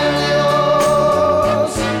 I'm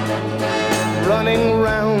yours. Running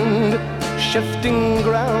round, shifting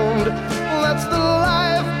ground, that's the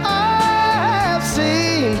life I have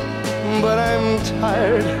seen. But I'm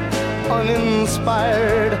tired,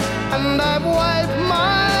 uninspired, and I've wiped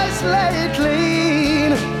my slate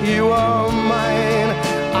clean. You are mine,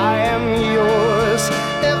 I am yours.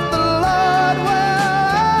 If the Lord will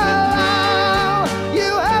allow,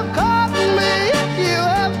 you have caught me, you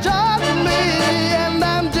have taught me, and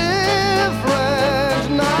I'm different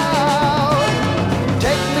now.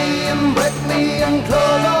 Take me and break me and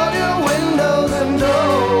close all your windows and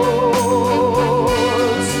doors.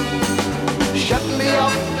 Shut me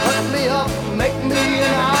off, cut me off, make me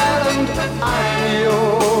an island, I'm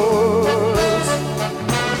yours.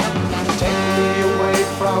 Take me away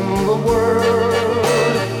from the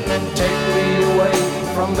world, take me away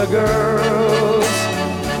from the girls.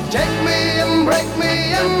 Take me and break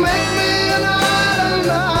me and make me an island,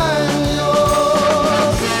 I'm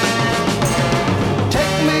yours.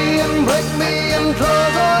 Take me and break me and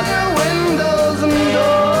close all your windows and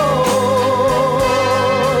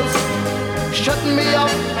doors. Shut me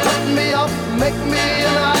off, cut me off, make me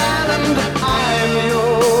an island, I'm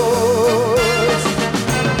yours.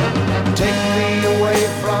 Take me away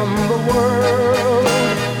from the world,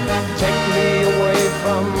 take me away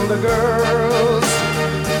from the girls.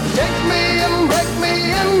 Take me and break me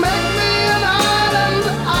and make me an island,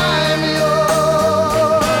 I'm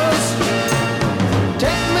yours.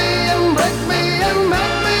 Take me and break me and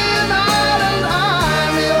make me an island,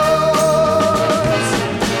 I'm yours.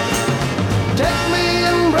 Take me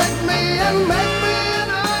and break me and make me an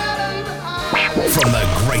island, From the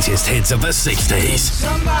greatest hits of the 60s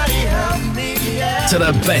somebody help me, yeah. to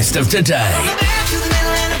the best of today.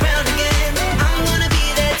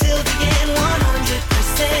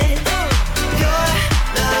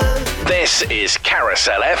 This is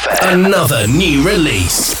Carousel FM. Another new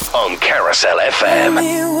release on Carousel Tell FM.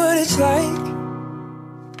 me what it's like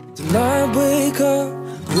to not wake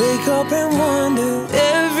up and wonder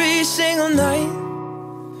every single night.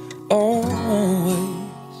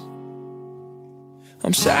 Always,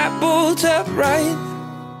 I'm sat bolt upright,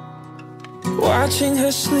 watching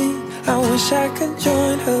her sleep. I wish I could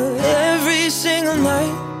join her every single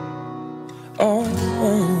night.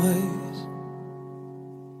 Always.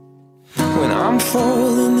 When I'm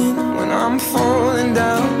falling in, when I'm falling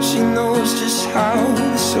down, she knows just how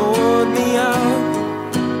to sort me out.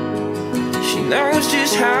 She knows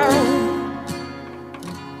just how.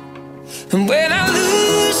 And when I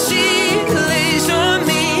lose, she lays on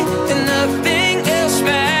me, and nothing else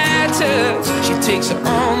matters. She takes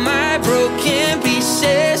all my broken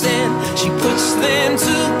pieces and she puts them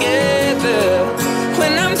together.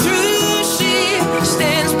 When I'm through,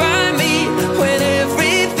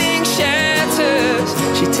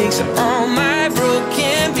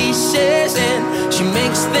 pieces and she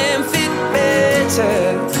makes them fit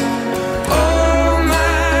better. Oh,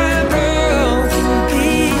 my broken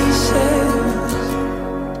pieces.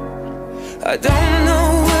 I don't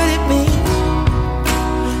know what it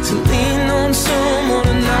means to lean on someone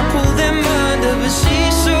and not pull them under, but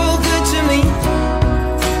she's so good to me.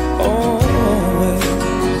 Always.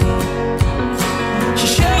 She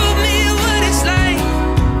showed me what it's like.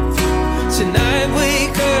 Tonight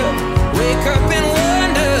wake up and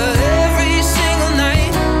wonder every single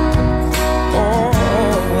night.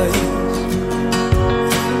 Always.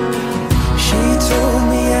 She told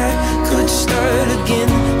me I could start again,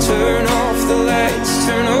 turn off the lights,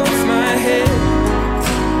 turn off my head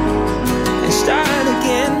and start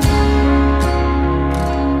again.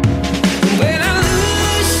 When I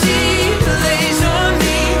lose, she lays on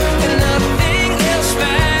me and nothing else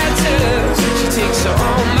matters. She takes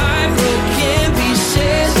all my broken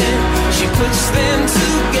pieces and she puts them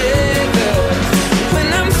together. When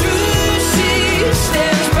I'm through, she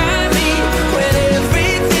stands by me when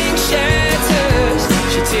everything shatters.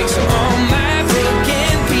 She takes all my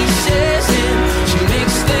broken pieces and she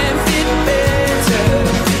makes them fit better.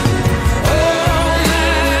 All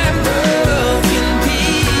my broken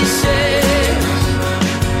pieces.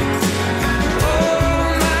 All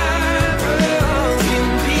my broken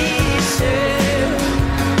pieces.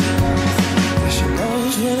 She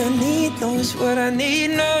knows what I need, knows what I need,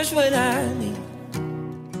 knows what I need.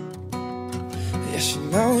 Yeah, she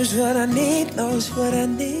knows what I need, knows what I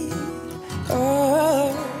need.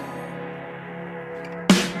 Oh.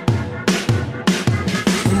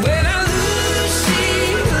 When I lose, she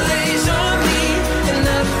lays on me and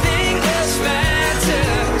nothing else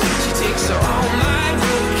matters. She takes all my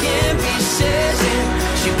broken pieces and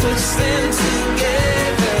she puts them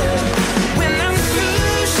together. When I'm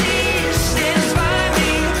through, she stands by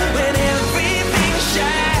me when everything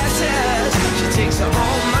shatters. She takes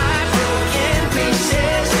all my broken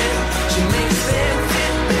pieces and she makes them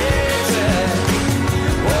fit better.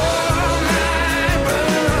 All my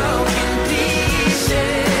broken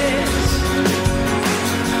pieces.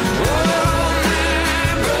 All my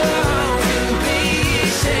broken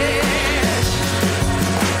pieces.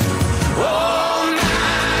 All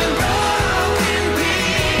my broken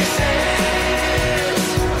pieces.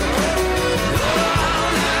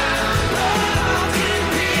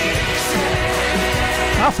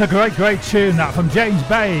 That's a great tune, that, from James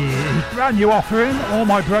Bay. His brand new offering, All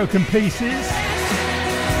My Broken Pieces.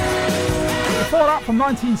 Before that, from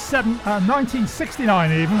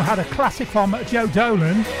 1969 even, we had a classic from Joe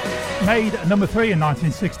Dolan, made at number 3 in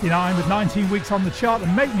 1969 with 19 weeks on the chart,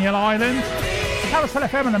 and Make Me an Island. Carousel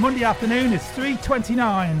FM on a Monday afternoon, it's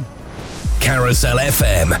 3:29. Carousel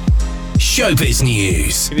FM. Showbiz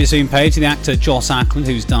News. It was soon paid to the actor Joss Ackland,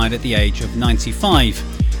 who's died at the age of 95.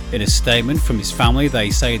 In a statement from his family, they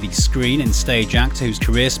say the screen and stage actor, whose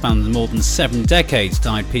career spanned more than 7 decades,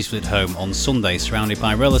 died peacefully at home on Sunday, surrounded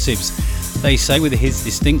by relatives. They say with his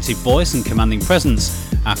distinctive voice and commanding presence,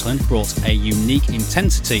 Ackland brought a unique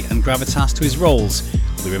intensity and gravitas to his roles.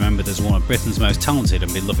 He'll be remembered as one of Britain's most talented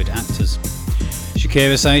and beloved actors.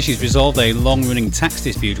 Shakira says she's resolved a long-running tax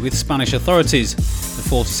dispute with Spanish authorities. The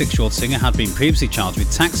 46-year-old singer had been previously charged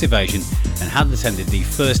with tax evasion and had attended the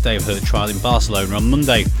first day of her trial in Barcelona on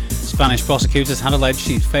Monday. Spanish prosecutors had alleged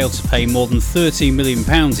she'd failed to pay more than £13 million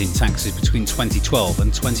in taxes between 2012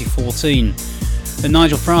 and 2014. And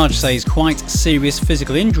Nigel Farage says quite serious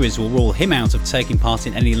physical injuries will rule him out of taking part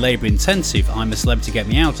in any labour-intensive I'm a Celebrity Get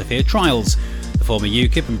Me Out of Here trials. The former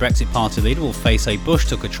UKIP and Brexit Party leader will face a Bush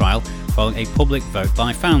Tucker trial following a public vote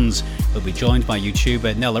by fans. He'll be joined by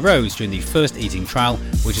YouTuber Nella Rose during the first eating trial,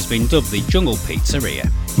 which has been dubbed the Jungle Pizzeria.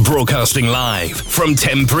 Broadcasting live from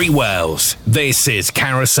Temporary Wells, this is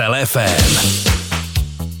Carousel FM.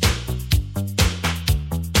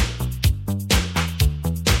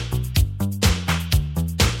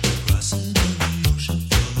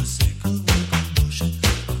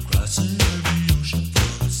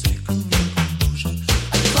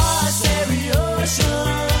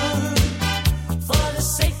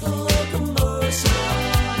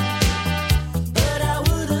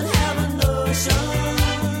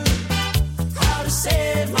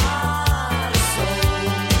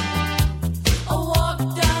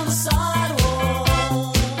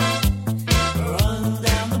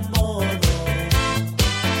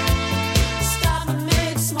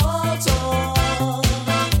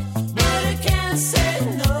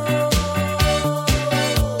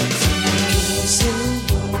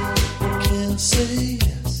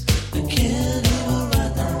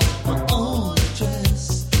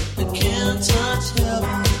 Touch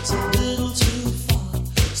heaven, it's a little too far.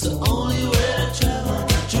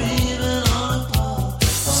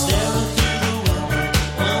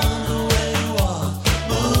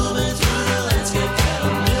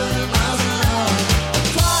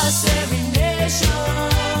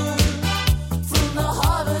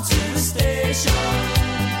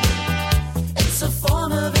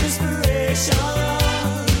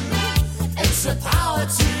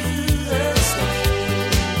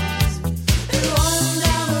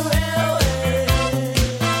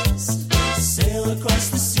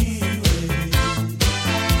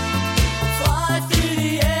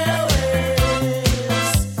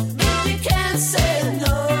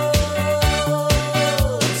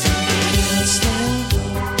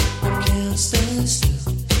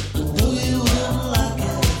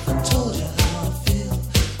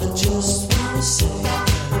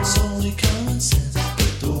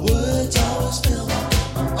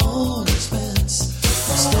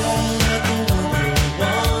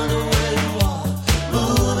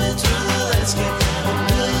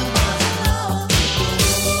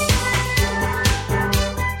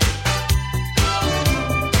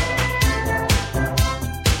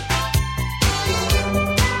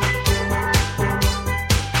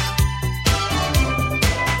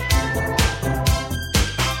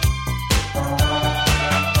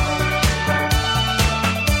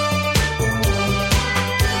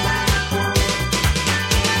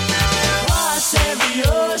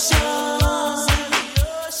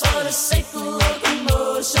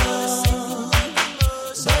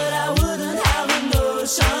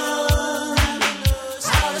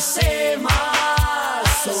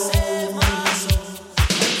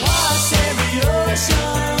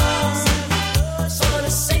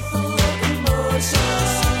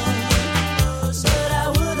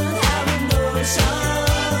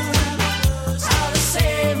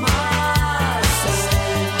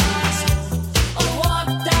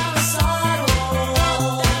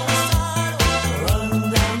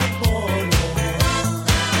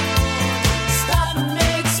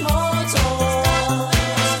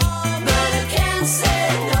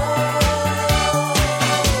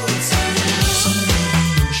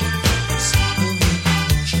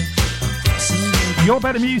 Your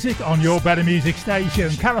Better Music on Your Better Music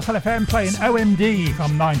station. Carousel FM playing OMD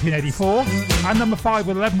from 1984. And number 5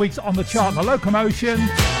 with 11 weeks on the chart, The Locomotion.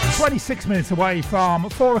 26 minutes away from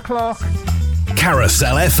 4 o'clock.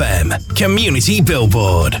 Carousel FM Community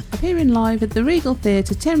Billboard. Appearing live at the Regal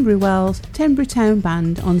Theatre, Tenbury Wells, Tenbury Town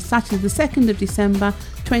Band on Saturday the 2nd of December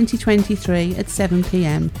 2023 at 7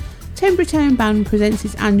 p.m. Tenbury Town Band presents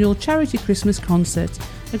its annual charity Christmas concert,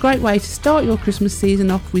 a great way to start your Christmas season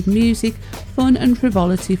off with music, fun and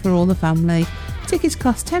frivolity for all the family. Tickets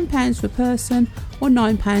cost £10 per person or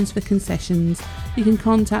 £9 for concessions. You can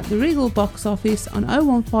contact the Regal box office on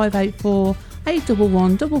 01584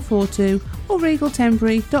 811 442 or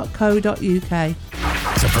regaltenbury.co.uk.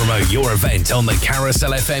 To promote your event on the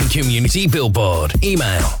Carousel FM Community Billboard,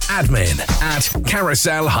 email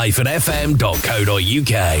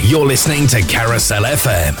admin@carousel-fm.co.uk. You're listening to Carousel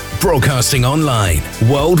FM, broadcasting online,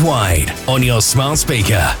 worldwide, on your smart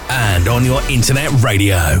speaker and on your internet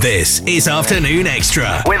radio. This is Afternoon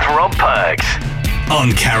Extra with Rob Perks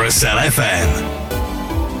on Carousel FM.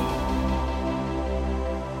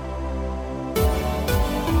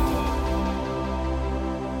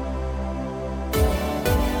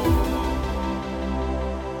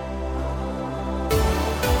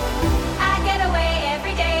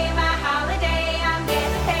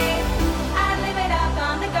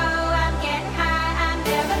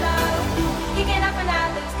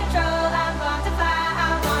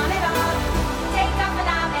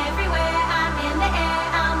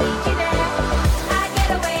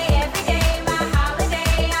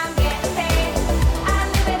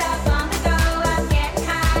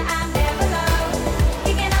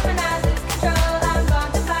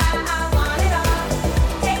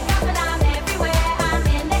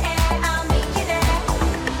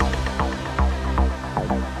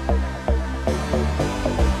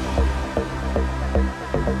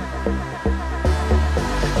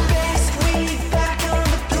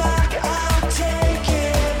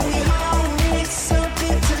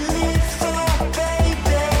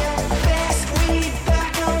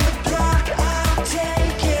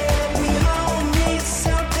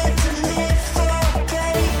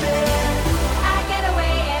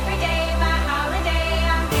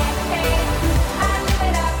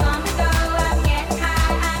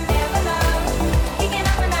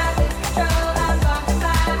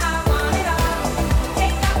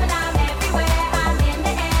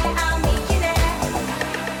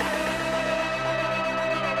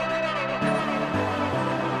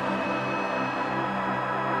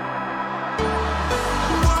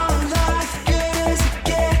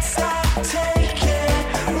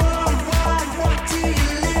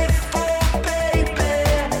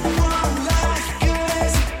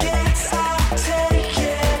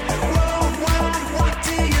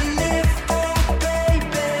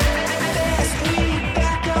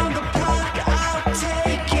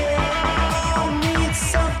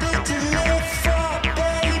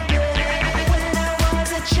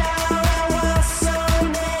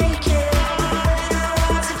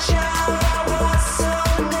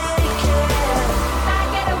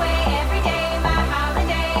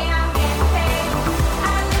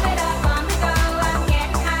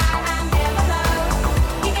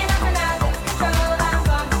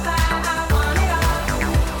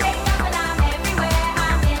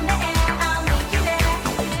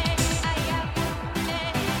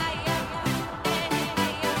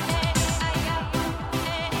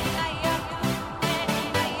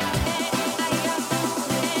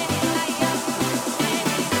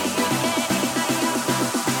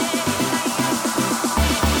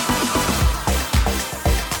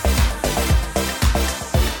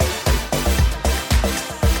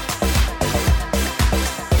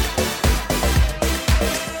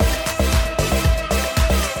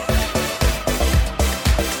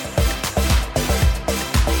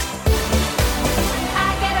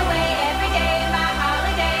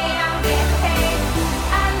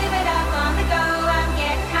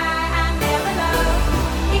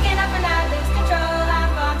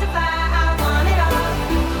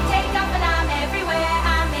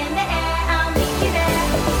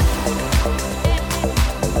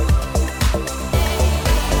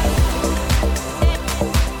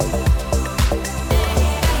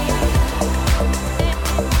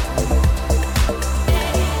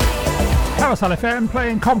 Carousel FM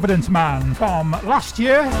playing Confidence Man from last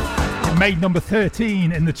year. It made number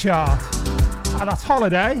 13 in the chart. And that's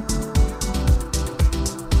Holiday.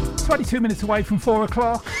 22 minutes away from 4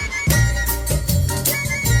 o'clock.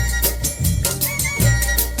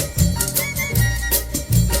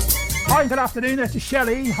 Hi, good afternoon. This is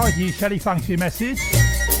Shelley. Hi to you, Shelley. Thanks for your message.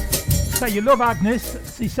 Say you love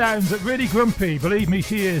Agnes. She sounds really grumpy. Believe me,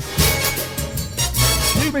 she is.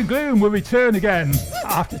 Doom and Gloom will return again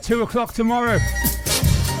after 2 o'clock tomorrow.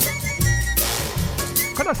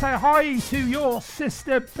 Can I say hi to your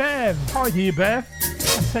sister Bev? Hi to you, Bev.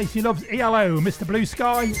 And say she loves ELO, Mr. Blue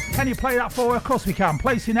Sky. Can you play that for her? Of course we can.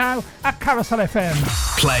 Place you now at Carousel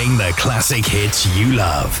FM. Playing the classic hits you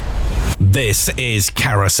love. This is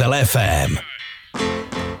Carousel FM.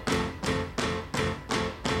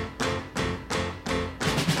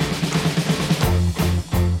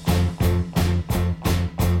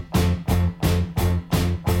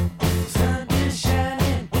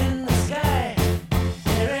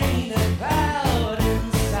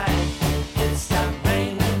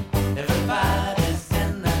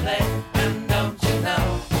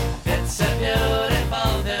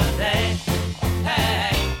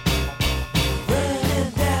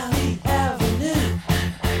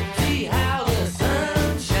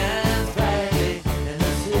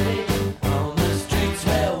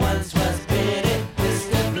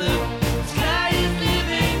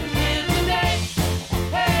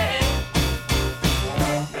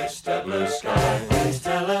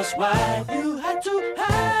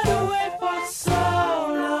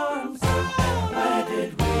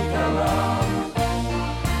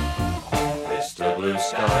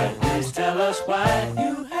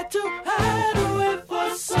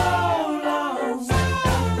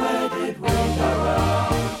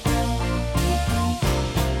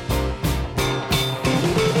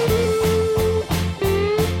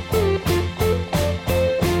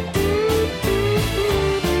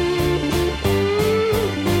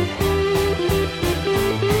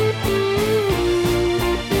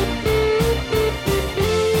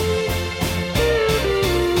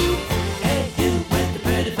 Hey, you with the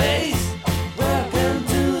pretty face, welcome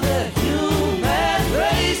to the human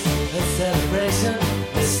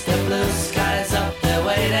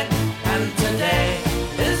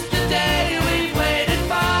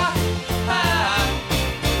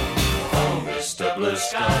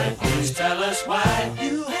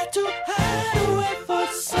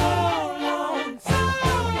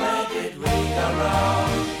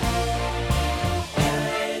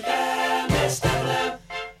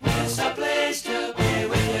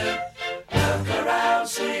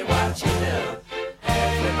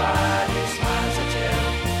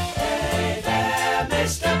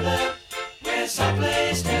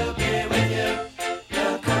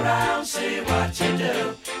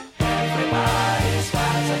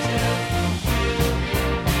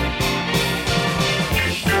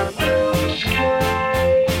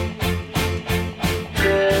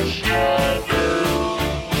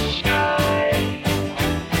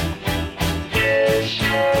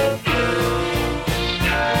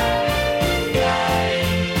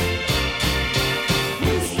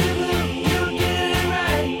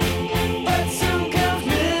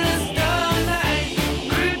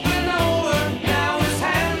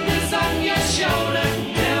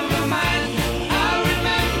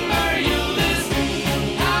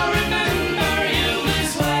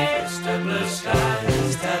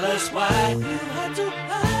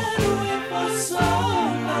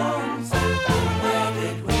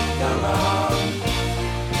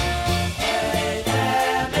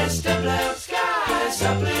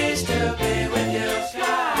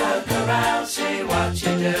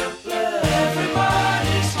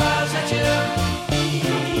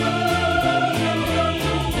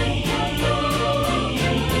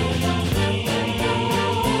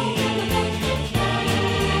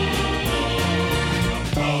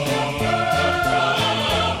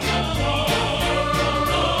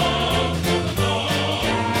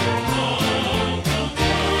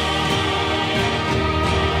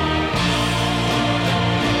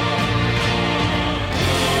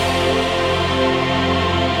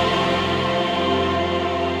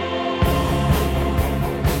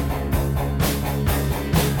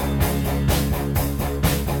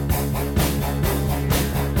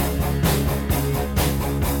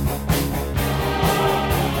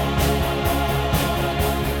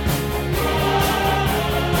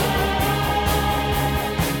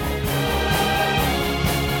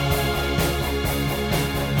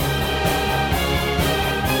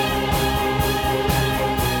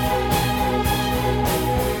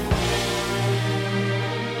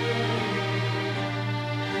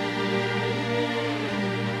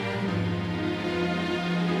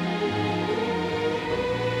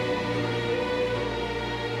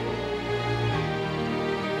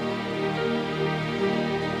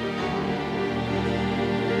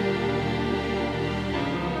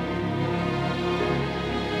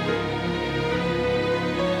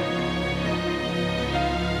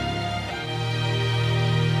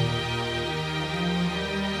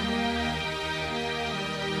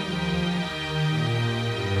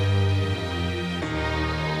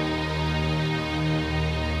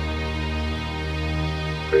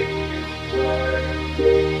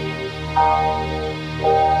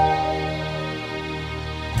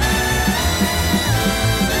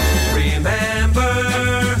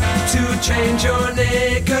pretend you're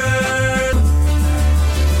naked.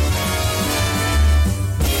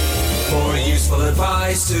 For useful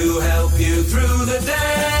advice to help you through the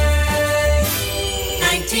day.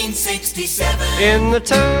 1967. In the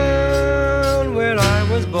town where I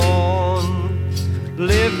was born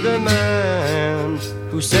lived a man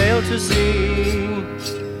who sailed to sea,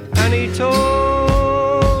 and he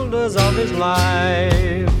told us of his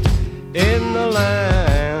life in the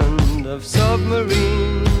land of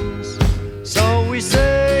submarines. So we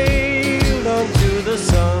sailed onto the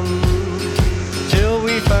sun till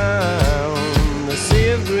we found the sea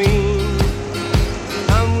of green,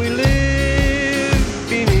 and we lived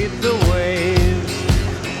beneath the waves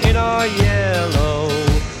in our yellow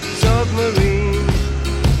submarine.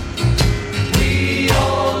 We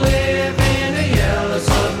all live in a yellow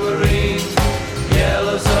submarine,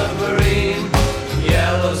 yellow submarine,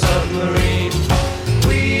 yellow submarine.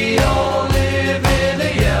 We all live in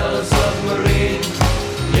a yellow submarine,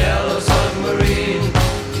 yellow submarine,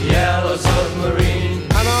 yellow submarine.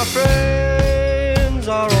 And our friends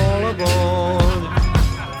are all aboard,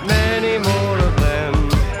 many more of them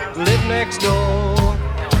live next door,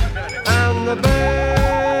 and the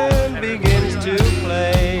band begins to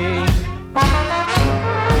play.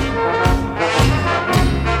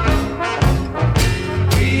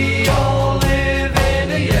 We all live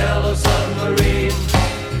in a yellow submarine,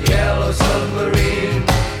 yellow submarine,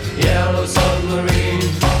 yellow submarine.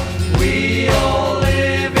 We all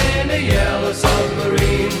live in a yellow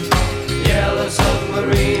submarine, yellow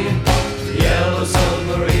submarine, yellow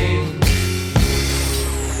submarine.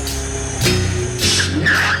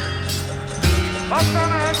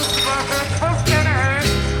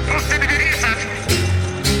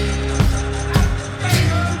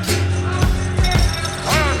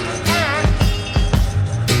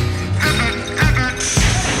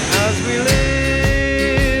 As we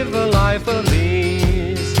live a life of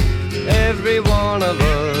ease, every one of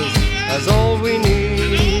us has all we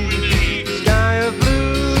need. Sky of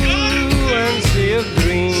blue and sea of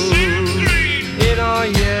green in our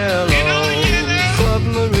yellow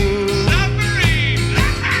submarine.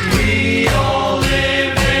 We all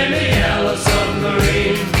live in a yellow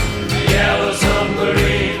submarine, yellow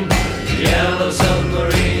submarine, yellow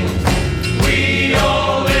submarine. We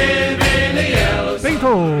all live in a yellow submarine.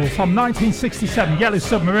 Beatles from 1967, Yellow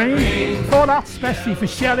Submarine. For that, especially for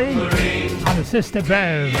Shelley and her sister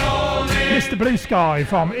Bev. Mr. Blue Sky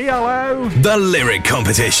from ELO. The Lyric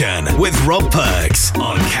Competition with Rob Perks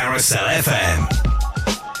on Carousel FM.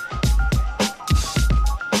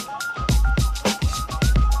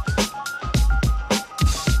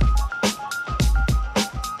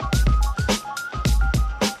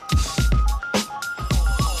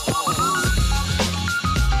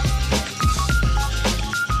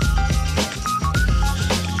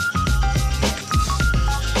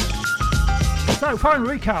 So, final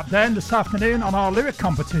recap then this afternoon on our lyric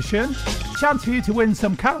competition. Chance for you to win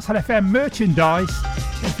some Carousel FM merchandise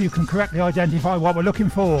if you can correctly identify what we're looking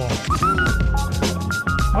for.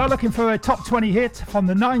 We're looking for a top 20 hit from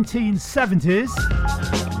the 1970s.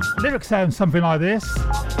 Lyrics sound something like this.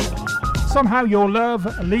 Somehow your love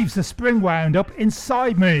leaves the spring wound up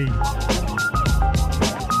inside me.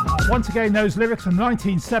 Once again, those lyrics from the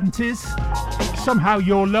 1970s. Somehow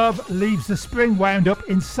your love leaves the spring wound up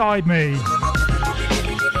inside me.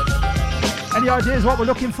 Any ideas what we're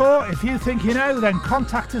looking for? If you think you know, then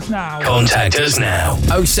contact us now. Contact us now.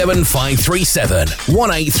 07537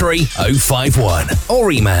 183 051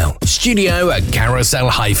 or email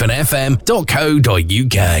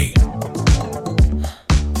studio@carousel-fm.co.uk.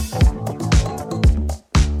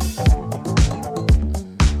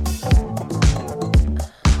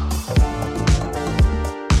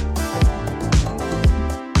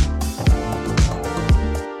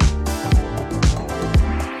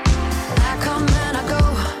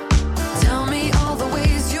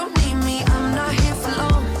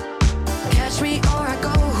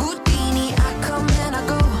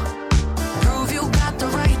 Prove you got the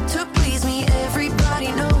right to please me,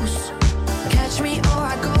 everybody knows.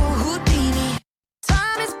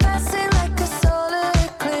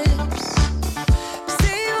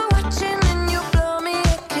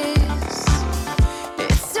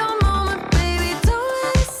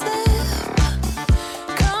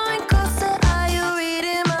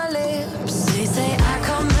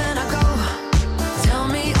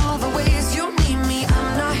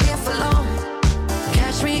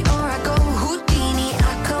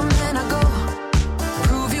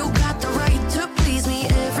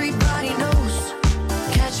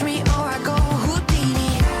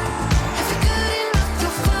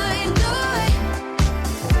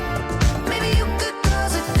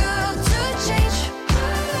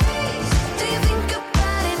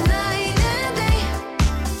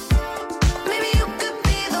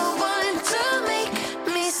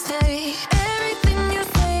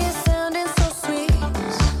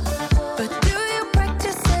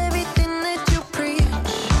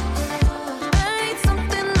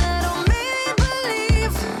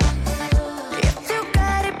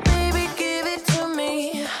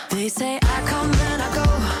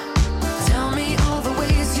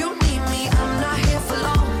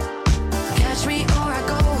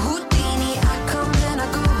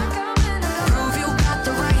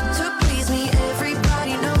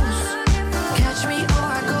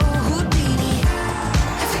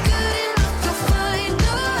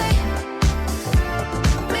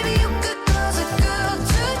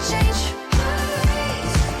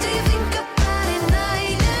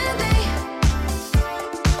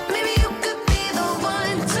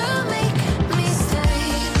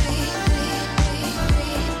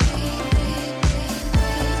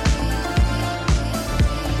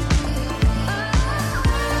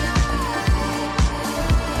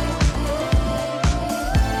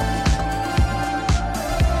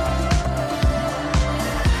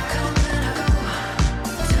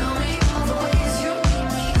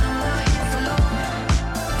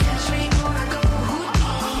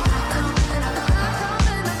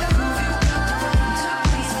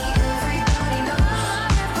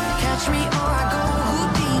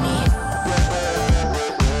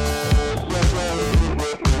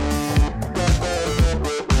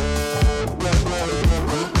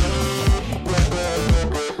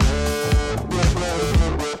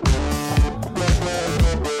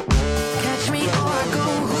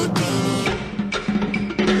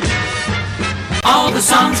 the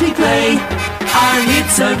songs we play are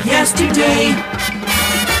hits of yesterday.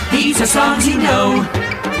 These are songs you know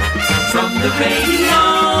from the radio.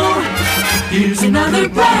 Here's another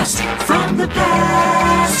blast from the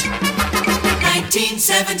past.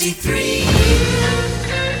 1973.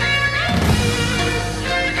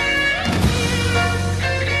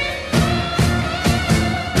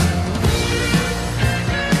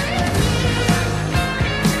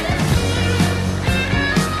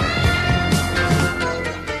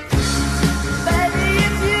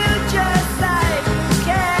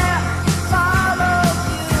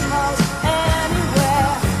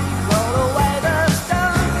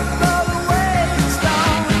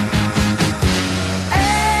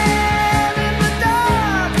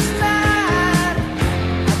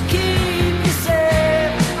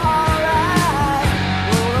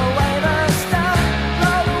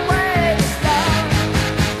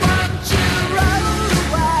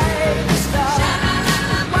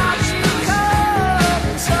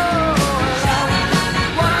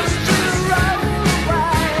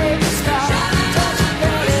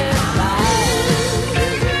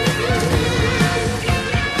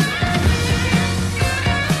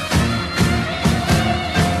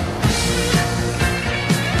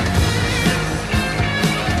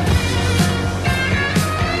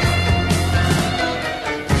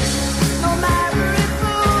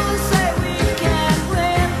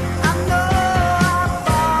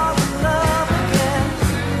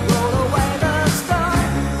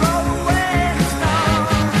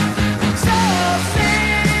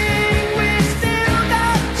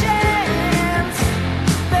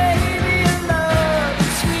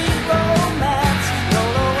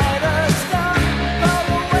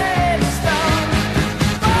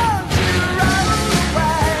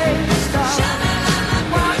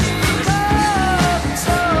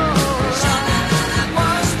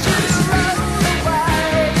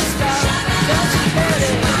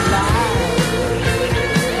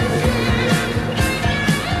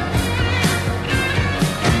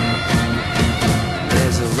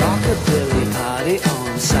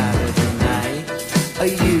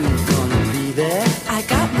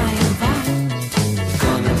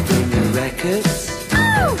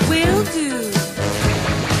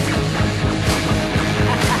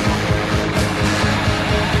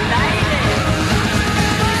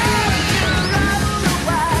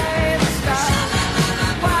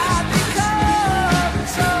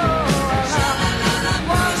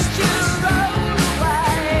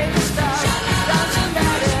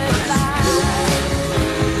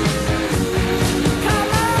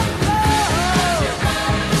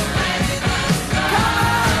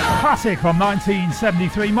 From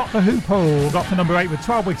 1973, Mott the Hoople got to number 8 with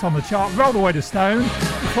 12 weeks on the chart, Rolled Away to Stone.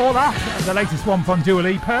 Before that, the latest one from Dua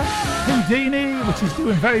Lipa, Houdini, which is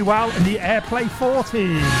doing very well in the Airplay 40.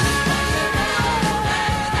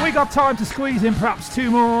 We got time to squeeze in perhaps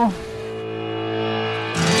two more.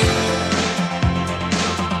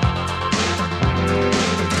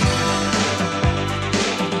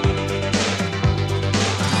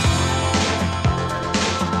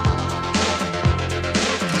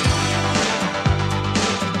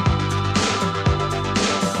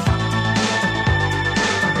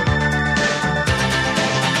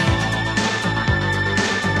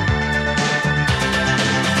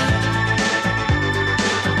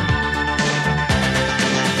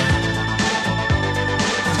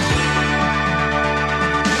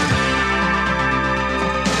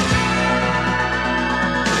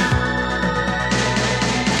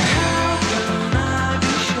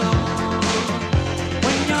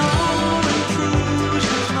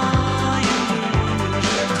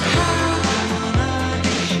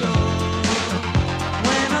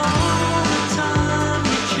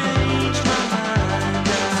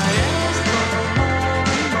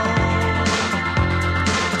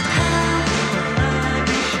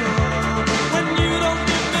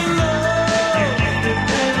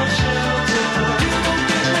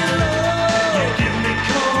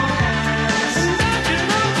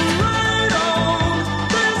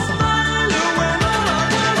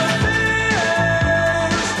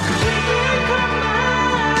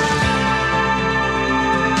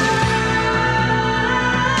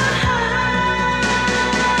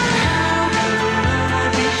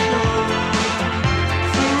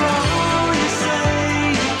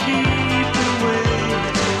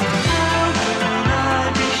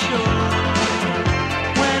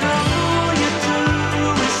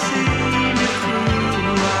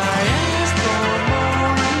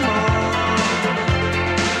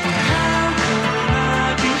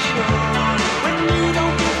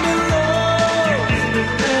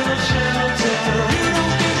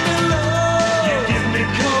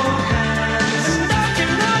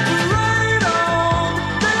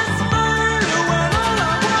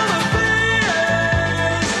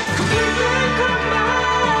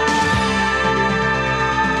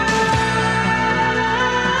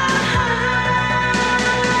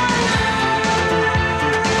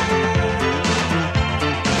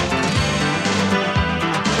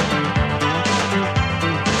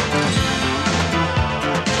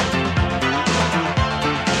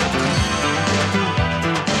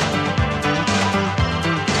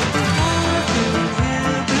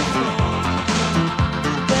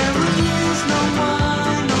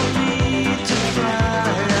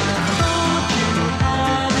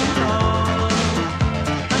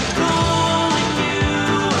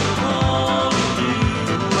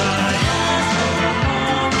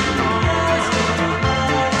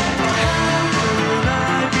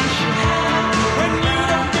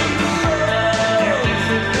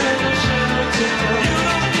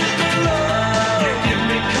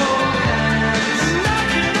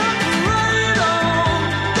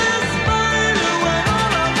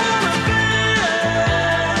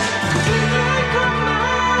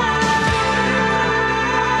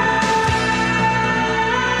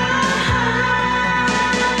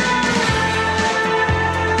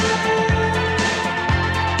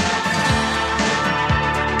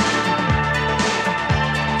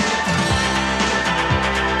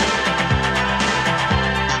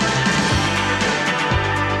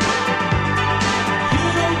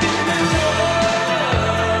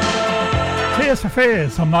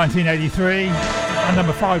 Fears from 1983 and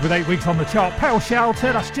number 5 with 8 weeks on the chart. Pale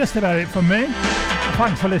Shelter, that's just about it from me.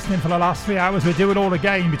 Thanks for listening for the last 3 hours. We'll do it all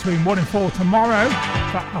again between 1 and 4 tomorrow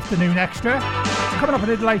for Afternoon Extra. Coming up a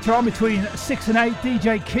little later on between 6 and 8,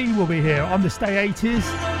 DJ Key will be here on This Day 80s.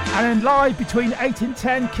 And then live between 8 and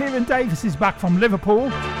 10, Kieran Davis is back from Liverpool,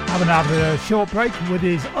 having had a short break with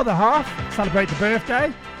his other half, celebrate the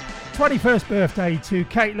birthday. 21st birthday to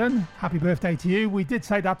Caitlin. Happy birthday to you. We did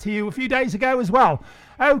say that to you a few days ago as well.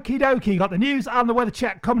 Okie dokie, got the news and the weather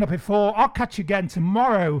check coming up at 4. I'll catch you again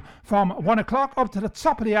tomorrow from 1 o'clock up to the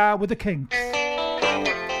top of the hour with the Kinks.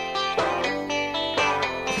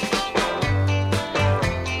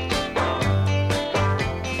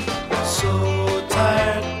 So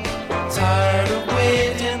tired of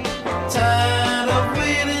waiting, tired of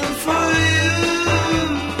waiting for you.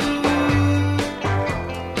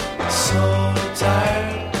 So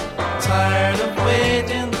tired of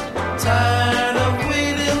waiting, tired of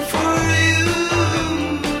waiting for you.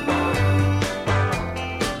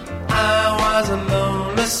 I was a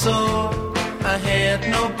lonely soul, I had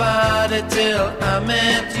nobody till I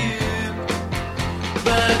met you.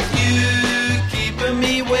 But you keeping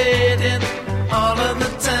me waiting all of the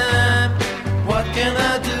time. What can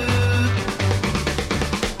I do?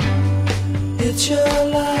 It's your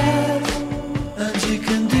life, and you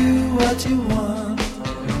can do what you want.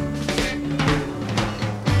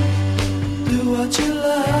 Do what you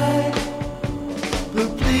like, but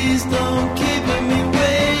please don't keep me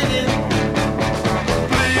waiting.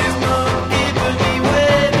 Please don't keep me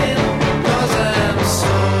waiting, 'cause I'm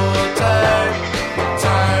so tired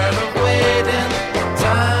of waiting,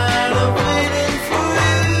 tired of waiting for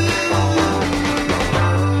you.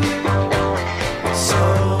 So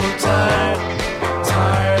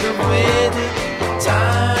tired of waiting,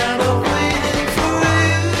 tired of waiting for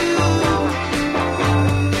you.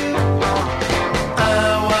 I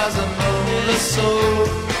was a lonely soul,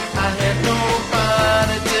 I had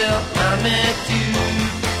nobody till I met you.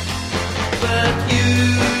 But you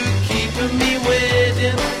keeping me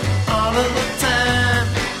waiting all of the time.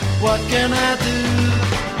 What can I do?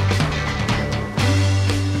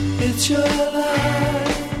 It's your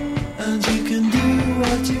life, and you can do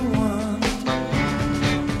what you want.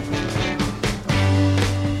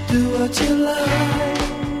 Do what you like,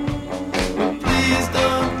 but please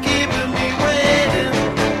don't keep me waiting.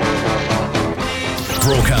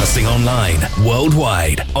 Broadcasting online, worldwide.